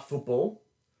 Thursday night football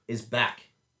is back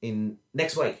in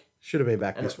next week. Should have been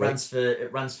back And this it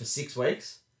week. runs for 6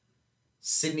 weeks.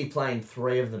 Sydney playing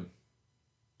 3 of them.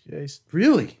 Jeez.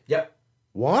 Really? Yep.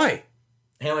 Why?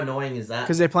 How annoying is that?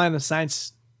 Because they're playing the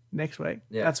Saints next week.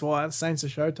 Yeah. That's why. The Saints are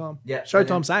Showtime. Yeah.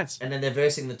 Showtime Saints. And then they're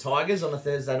versing the Tigers on a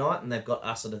Thursday night, and they've got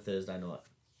us on a Thursday night.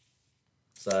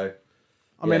 So,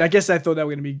 I mean, I guess they thought they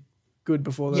were going to be good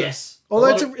before the... yes.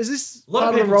 Although, is this a lot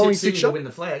part of of the people rolling tipped Sydney to fixture? win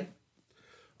the flag.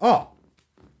 Oh,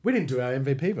 we didn't do our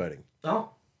MVP voting.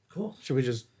 Oh, of course. Should we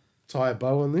just tie a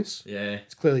bow on this? Yeah,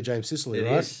 It's clearly James Sicily, it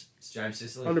right? is. It's James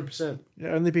Sicily. 100%. Yeah,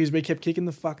 only because we kept kicking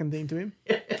the fucking thing to him.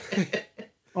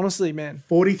 Honestly, man.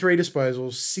 43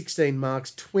 disposals, 16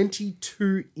 marks,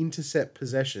 22 intercept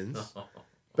possessions,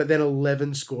 but then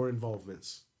 11 score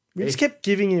involvements. We just kept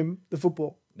giving him the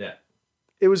football. Yeah.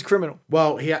 It was criminal.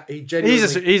 Well, he genuinely,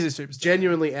 He's a superstar.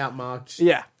 genuinely outmarked.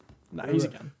 Yeah. No, he's a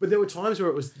gun. But there were times where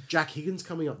it was Jack Higgins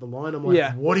coming up the line. I'm like,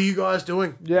 Yeah. what are you guys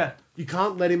doing? Yeah. You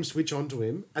can't let him switch onto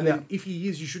him. And then if he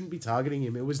is, you shouldn't be targeting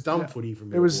him. It was dumb footy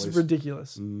from It your was boys.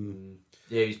 ridiculous.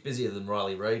 Yeah, he's busier than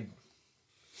Riley Reid.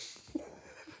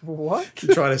 What?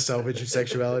 You're trying to salvage your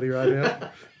sexuality right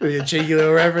now with your cheeky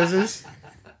little references.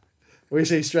 We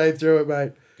see straight through it,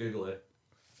 mate. Google it.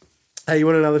 Hey, you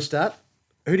want another stat?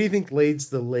 Who do you think leads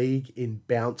the league in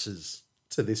bounces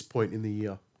to this point in the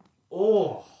year?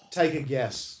 Oh. Take a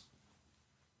guess.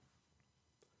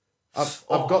 I've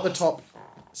got the top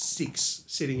 6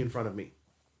 sitting in front of me.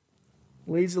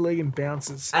 Leads the league in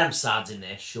bounces. Adam Sard's in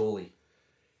there, surely.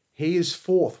 He is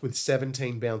 4th with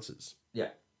 17 bounces. Yeah.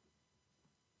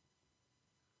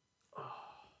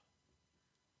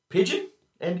 Pigeon?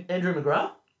 And Andrew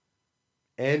McGrath?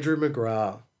 Andrew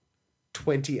McGrath,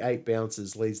 28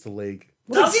 bounces, leads the league.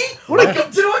 Does he? What are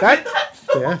you doing?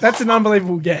 Yeah. That's an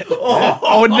unbelievable get.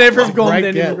 I would never have gone Great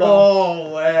with get. Danny McGrath. Oh,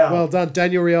 wow. Well done.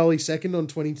 Daniel Rioli, 2nd on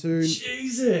 22.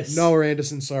 Jesus. Noah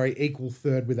Anderson, equal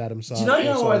 3rd with Adam Sard. Do you know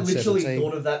how also I on literally 17.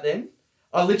 thought of that then?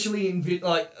 I literally,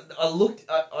 I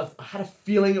had a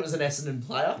feeling it was an Essendon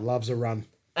player. Loves a run.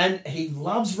 And he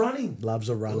loves running. Loves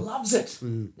a run. Loves it.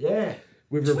 Yeah.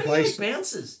 We've 28 replaced.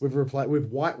 bounces. We've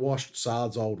whitewashed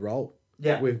Sard's old role.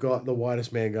 Yeah. We've got the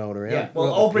whitest man going around. Yeah. Well,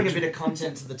 We've got I'll the bring a picture. bit of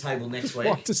content to the table next week.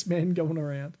 Whitest man going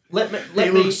around. Let He me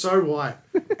looks so white.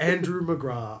 Andrew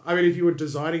McGrath. I mean, if you were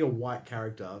designing a white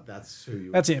character, that's who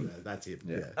you. That's him. That's him.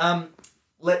 Yeah.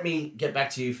 let me get back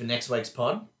to you for next week's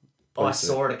pod. I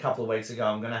saw it a couple of weeks ago.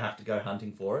 I'm going to have to go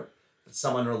hunting for it. But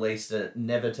someone released a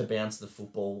never to bounce the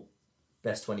football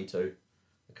best 22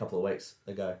 a couple of weeks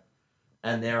ago.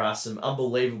 And there are some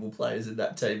unbelievable players in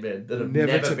that team, man, that have Never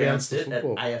never to bounce bounced the it at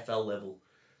football. AFL level.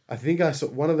 I think I saw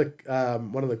one of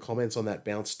the comments on that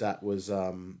bounce stat was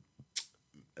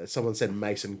someone said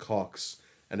Mason Cox,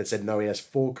 and it said no, he has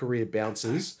 4 career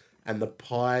bounces, and the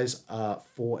Pies are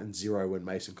 4-0 when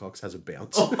Mason Cox has a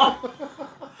bounce.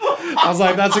 I was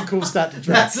like, that's a cool stat to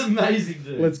track. That's amazing,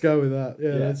 dude. Let's go with that.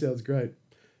 Yeah, that sounds great.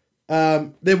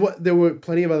 There were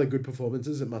plenty of other good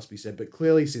performances, it must be said, but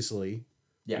clearly Sicily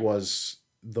was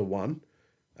the one.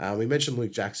 We mentioned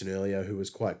Luke Jackson earlier, who was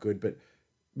quite good, but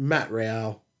Matt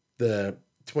Rao, the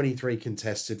 23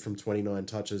 contested from 29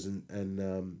 touches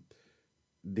and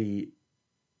the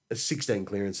 16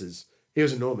 clearances, he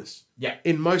was enormous. Yeah.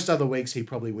 In most other weeks, he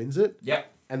probably wins it. Yeah.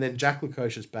 And then Jack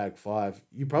Lukosius bag 5.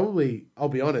 I'll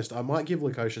be honest, I might give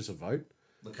Lukosius a vote.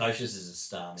 Lukosius is a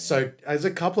star, man. So as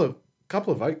a couple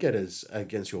of vote getters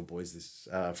against your boys this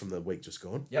from the week just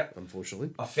gone. Yep.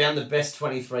 Unfortunately. I found the best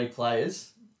 23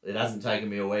 players. It hasn't taken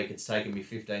me a week. It's taken me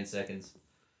 15 seconds.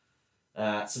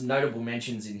 Some notable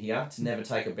mentions in here to never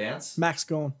take a bounce. Max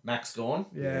gone. Max gone.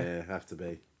 Yeah. Have to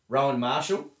be. Rowan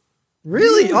Marshall.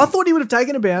 Really? I thought he would have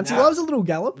taken a bounce. He No. loves a little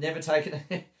gallop. Never taken.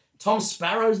 Tom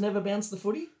Sparrow's never bounced the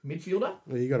footy. Midfielder.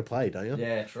 Well, you got to play, don't you?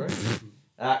 Yeah, true.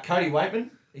 Cody Waitman.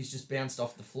 He's just bounced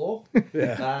off the floor.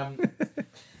 Yeah.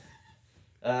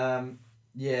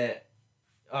 Yeah.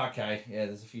 Okay. Yeah,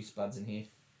 there's a few spuds in here.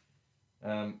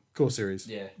 Core series.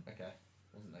 Yeah. Okay.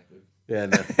 Wasn't that good. Yeah,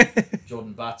 no.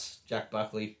 Jordan Butts, Jack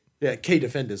Buckley, Yeah, key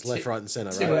defenders, left, right, and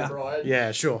centre, Tim right? O'Brien,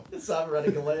 Yeah, sure. Sam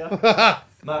Radigalea,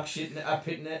 Mark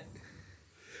Pitnet.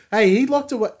 Hey, he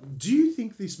locked away. Do you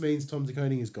think this means Tom De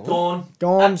Koning is gone?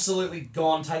 Gone. Absolutely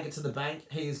gone. Take it to the bank.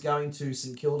 He is going to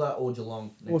St Kilda or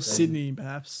Geelong. next Or season. Sydney,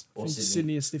 perhaps. Or I think Sydney.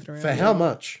 Sydney is sniffing around. For how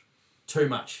much? Too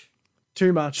much.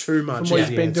 Too much. Too much From what is he's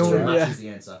the been answer. Too doing. much Yeah. is the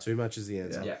answer. Too much is the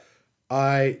answer. Yeah.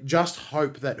 I just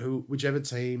hope that whichever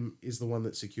team is the one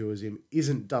that secures him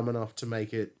isn't dumb enough to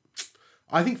make it.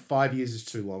 I think 5 years is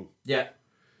too long. Yeah.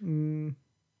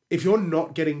 if you're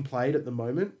not getting played at the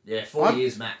moment, Yeah, 4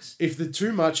 years max. if the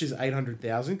too much is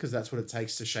 800,000, because that's what it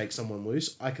takes to shake someone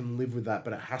loose, I can live with that,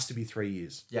 but it has to be 3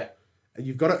 years. Yeah. And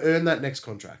you've got to earn that next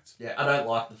contract. Yeah, I don't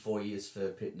like the 4 years for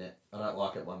Pitnet. I don't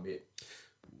like it one bit.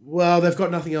 Well, they've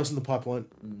got nothing else in the pipeline.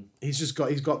 He's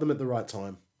got them at the right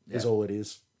time. Is Yeah. all it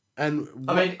is. And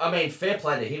I mean, fair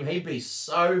play to him. He'd be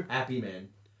so happy, man.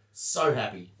 So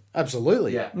happy.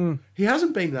 absolutely, Yeah. he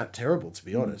hasn't been that terrible, to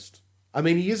be honest. I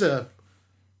mean, he is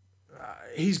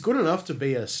he's good enough to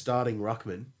be a starting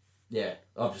ruckman. Yeah.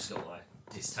 I've just got my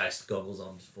distaste goggles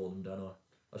on for them, don't I?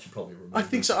 I should probably remove I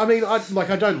think so. I mean,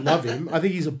 I don't love him. I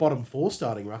think he's a bottom 4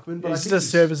 starting ruckman, but He's I think just a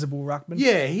serviceable ruckman.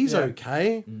 yeah, he's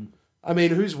okay. I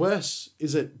mean, who's worse?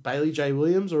 Is it Bailey J.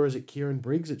 Williams or is it Kieran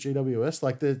Briggs at GWS?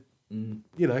 Like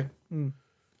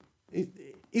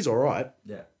he's all right.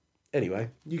 Yeah. Anyway,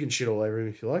 you can shit all over him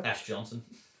if you like. Ash Johnson.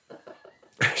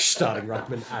 Starting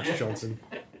ruckman, Ash Johnson.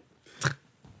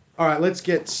 All right, let's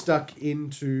get stuck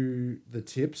into the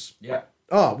tips. Yeah.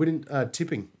 Oh, we didn't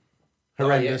tipping.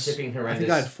 Horrendous. Oh, yeah, tipping horrendous. I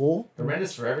think I had 4.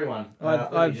 Horrendous for everyone.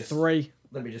 I had 3.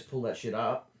 Let me just pull that shit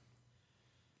up.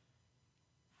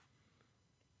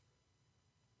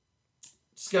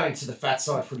 Just going to the fat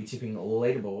side footy tipping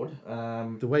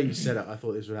leaderboard. The way you said it, I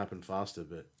thought this would happen faster,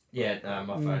 but Yeah,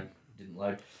 my phone didn't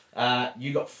load.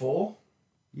 You got 4.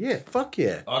 yeah, fuck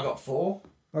yeah. I got 4.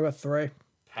 I got 3.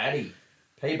 Paddy.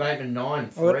 P. Bateman 9.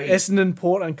 I got 3. Essendon,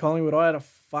 Port, and Collingwood. I had a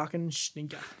fucking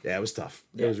stinker. Yeah, it was tough.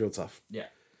 Yeah. It was real tough. Yeah.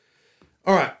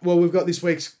 All right, well, we've got this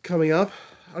week's coming up.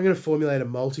 I'm going to formulate a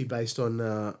multi based on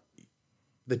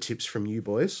the tips from you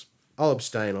boys. I'll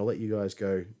abstain. I'll let you guys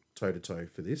go toe-to-toe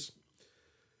for this.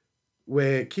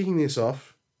 We're kicking this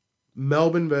off.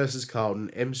 Melbourne versus Carlton,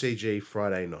 MCG,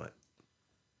 Friday night.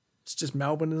 It's just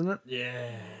Melbourne, isn't it? Yeah.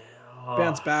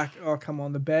 Bounce back. Oh, come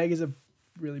on. The bag is a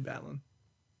really bad one.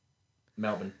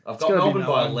 Melbourne. I've It's got gotta be Melbourne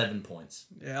by Melbourne. 11 points.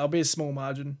 Yeah, I'll be a small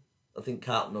margin. I think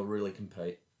Carlton will really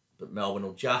compete, but Melbourne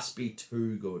will just be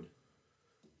too good.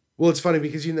 Well, it's funny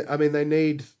because, they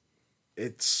need...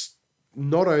 It's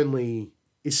not only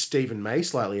is Stephen May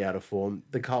slightly out of form,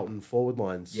 the Carlton forward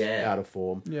line's out of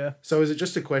form. Yeah. So is it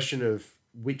just a question of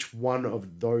which one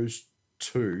of those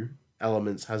two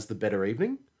elements has the better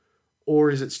evening? Or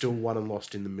is it still won and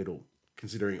lost in the middle,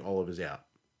 considering Oliver's out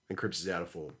and Cripps is out of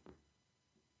form?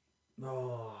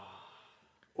 Oh.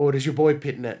 Or does your boy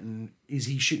pitting it and is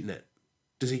he shitting it?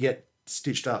 Does he get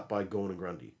stitched up by Gawn and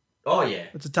Grundy? Oh, yeah.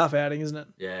 It's a tough outing, isn't it?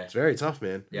 Yeah. It's very tough,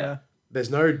 man. Yeah. There's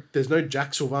no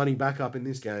Jack Silvani backup in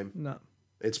this game. No.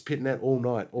 It's pitting it all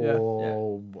night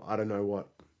or I don't know what.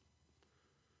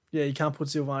 Yeah, you can't put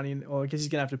Silvani in. Or I guess he's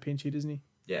going to have to pinch hit, isn't he?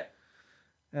 Yeah.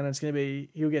 And it's going to be...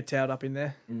 He'll get towed up in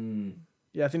there. Mm.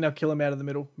 Yeah, I think they'll kill him out of the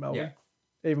middle, Melbourne.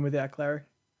 Yeah. Even without Clary.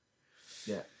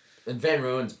 Yeah. And Van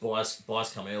Ruin's buys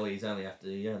come early. He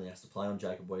only has to play on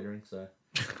Jacob Wiedering, so...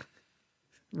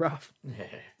 Rough.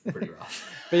 Yeah, pretty rough.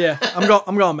 But yeah, I'm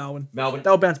going Melbourne. Melbourne.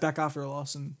 They'll bounce back after a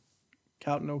loss and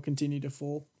Carlton will continue to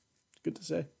fall. Good to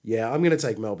see. Yeah, I'm going to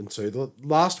take Melbourne too. The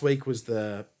last week was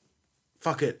the,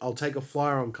 fuck it, I'll take a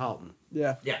flyer on Carlton.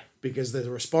 Yeah. Yeah. Because the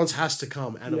response has to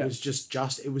come, and it was just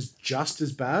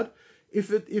as bad.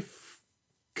 If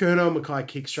Kerno and Mackay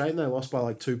kick straight and they lost by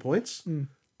like 2 points,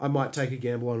 I might take a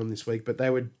gamble on them this week, but they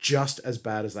were just as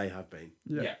bad as they have been.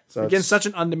 Yeah. So Against such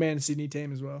an undermanned Sydney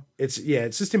team as well. it's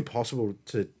just impossible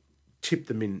to tip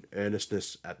them in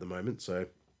earnestness at the moment. So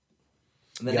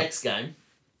And the next game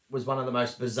was one of the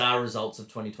most bizarre results of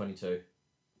 2022.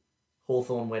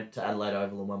 Hawthorn went to Adelaide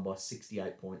Oval and won by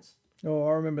 68 points. Oh,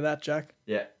 I remember that, Jack.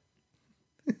 Yeah.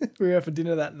 We were out for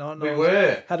dinner that night. And We I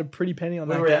were. had a pretty penny on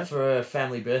We that were game. out for a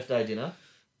family birthday dinner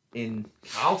in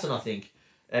Carlton, I think,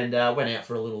 and went out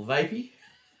for a little vapey.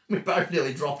 We both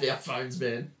nearly dropped our phones,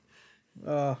 man.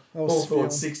 I was Hawthorn feeling...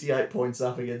 68 points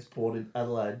up against Port in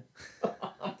Adelaide.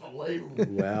 Unbelievable.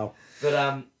 wow.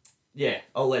 But, yeah,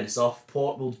 I'll let us off.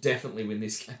 Port will definitely win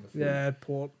this game of footy. Yeah,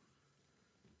 Port.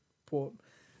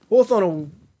 Hawthorn will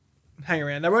hang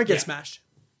around. They won't get smashed.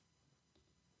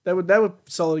 They were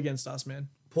solid against us, man.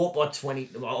 Port by 20,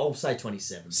 I'll say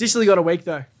 27. Sicily got a week,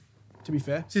 though, to be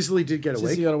fair. Sicily did get a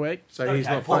Sicily week, got a week. so he's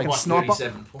not Port playing. by sniper.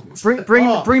 37 points.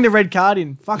 Bring the red card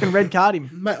in. Fucking red card him.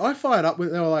 Mate, I fired up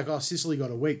when they were like, "Oh, Sicily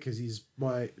got a week because he's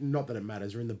my." Not that it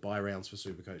matters. We're in the bye rounds for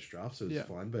Supercoach draft, so it's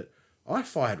fine. But I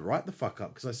fired right the fuck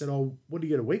up because I said, "Oh, what do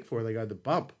you get a week for?" And they go, "The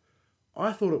bump."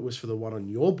 I thought it was for the one on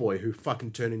your boy who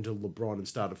fucking turned into LeBron and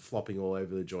started flopping all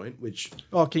over the joint, which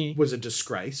Oh, Kingy. was a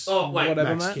disgrace. Oh, wait. Whatever,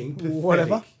 Max mate. King, pathetic.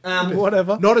 Whatever.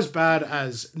 Whatever. Not as bad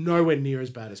as, nowhere near as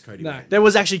bad as Cody. No, Wayne. there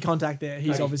was actually contact there.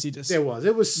 He's Cody. obviously just... There was.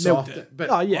 It was Milked soft, it. but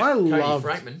Oh, yeah. I Cody loved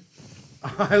Frankman.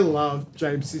 I love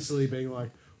James Sicily being like,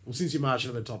 Well, since you're marching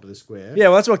to the top of the square, Yeah,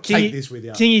 well, that's what take this with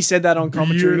you. Kingy said that on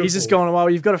commentary. He's just Beautiful. going, well,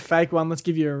 you've got a fake one. Let's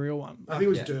give you a real one. I think it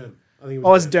was Yeah. Derm. I think it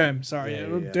Oh, was it's Derm. Sorry. Yeah,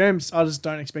 Yeah, yeah. Derm's, I just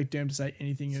don't expect Derm to say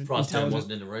anything Surprised Tom intelligent.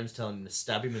 wasn't in the rooms telling him to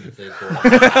stab him in the third quarter.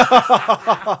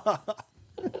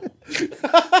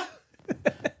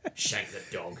 Shank the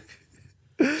dog.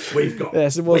 We've got,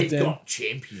 Yes, it was we've Dan. got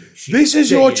championship. This is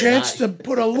your DNA. chance to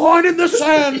put a line in the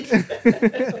sand.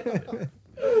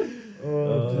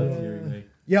 Dear me.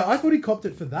 Yeah, I thought he copped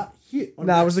it for that hit. on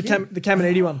No, that it was the hit.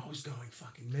 Caminiti one. I was going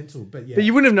fucking mental, but yeah. But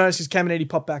you wouldn't have noticed because Caminiti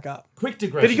popped back up. Quick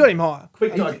digression. But he got him higher.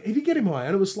 Quick, he did get him high,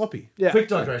 and it was sloppy. Yeah. quick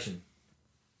digression.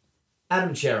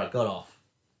 Adam Chera got off.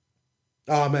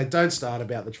 Oh, mate, don't start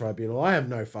about the tribunal. I have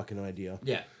no fucking idea.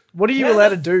 Yeah. What are you How allowed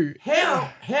the- to do?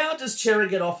 How does Chera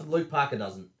get off and Luke Parker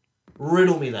doesn't?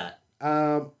 Riddle me that.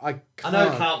 I I can't.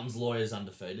 know Carlton's lawyer's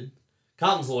undefeated.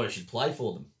 Carlton's lawyer should play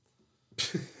for them.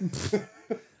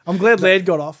 I'm glad Laird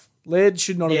got off. Laird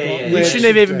should not have Yeah, gone. yeah, Laird yeah. shouldn't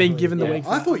have even been Definitely. given the Yeah. week. For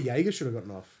I that. thought Jaeger should have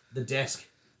gotten off. The desk.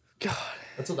 God.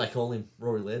 That's what they call him,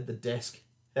 Rory Laird. The desk.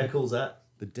 How cool's that?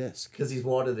 The desk. Because he's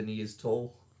wider than he is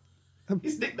tall.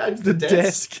 His nickname's The the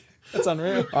desk. desk. That's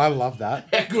unreal. I love that.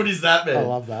 How good is that, man? I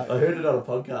love that. I heard it on a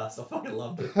podcast. I fucking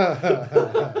loved it.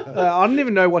 I don't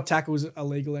even know what tackles are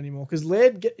illegal anymore because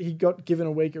Laird he got given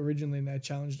a week originally and they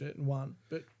challenged it and won,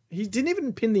 but he didn't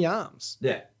even pin the arms.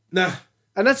 Yeah. Nah.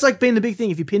 And that's like being the big thing.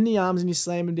 If you pin the arms and you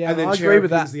slam them down, And then I agree Chera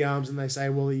with pins that. the arms, and they say,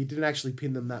 "Well, you didn't actually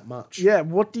pin them that much." Yeah,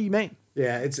 what do you mean?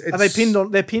 Yeah, it's Are they pinned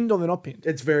on? They're pinned or they're not pinned?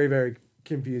 It's very, very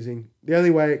confusing. The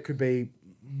only way it could be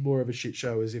more of a shit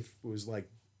show is if it was like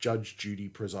Judge Judy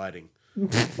presiding.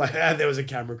 Like there was a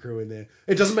camera crew in there.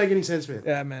 It doesn't make any sense, man.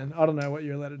 Yeah, man. I don't know what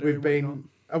you're allowed to do. We've what been.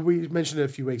 We mentioned it a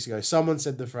few weeks ago. Someone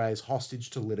said the phrase "hostage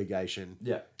to litigation."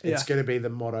 Yeah. It's Yeah. going to be the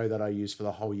motto that I use for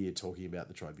the whole year talking about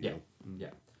the Yeah. tribunal. Yeah.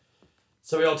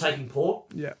 So we all taking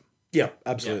Port? not. Yeah. Yeah,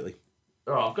 absolutely.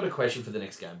 All right, I've got a question for the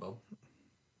next game, Bob.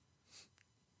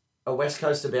 Will West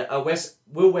Coast have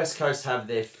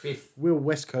their fifth? Will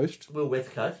West Coast? Will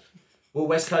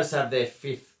West Coast have their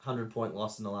fifth 100-point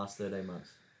loss in the last 13 months?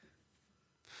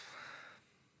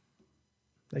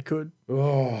 They could.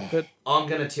 Oh I'm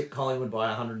going to tip Collingwood by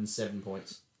 107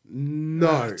 points.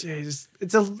 no! Jesus,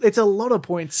 it's a lot of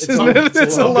points. It's Isn't a- it? it's a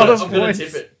It's a lot. lot of I'm going points. to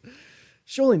tip it.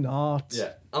 Surely not.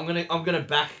 Yeah, I'm gonna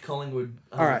back Collingwood.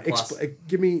 All right, plus.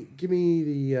 give me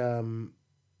the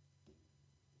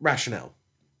rationale.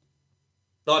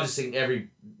 I just think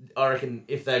I reckon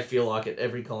if they feel like it,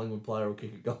 every Collingwood player will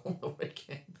kick a goal on the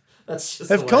weekend. That's just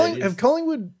Have the way it is.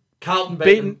 Collingwood Carlton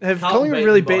beaten? them- Have Carlton Collingwood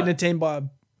really them beaten by a team by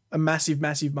a massive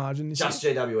margin this just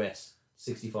year? GWS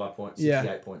 65 points, Yeah.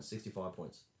 68 points, 65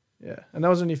 points. Yeah, and that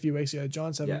was only a few weeks ago.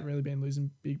 Giants haven't Yeah. really been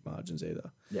losing big margins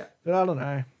either. Yeah. But I don't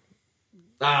know.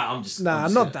 I'm just Nah, I'm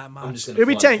just not gonna- that I'm much. just gonna It'll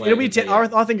be flag 10. flag It'll be and 10.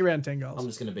 I think around 10 goals. I'm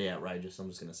just going to be outrageous. I'm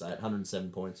just going to say it.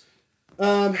 107 points.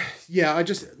 Yeah, I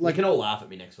just You like can all laugh at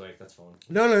me next week. That's fine.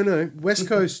 no. West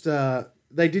Coast,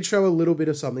 they did show a little bit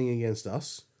of something against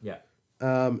us. Yeah.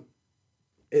 They're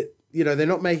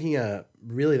not making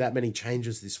really that many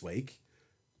changes this week.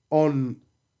 On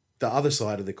the other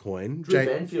side of the coin, Drew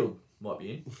Banfield might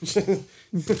be in.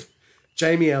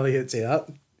 Jamie Elliott's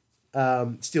out.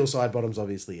 Steel side bottom's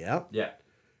obviously out. Yeah.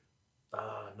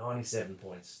 97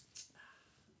 points.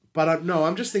 But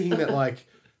I'm just thinking that like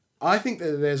I think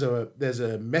that there's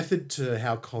a method to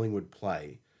how Collingwood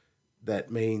play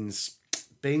that means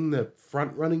being the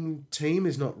front running team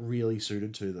is not really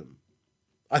suited to them.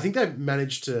 I think they've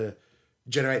managed to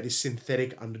generate this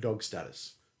synthetic underdog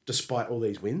status despite all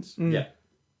these wins. Yeah.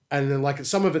 And then like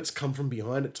some of it's come from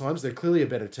behind at times. They're clearly a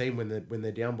better team when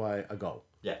they're down by a goal.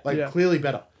 Yeah. Clearly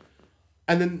better.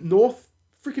 And then North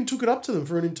freaking took it up to them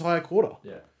for an entire quarter.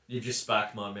 Yeah. You've just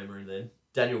sparked my memory then.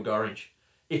 Daniel Gorringe.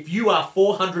 If you are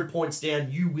 400 points down,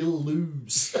 you will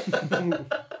lose.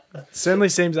 Certainly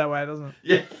seems that way, doesn't it?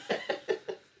 Yeah.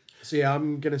 So yeah,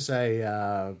 I'm gonna say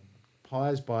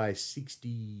Pies by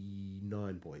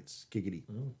 69 points. Giggity.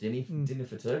 Dinner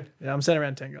for two. Yeah, I'm saying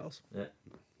around 10 goals. Yeah.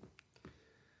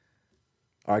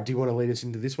 All right, do you want to lead us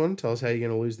into this one? Tell us how you're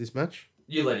going to lose this match.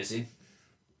 You let us in.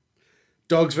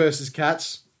 Dogs versus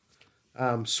Cats.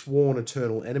 Sworn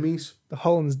eternal enemies. The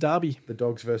Hollands Derby. The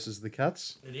Dogs versus the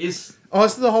Cats. It is. Oh,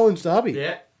 it's the Hollands Derby.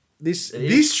 Yeah.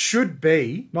 This should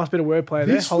be. Nice bit of wordplay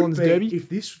there. This Hollands would be, Derby. if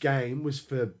this game was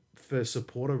for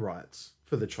supporter rights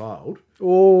for the child,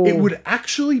 Oh, it would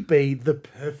actually be the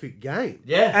perfect game.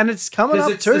 Yeah. and it's coming Because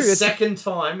up it's too. the second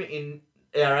time in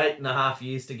our 8.5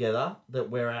 years together that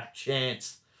we're a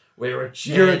chance. We're a chance.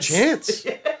 You're a chance.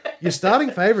 Your starting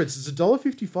favourites is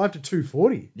 $1.55 to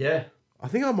 $2.40. Yeah. I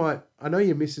think I might. I know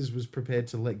your missus was prepared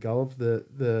to let go of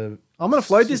the. I'm going to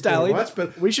float this, supporter Daly. rights,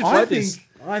 but We should float this.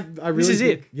 I really This is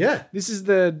think, it. Yeah. This is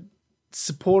the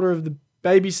supporter of the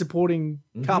baby supporting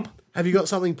cup. Have you got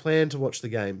something planned to watch the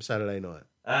game Saturday night?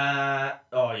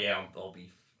 Oh yeah, I'll be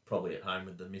probably at home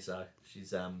with the misso.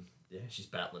 She's she's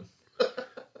battling.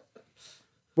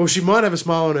 Well, she might have a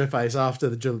smile on her face after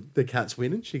the Cats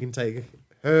win, and she can take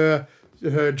her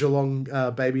Geelong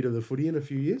baby to the footy in a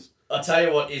few years. I'll tell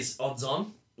you what is odds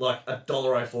on, like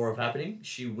 $1.04 of happening.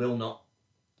 She will not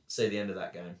see the end of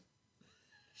that game.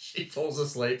 She falls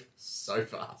asleep so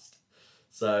fast.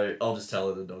 So I'll just tell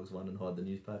her the Dogs won and hide the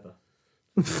newspaper.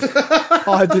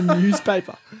 Hide the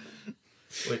newspaper.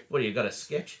 Wait, what do you got, a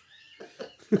sketch?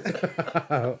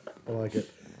 I like it.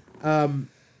 I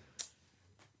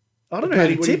don't know how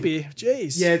to tip here.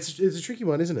 Jeez. Yeah, it's a tricky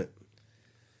one, isn't it?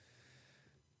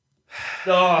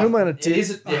 Oh, Who am I going to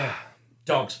tip? Yeah,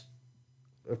 Dogs.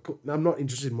 Of course, I'm not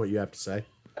interested in what you have to say.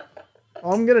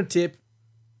 I'm going to tip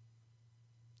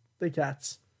the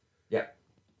Cats Yeah.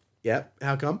 Yeah.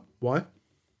 How come? Why?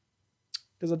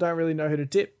 because I don't really know who to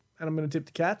tip. And I'm going to tip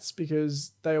the Cats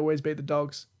because they always beat the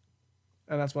Dogs.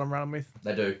 And that's what I'm running with.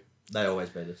 They do. They always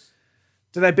beat us.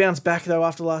 Do they bounce back, though,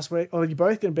 after last week? Oh, you're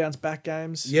both going to bounce back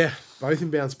games. Yeah, both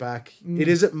can bounce back. It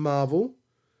is at Marvel.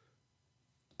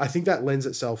 I think that lends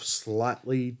itself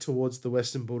slightly towards the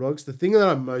Western Bulldogs. The thing that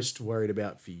I'm most worried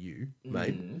about for you,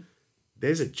 mate,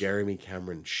 there's a Jeremy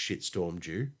Cameron shitstorm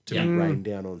due to be rained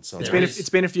down on Sunday. It's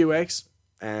been a few weeks.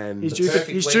 And He's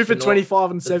due for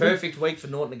 25 and 7. The perfect week for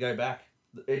Norton to go back.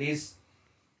 It is.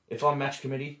 If I'm match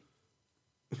committee.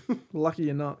 Lucky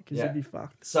you're not, because Yeah. you'd be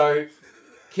fucked. So,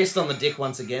 kissed on the dick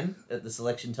once again at the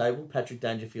selection table. Patrick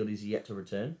Dangerfield is yet to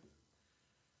return.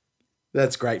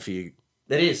 that's great for you.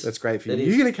 That is. That's great for you. That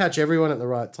You're is. going to catch everyone at the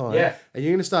right time. Yeah. And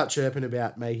you're going to start chirping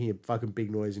about making a fucking big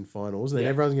noise in finals. And then Yeah.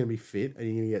 everyone's going to be fit and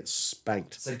you're going to get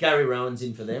spanked. So Gary Rowan's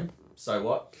in for them. So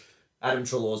what? Adam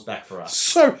Treloar's back for us.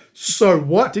 So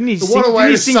what? Didn't he what sing- a way didn't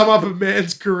he to sing- sum up a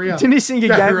man's career. Didn't he sing a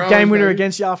Gary Rowan, game winner baby.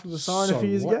 against you after the siren a So few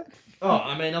years what? ago? Oh,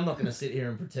 I mean, I'm not going to sit here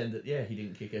and pretend that, he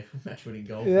didn't kick a match-winning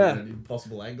goal Yeah. from an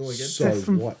impossible angle against So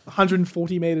From what?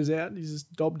 140 metres out, he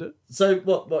just dobbed it. So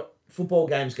what football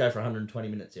games go for 120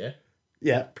 minutes, yeah?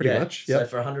 Yeah, pretty Yeah. much. So Yeah.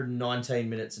 for 119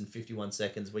 minutes and 51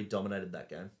 seconds, we dominated that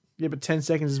game. Yeah, but 10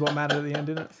 seconds is what mattered at the end,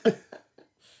 didn't it?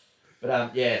 But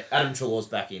Adam Treloar's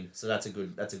back in, so that's a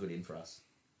good in for us.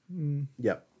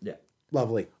 Yep. Yeah.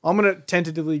 Lovely. I'm going to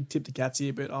tentatively tip the Cats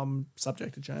here, but I'm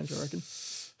subject to change, I reckon.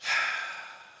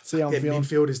 See how I'm Yeah, feeling.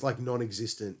 midfield is like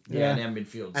non-existent. Yeah. Now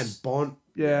midfield's And Bont,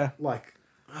 Yeah. like,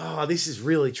 this is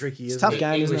really tricky, isn't tough it?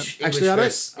 game, isn't English, it? Actually,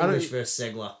 English I don't- versus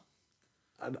Segler.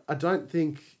 I don't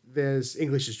think there's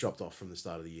English has dropped off from the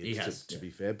start of the year. He has, to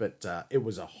be fair, but it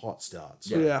was a hot start.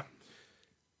 So Yeah.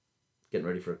 Getting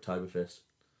ready for Oktoberfest.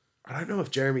 I don't know if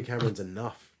Jeremy Cameron's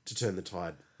enough to turn the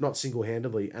tide, not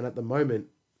single-handedly. And at the moment,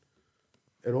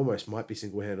 it almost might be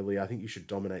single-handedly. I think you should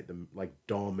dominate the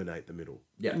middle.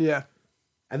 Yeah. Yeah.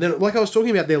 And then, like I was talking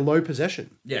about, their low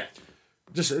possession, Yeah.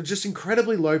 just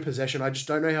incredibly low possession. I just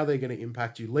don't know how they're going to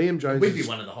impact you. Liam Jones, We'd be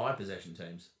one of the high possession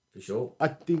teams, for sure. I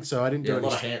think so. I didn't Yeah, do a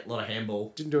lot of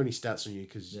handball. didn't do any stats on you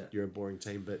because Yeah. you're a boring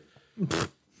team, but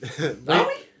Are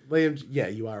we? Liam, yeah,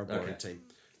 you are a boring Okay. team.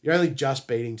 You're only just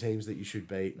beating teams that you should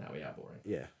beat. No, we are boring.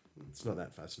 Yeah, it's not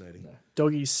that fascinating. No.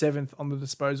 Doggy's 7th on the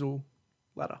disposal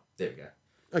ladder. There we go.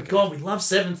 Okay, God, we love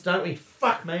seventh, don't we?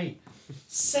 Fuck me.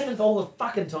 Seventh all the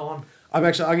fucking time. I'm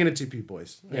going to tip you,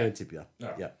 boys. I'm Yeah. going to tip you.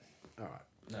 Alright. Yeah. All right.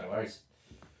 No worries.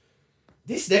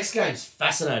 This next game's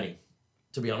fascinating,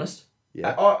 to be honest.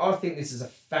 Yeah. I think this is a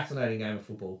fascinating game of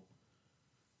football.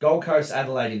 Gold Coast,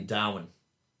 Adelaide in Darwin.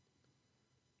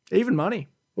 Even money.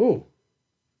 Oh,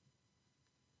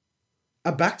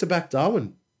 a back-to-back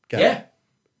Darwin game. Yeah.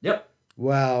 Yep.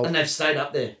 Wow, And they've stayed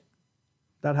up there.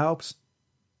 That helps.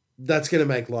 that's going to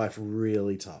make life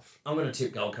really tough. I'm going to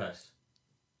tip Gold Coast.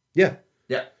 Yeah,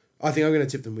 Yeah. I think I'm going to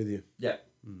tip them with you. Yeah.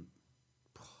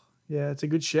 Yeah, it's a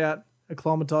good shout.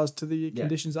 Acclimatised to the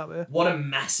conditions up there. What a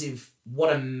massive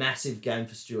game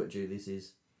for Stuart Dew this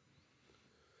is.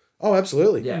 Oh,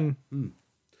 absolutely. Yeah.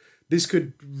 This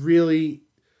could really.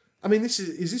 I mean, is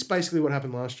this basically what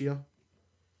happened last year?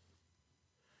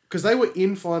 Because they were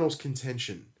in finals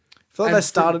contention. I feel like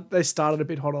And they started a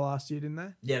bit hotter last year, didn't they?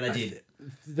 Yeah, they did.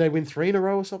 Did they win 3 in a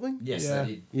row or something? Yes, Yeah. they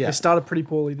did. Yeah. They started pretty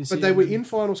poorly this But year. they were in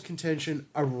finals contention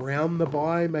around the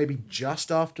bye, maybe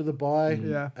just after the bye.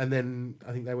 Yeah. And then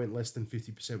I think they went less than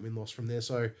 50% win-loss from there.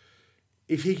 So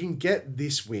if he can get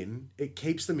this win, it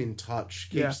keeps them in touch,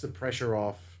 keeps the pressure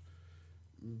off,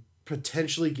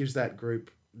 potentially gives that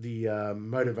group the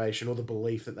motivation or the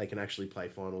belief that they can actually play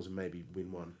finals and maybe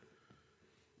win one.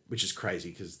 which is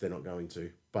crazy because they're not going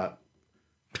to. But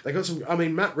they got some. I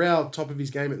mean, Matt Rowell, top of his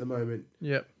game at the moment.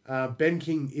 Yep. Ben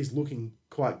King is looking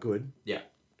quite good. Yeah.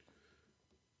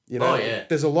 You know, Oh, yeah.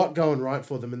 there's a lot going right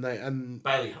for them, and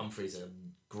Bailey Humphrey's a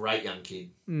great young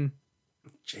kid.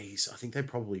 geez, I think they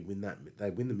probably win that. They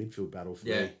win the midfield battle for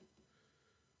Yeah. me.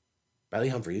 Bailey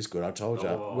Humphrey is good. I told you.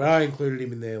 Oh. When I included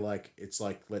him in there, like it's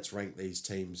like let's rank these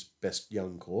teams' best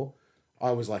young core.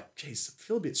 I was like, geez, I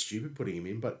feel a bit stupid putting him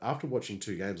in, but after watching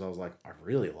 2 games, I was like, I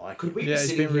really like Could him. we Yeah, be he's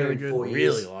sitting been here really in good. 4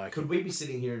 years? Really like Could him. we be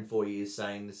sitting here in 4 years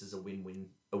saying this is a win-win,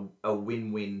 a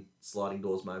win-win sliding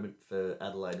doors moment for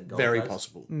Adelaide and Gold Very Coast?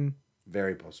 possible. Mm.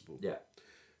 Very possible. Yeah,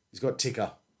 He's got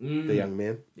ticker, Mm. the young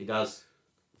man. he does.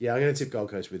 Yeah, I'm going to tip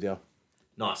Gold Coast with you.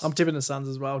 Nice. I'm tipping the Suns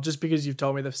as well, just because you've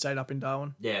told me they've stayed up in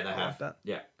Darwin. Yeah, they I like have. that.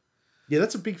 Yeah. Yeah,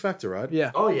 that's a big factor, right? Yeah.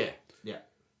 Oh yeah, yeah.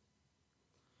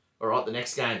 All right, the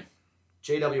next game,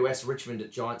 GWS Richmond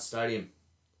at Giants Stadium.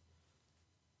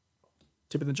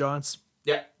 Tipping the Giants.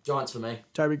 Yeah, Giants for me.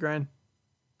 Toby Green.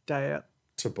 Day out.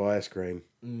 Tobias Green.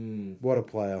 Mm. What a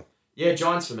player. Yeah,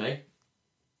 Giants for me.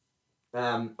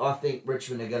 I think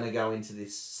Richmond are going to go into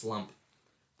this slump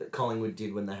that Collingwood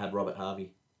did when they had Robert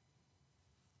Harvey.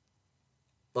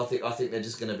 I think they're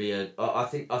just going to be I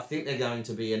think they're going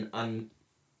to be an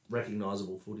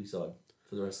unrecognisable footy side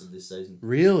for the rest of this season.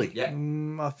 Really? Yeah,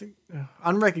 I think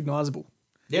unrecognisable.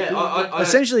 yeah. I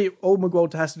Essentially, all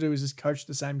McGualter has to do is just coach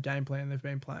the same game plan they've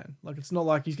been playing. Like, it's not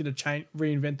like he's going to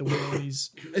reinvent the wheel. And he's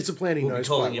It's a plan he we'll be knows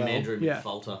calling quite him well. Andrew Yeah.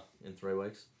 McFalter in 3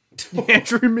 weeks.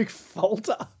 Andrew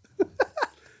McFalter.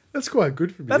 That's quite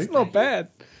good for me. That's not bad.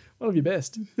 One of your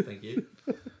best. Thank you.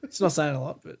 It's not saying a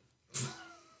lot, but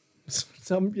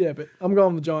but I'm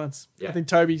going with the Giants. Yeah. I think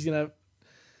Toby's gonna.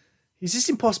 He's just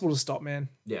impossible to stop, man.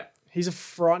 Yeah, He's a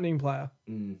frightening player.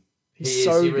 he He's is.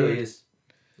 so He good. really is.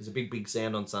 There's a big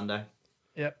sound on Sunday.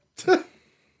 Yep.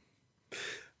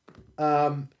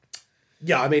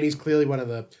 Yeah, I mean, he's clearly one of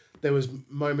the... There was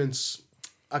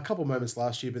a couple moments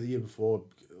last year, but the year before,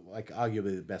 like,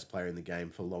 arguably the best player in the game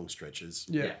for long stretches.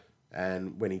 Yeah.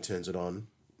 And when he turns it on,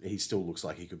 he still looks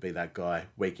like he could be that guy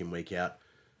week in, week out.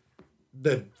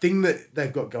 The thing that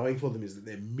they've got going for them is that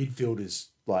their midfield is,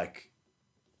 like,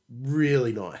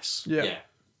 really nice. Yeah. Yeah.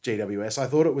 GWS. I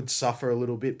thought it would suffer a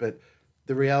little bit, but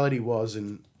the reality was,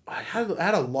 and I had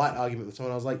a light argument at the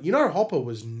time. I was like, Hopper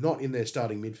was not in their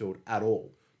starting midfield at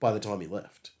all by the time he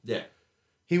left. Yeah.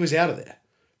 He was out of there.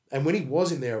 And when he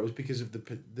was in there, it was because of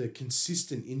the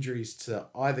consistent injuries to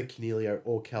either Cornelio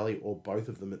or Kelly or both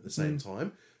of them at the same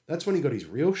time. That's when he got his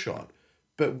real shot.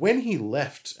 But when he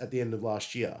left at the end of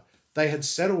last year, they had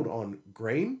settled on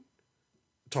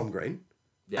Tom Green,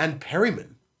 Yeah. and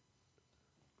Perryman.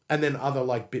 And then other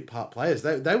like bit part players.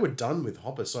 They were done with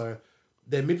Hopper, so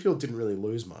their midfield didn't really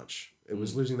lose much. It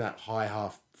was losing that high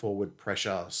half forward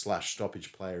pressure /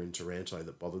 stoppage player in Taranto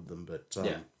that bothered them. But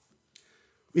Yeah.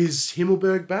 is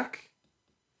Himmelberg back?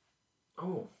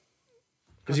 Oh.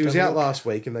 Because he was out last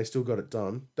week and they still got it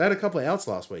done. They had a couple of outs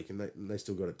last week and they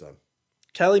still got it done.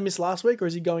 Kelly missed last week, or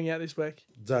is he going out this week?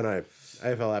 Don't know.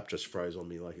 AFL app just froze on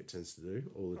me like it tends to do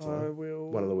all the time. I will.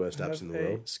 One of the worst have apps in the a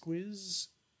world. Squiz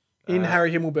in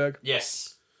Harry Himmelberg,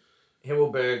 Yes.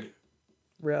 Himmelberg,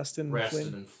 Rouston, Rouston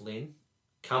Flynn. and Flynn.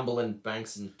 Cumberland,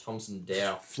 Banks and Thompson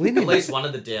Dow. Flynn At least one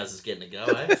of the Dows is getting a go,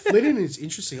 eh? Flynn is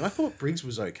interesting. I thought Briggs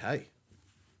was okay.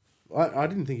 I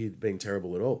didn't think he'd been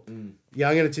terrible at all. Yeah,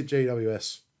 I'm going to tip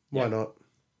GWS. Why Yeah. not?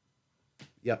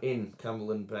 Yep. In,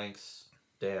 Cumberland, Banks,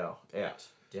 Dow, out.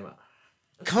 Dimma.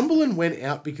 Cumberland went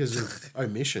out because of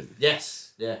omission.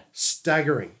 Yes, yeah.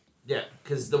 Staggering. Yeah,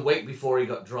 because the week before he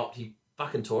got dropped, he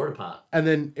fucking tore it apart. And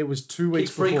then it was 2 weeks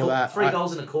Kicked before that. three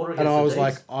goals in a quarter against And I the was D's.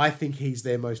 like, I think he's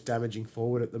their most damaging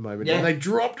forward at the moment. Yeah. And they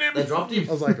dropped him. They dropped him.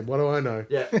 I was like, what do I know?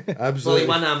 Yeah. Absolutely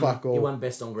Well, fuck all. he won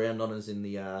best on ground honours in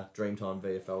the Dreamtime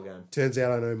VFL game. Turns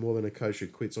out I know more than a coach who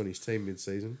quits on his team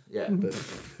mid-season. Yeah.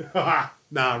 But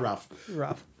nah, rough.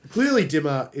 Rough. Clearly,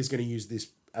 Dimma is going to use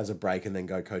this as a break and then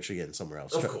go coach again somewhere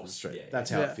else. Of course, yeah, That's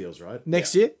how yeah. it feels, right?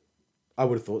 Next year? I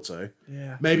would have thought so.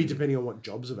 Yeah. Maybe depending on what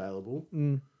job's available.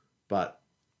 But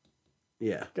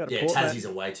yeah. Got a Yeah, port, Tassie's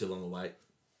mate. a way too long a wait.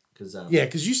 Because Yeah,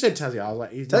 because you said Tassie. I was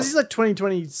like, he's Tassie's like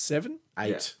 2027? not 8,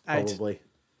 Yeah. 8. probably.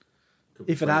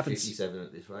 If it happens. 57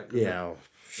 at this rate. Yeah.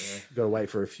 Got to wait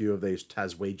for a few of these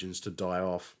Taswegians to die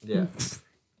off. Yeah.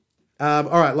 All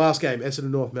right, last game.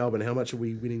 Essendon North Melbourne. How much are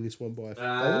we winning this one by?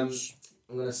 Fellas?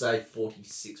 I'm going to say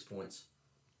 46 points.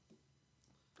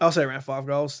 I'll say around 5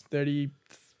 goals,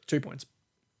 32 points.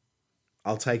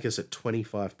 I'll take us at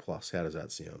 25 plus. How does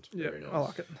that sound? Yeah, Very nice. I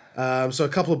like it. So a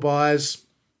couple of buys.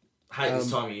 Hate this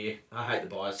time of year. I hate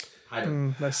the buys. Hate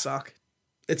it. They suck.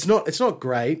 It's not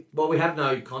great. Well, we have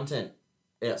no content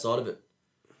outside of it.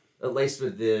 At least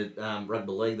with the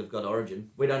rugby league, they've got Origin.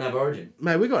 We don't have Origin.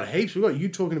 Mate, we got heaps. We got you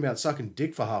talking about sucking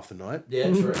dick for half the night. Yeah,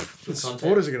 true. The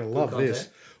supporters are going to love Good this.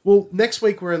 content. Well, next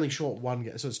week we're only short one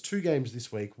game. So it's 2 games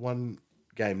this week, 1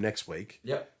 game next week.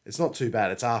 Yep. It's not too bad.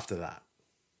 It's after that.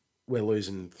 We're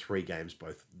losing 3 games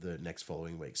both the next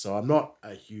following week. So I'm not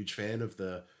a huge fan of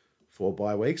the 4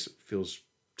 bye weeks. It feels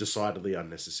decidedly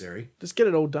unnecessary. Just get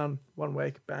it all done 1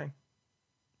 week. Bang.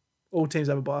 All teams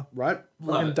have a bye. Right?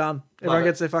 Love Fucking it. done. Everyone it.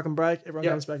 gets their fucking break. Everyone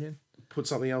Yep. comes back in. Put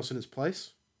something else in its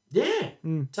place. Yeah.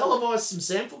 Televise some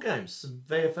sample games, some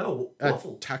VFL A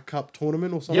waffle. TAC Cup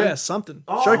tournament or something. Yeah, something.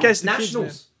 Oh, Showcase the nationals.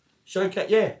 kids, Showcase,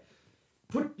 yeah.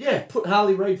 Put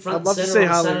Harley Reid front I'd and love to centre see on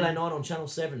Harley. Saturday night on Channel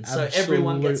 7, so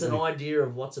everyone gets an Absolutely. idea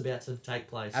of what's about to take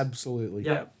place. Absolutely.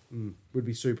 Yeah. Would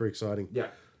be super exciting. Yeah.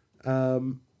 All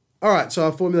right, so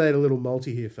I've formulated a little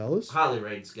multi here, fellas. Harley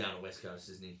Reid's going to West Coast,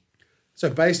 isn't he? So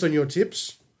based on your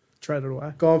tips, man. Trade it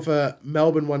away. gone for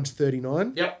Melbourne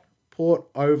 1-39, Yep. Port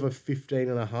over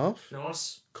 15.5,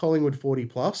 Nice. Collingwood 40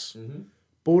 plus, Mm-hmm.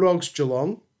 Bulldogs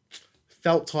Geelong.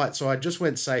 Felt tight, so I just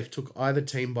went safe. Took either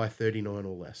team by 39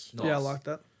 or less. Nice. Yeah, I like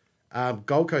that.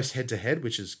 Gold Coast head to head,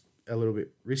 which is a little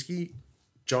bit risky.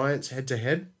 Giants head to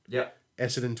head. Yep.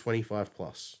 Essendon 25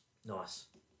 plus. Nice.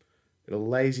 Get a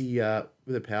lazy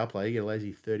with a power play. You get a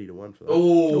lazy 30-1 for that.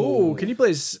 Oh, can you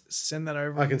please send that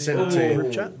over? I can in send the it to you.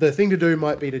 group chat? The thing to do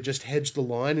might be to just hedge the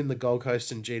line in the Gold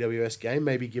Coast and GWS game.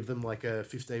 Maybe give them like a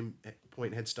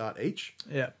 15-point head start each.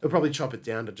 Yeah. They'll probably chop it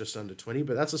down to just under 20,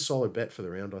 but that's a solid bet for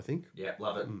the round, I think. Yeah,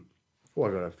 love it. Oh,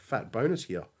 I got a fat bonus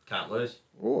here. Can't lose.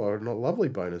 Oh, a not lovely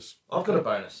bonus. I've got a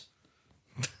bonus.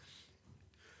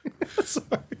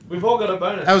 We've all got a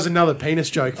bonus. That was another penis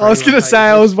joke. for I was anyone gonna say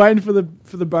paying I was waiting for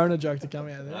the boner joke to come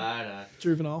out there. No.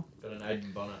 Juvenile. Got an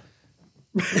Aiden Bonner.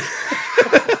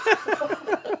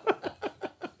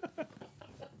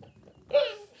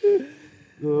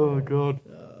 Oh, God.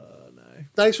 No.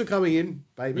 Thanks for coming in,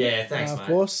 baby. Yeah, thanks, Of mate.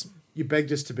 course. You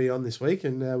begged us to be on this week,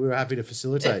 and we were happy to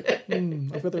facilitate.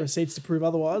 I've got the receipts to prove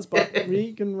otherwise, but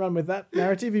we can run with that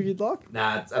narrative if you'd like.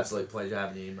 Nah, it's absolute pleasure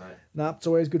having you, mate. Nah, it's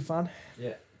always good fun.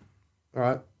 Yeah. All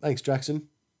right. Thanks, Jackson.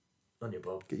 On your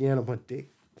Bob. Get you out of my dick.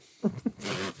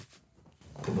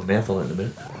 Put my mouth on it in a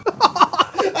minute.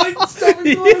 Stop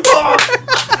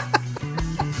it,